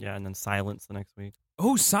boy. Yeah, and then Silence the next week.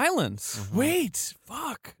 Oh, Silence. Mhm. Wait.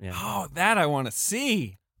 Fuck. Yeah. Oh, that I want to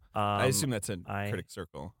see. I Um, assume that's a I critic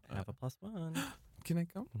circle. I have a +1. Can I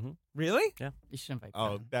go? Mhm. Really? You should invite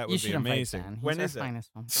Oh, Ben. that You would should be invite amazing. Ben. He's When our is it?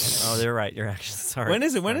 finest film. Oh, they're right. You're actually sorry. When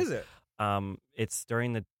is it? When Sorry. is it? It's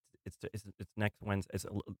during the it's next Wednesday. It's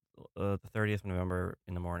the 30th of November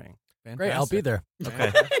in the morning. Great, I'll be there.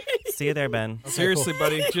 Okay. See you there, Ben. Seriously,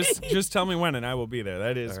 buddy, just tell me when, and I will be there.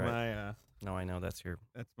 That is All right. my No, I know that's your.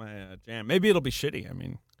 jam. Maybe it'll be shitty. I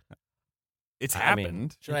mean, it's I mean-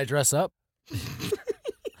 happened. Should I dress up?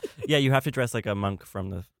 Yeah, you have to dress like a monk from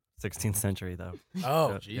the 16th century, though. Oh,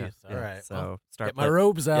 So, jeez. yeah, All yeah. right. So Well, start get my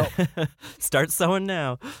robes out. Start sewing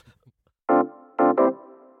now.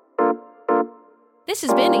 This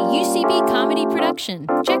has been a UCB comedy production.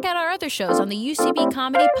 Check out our other shows on the UCB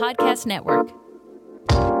Comedy Podcast Network.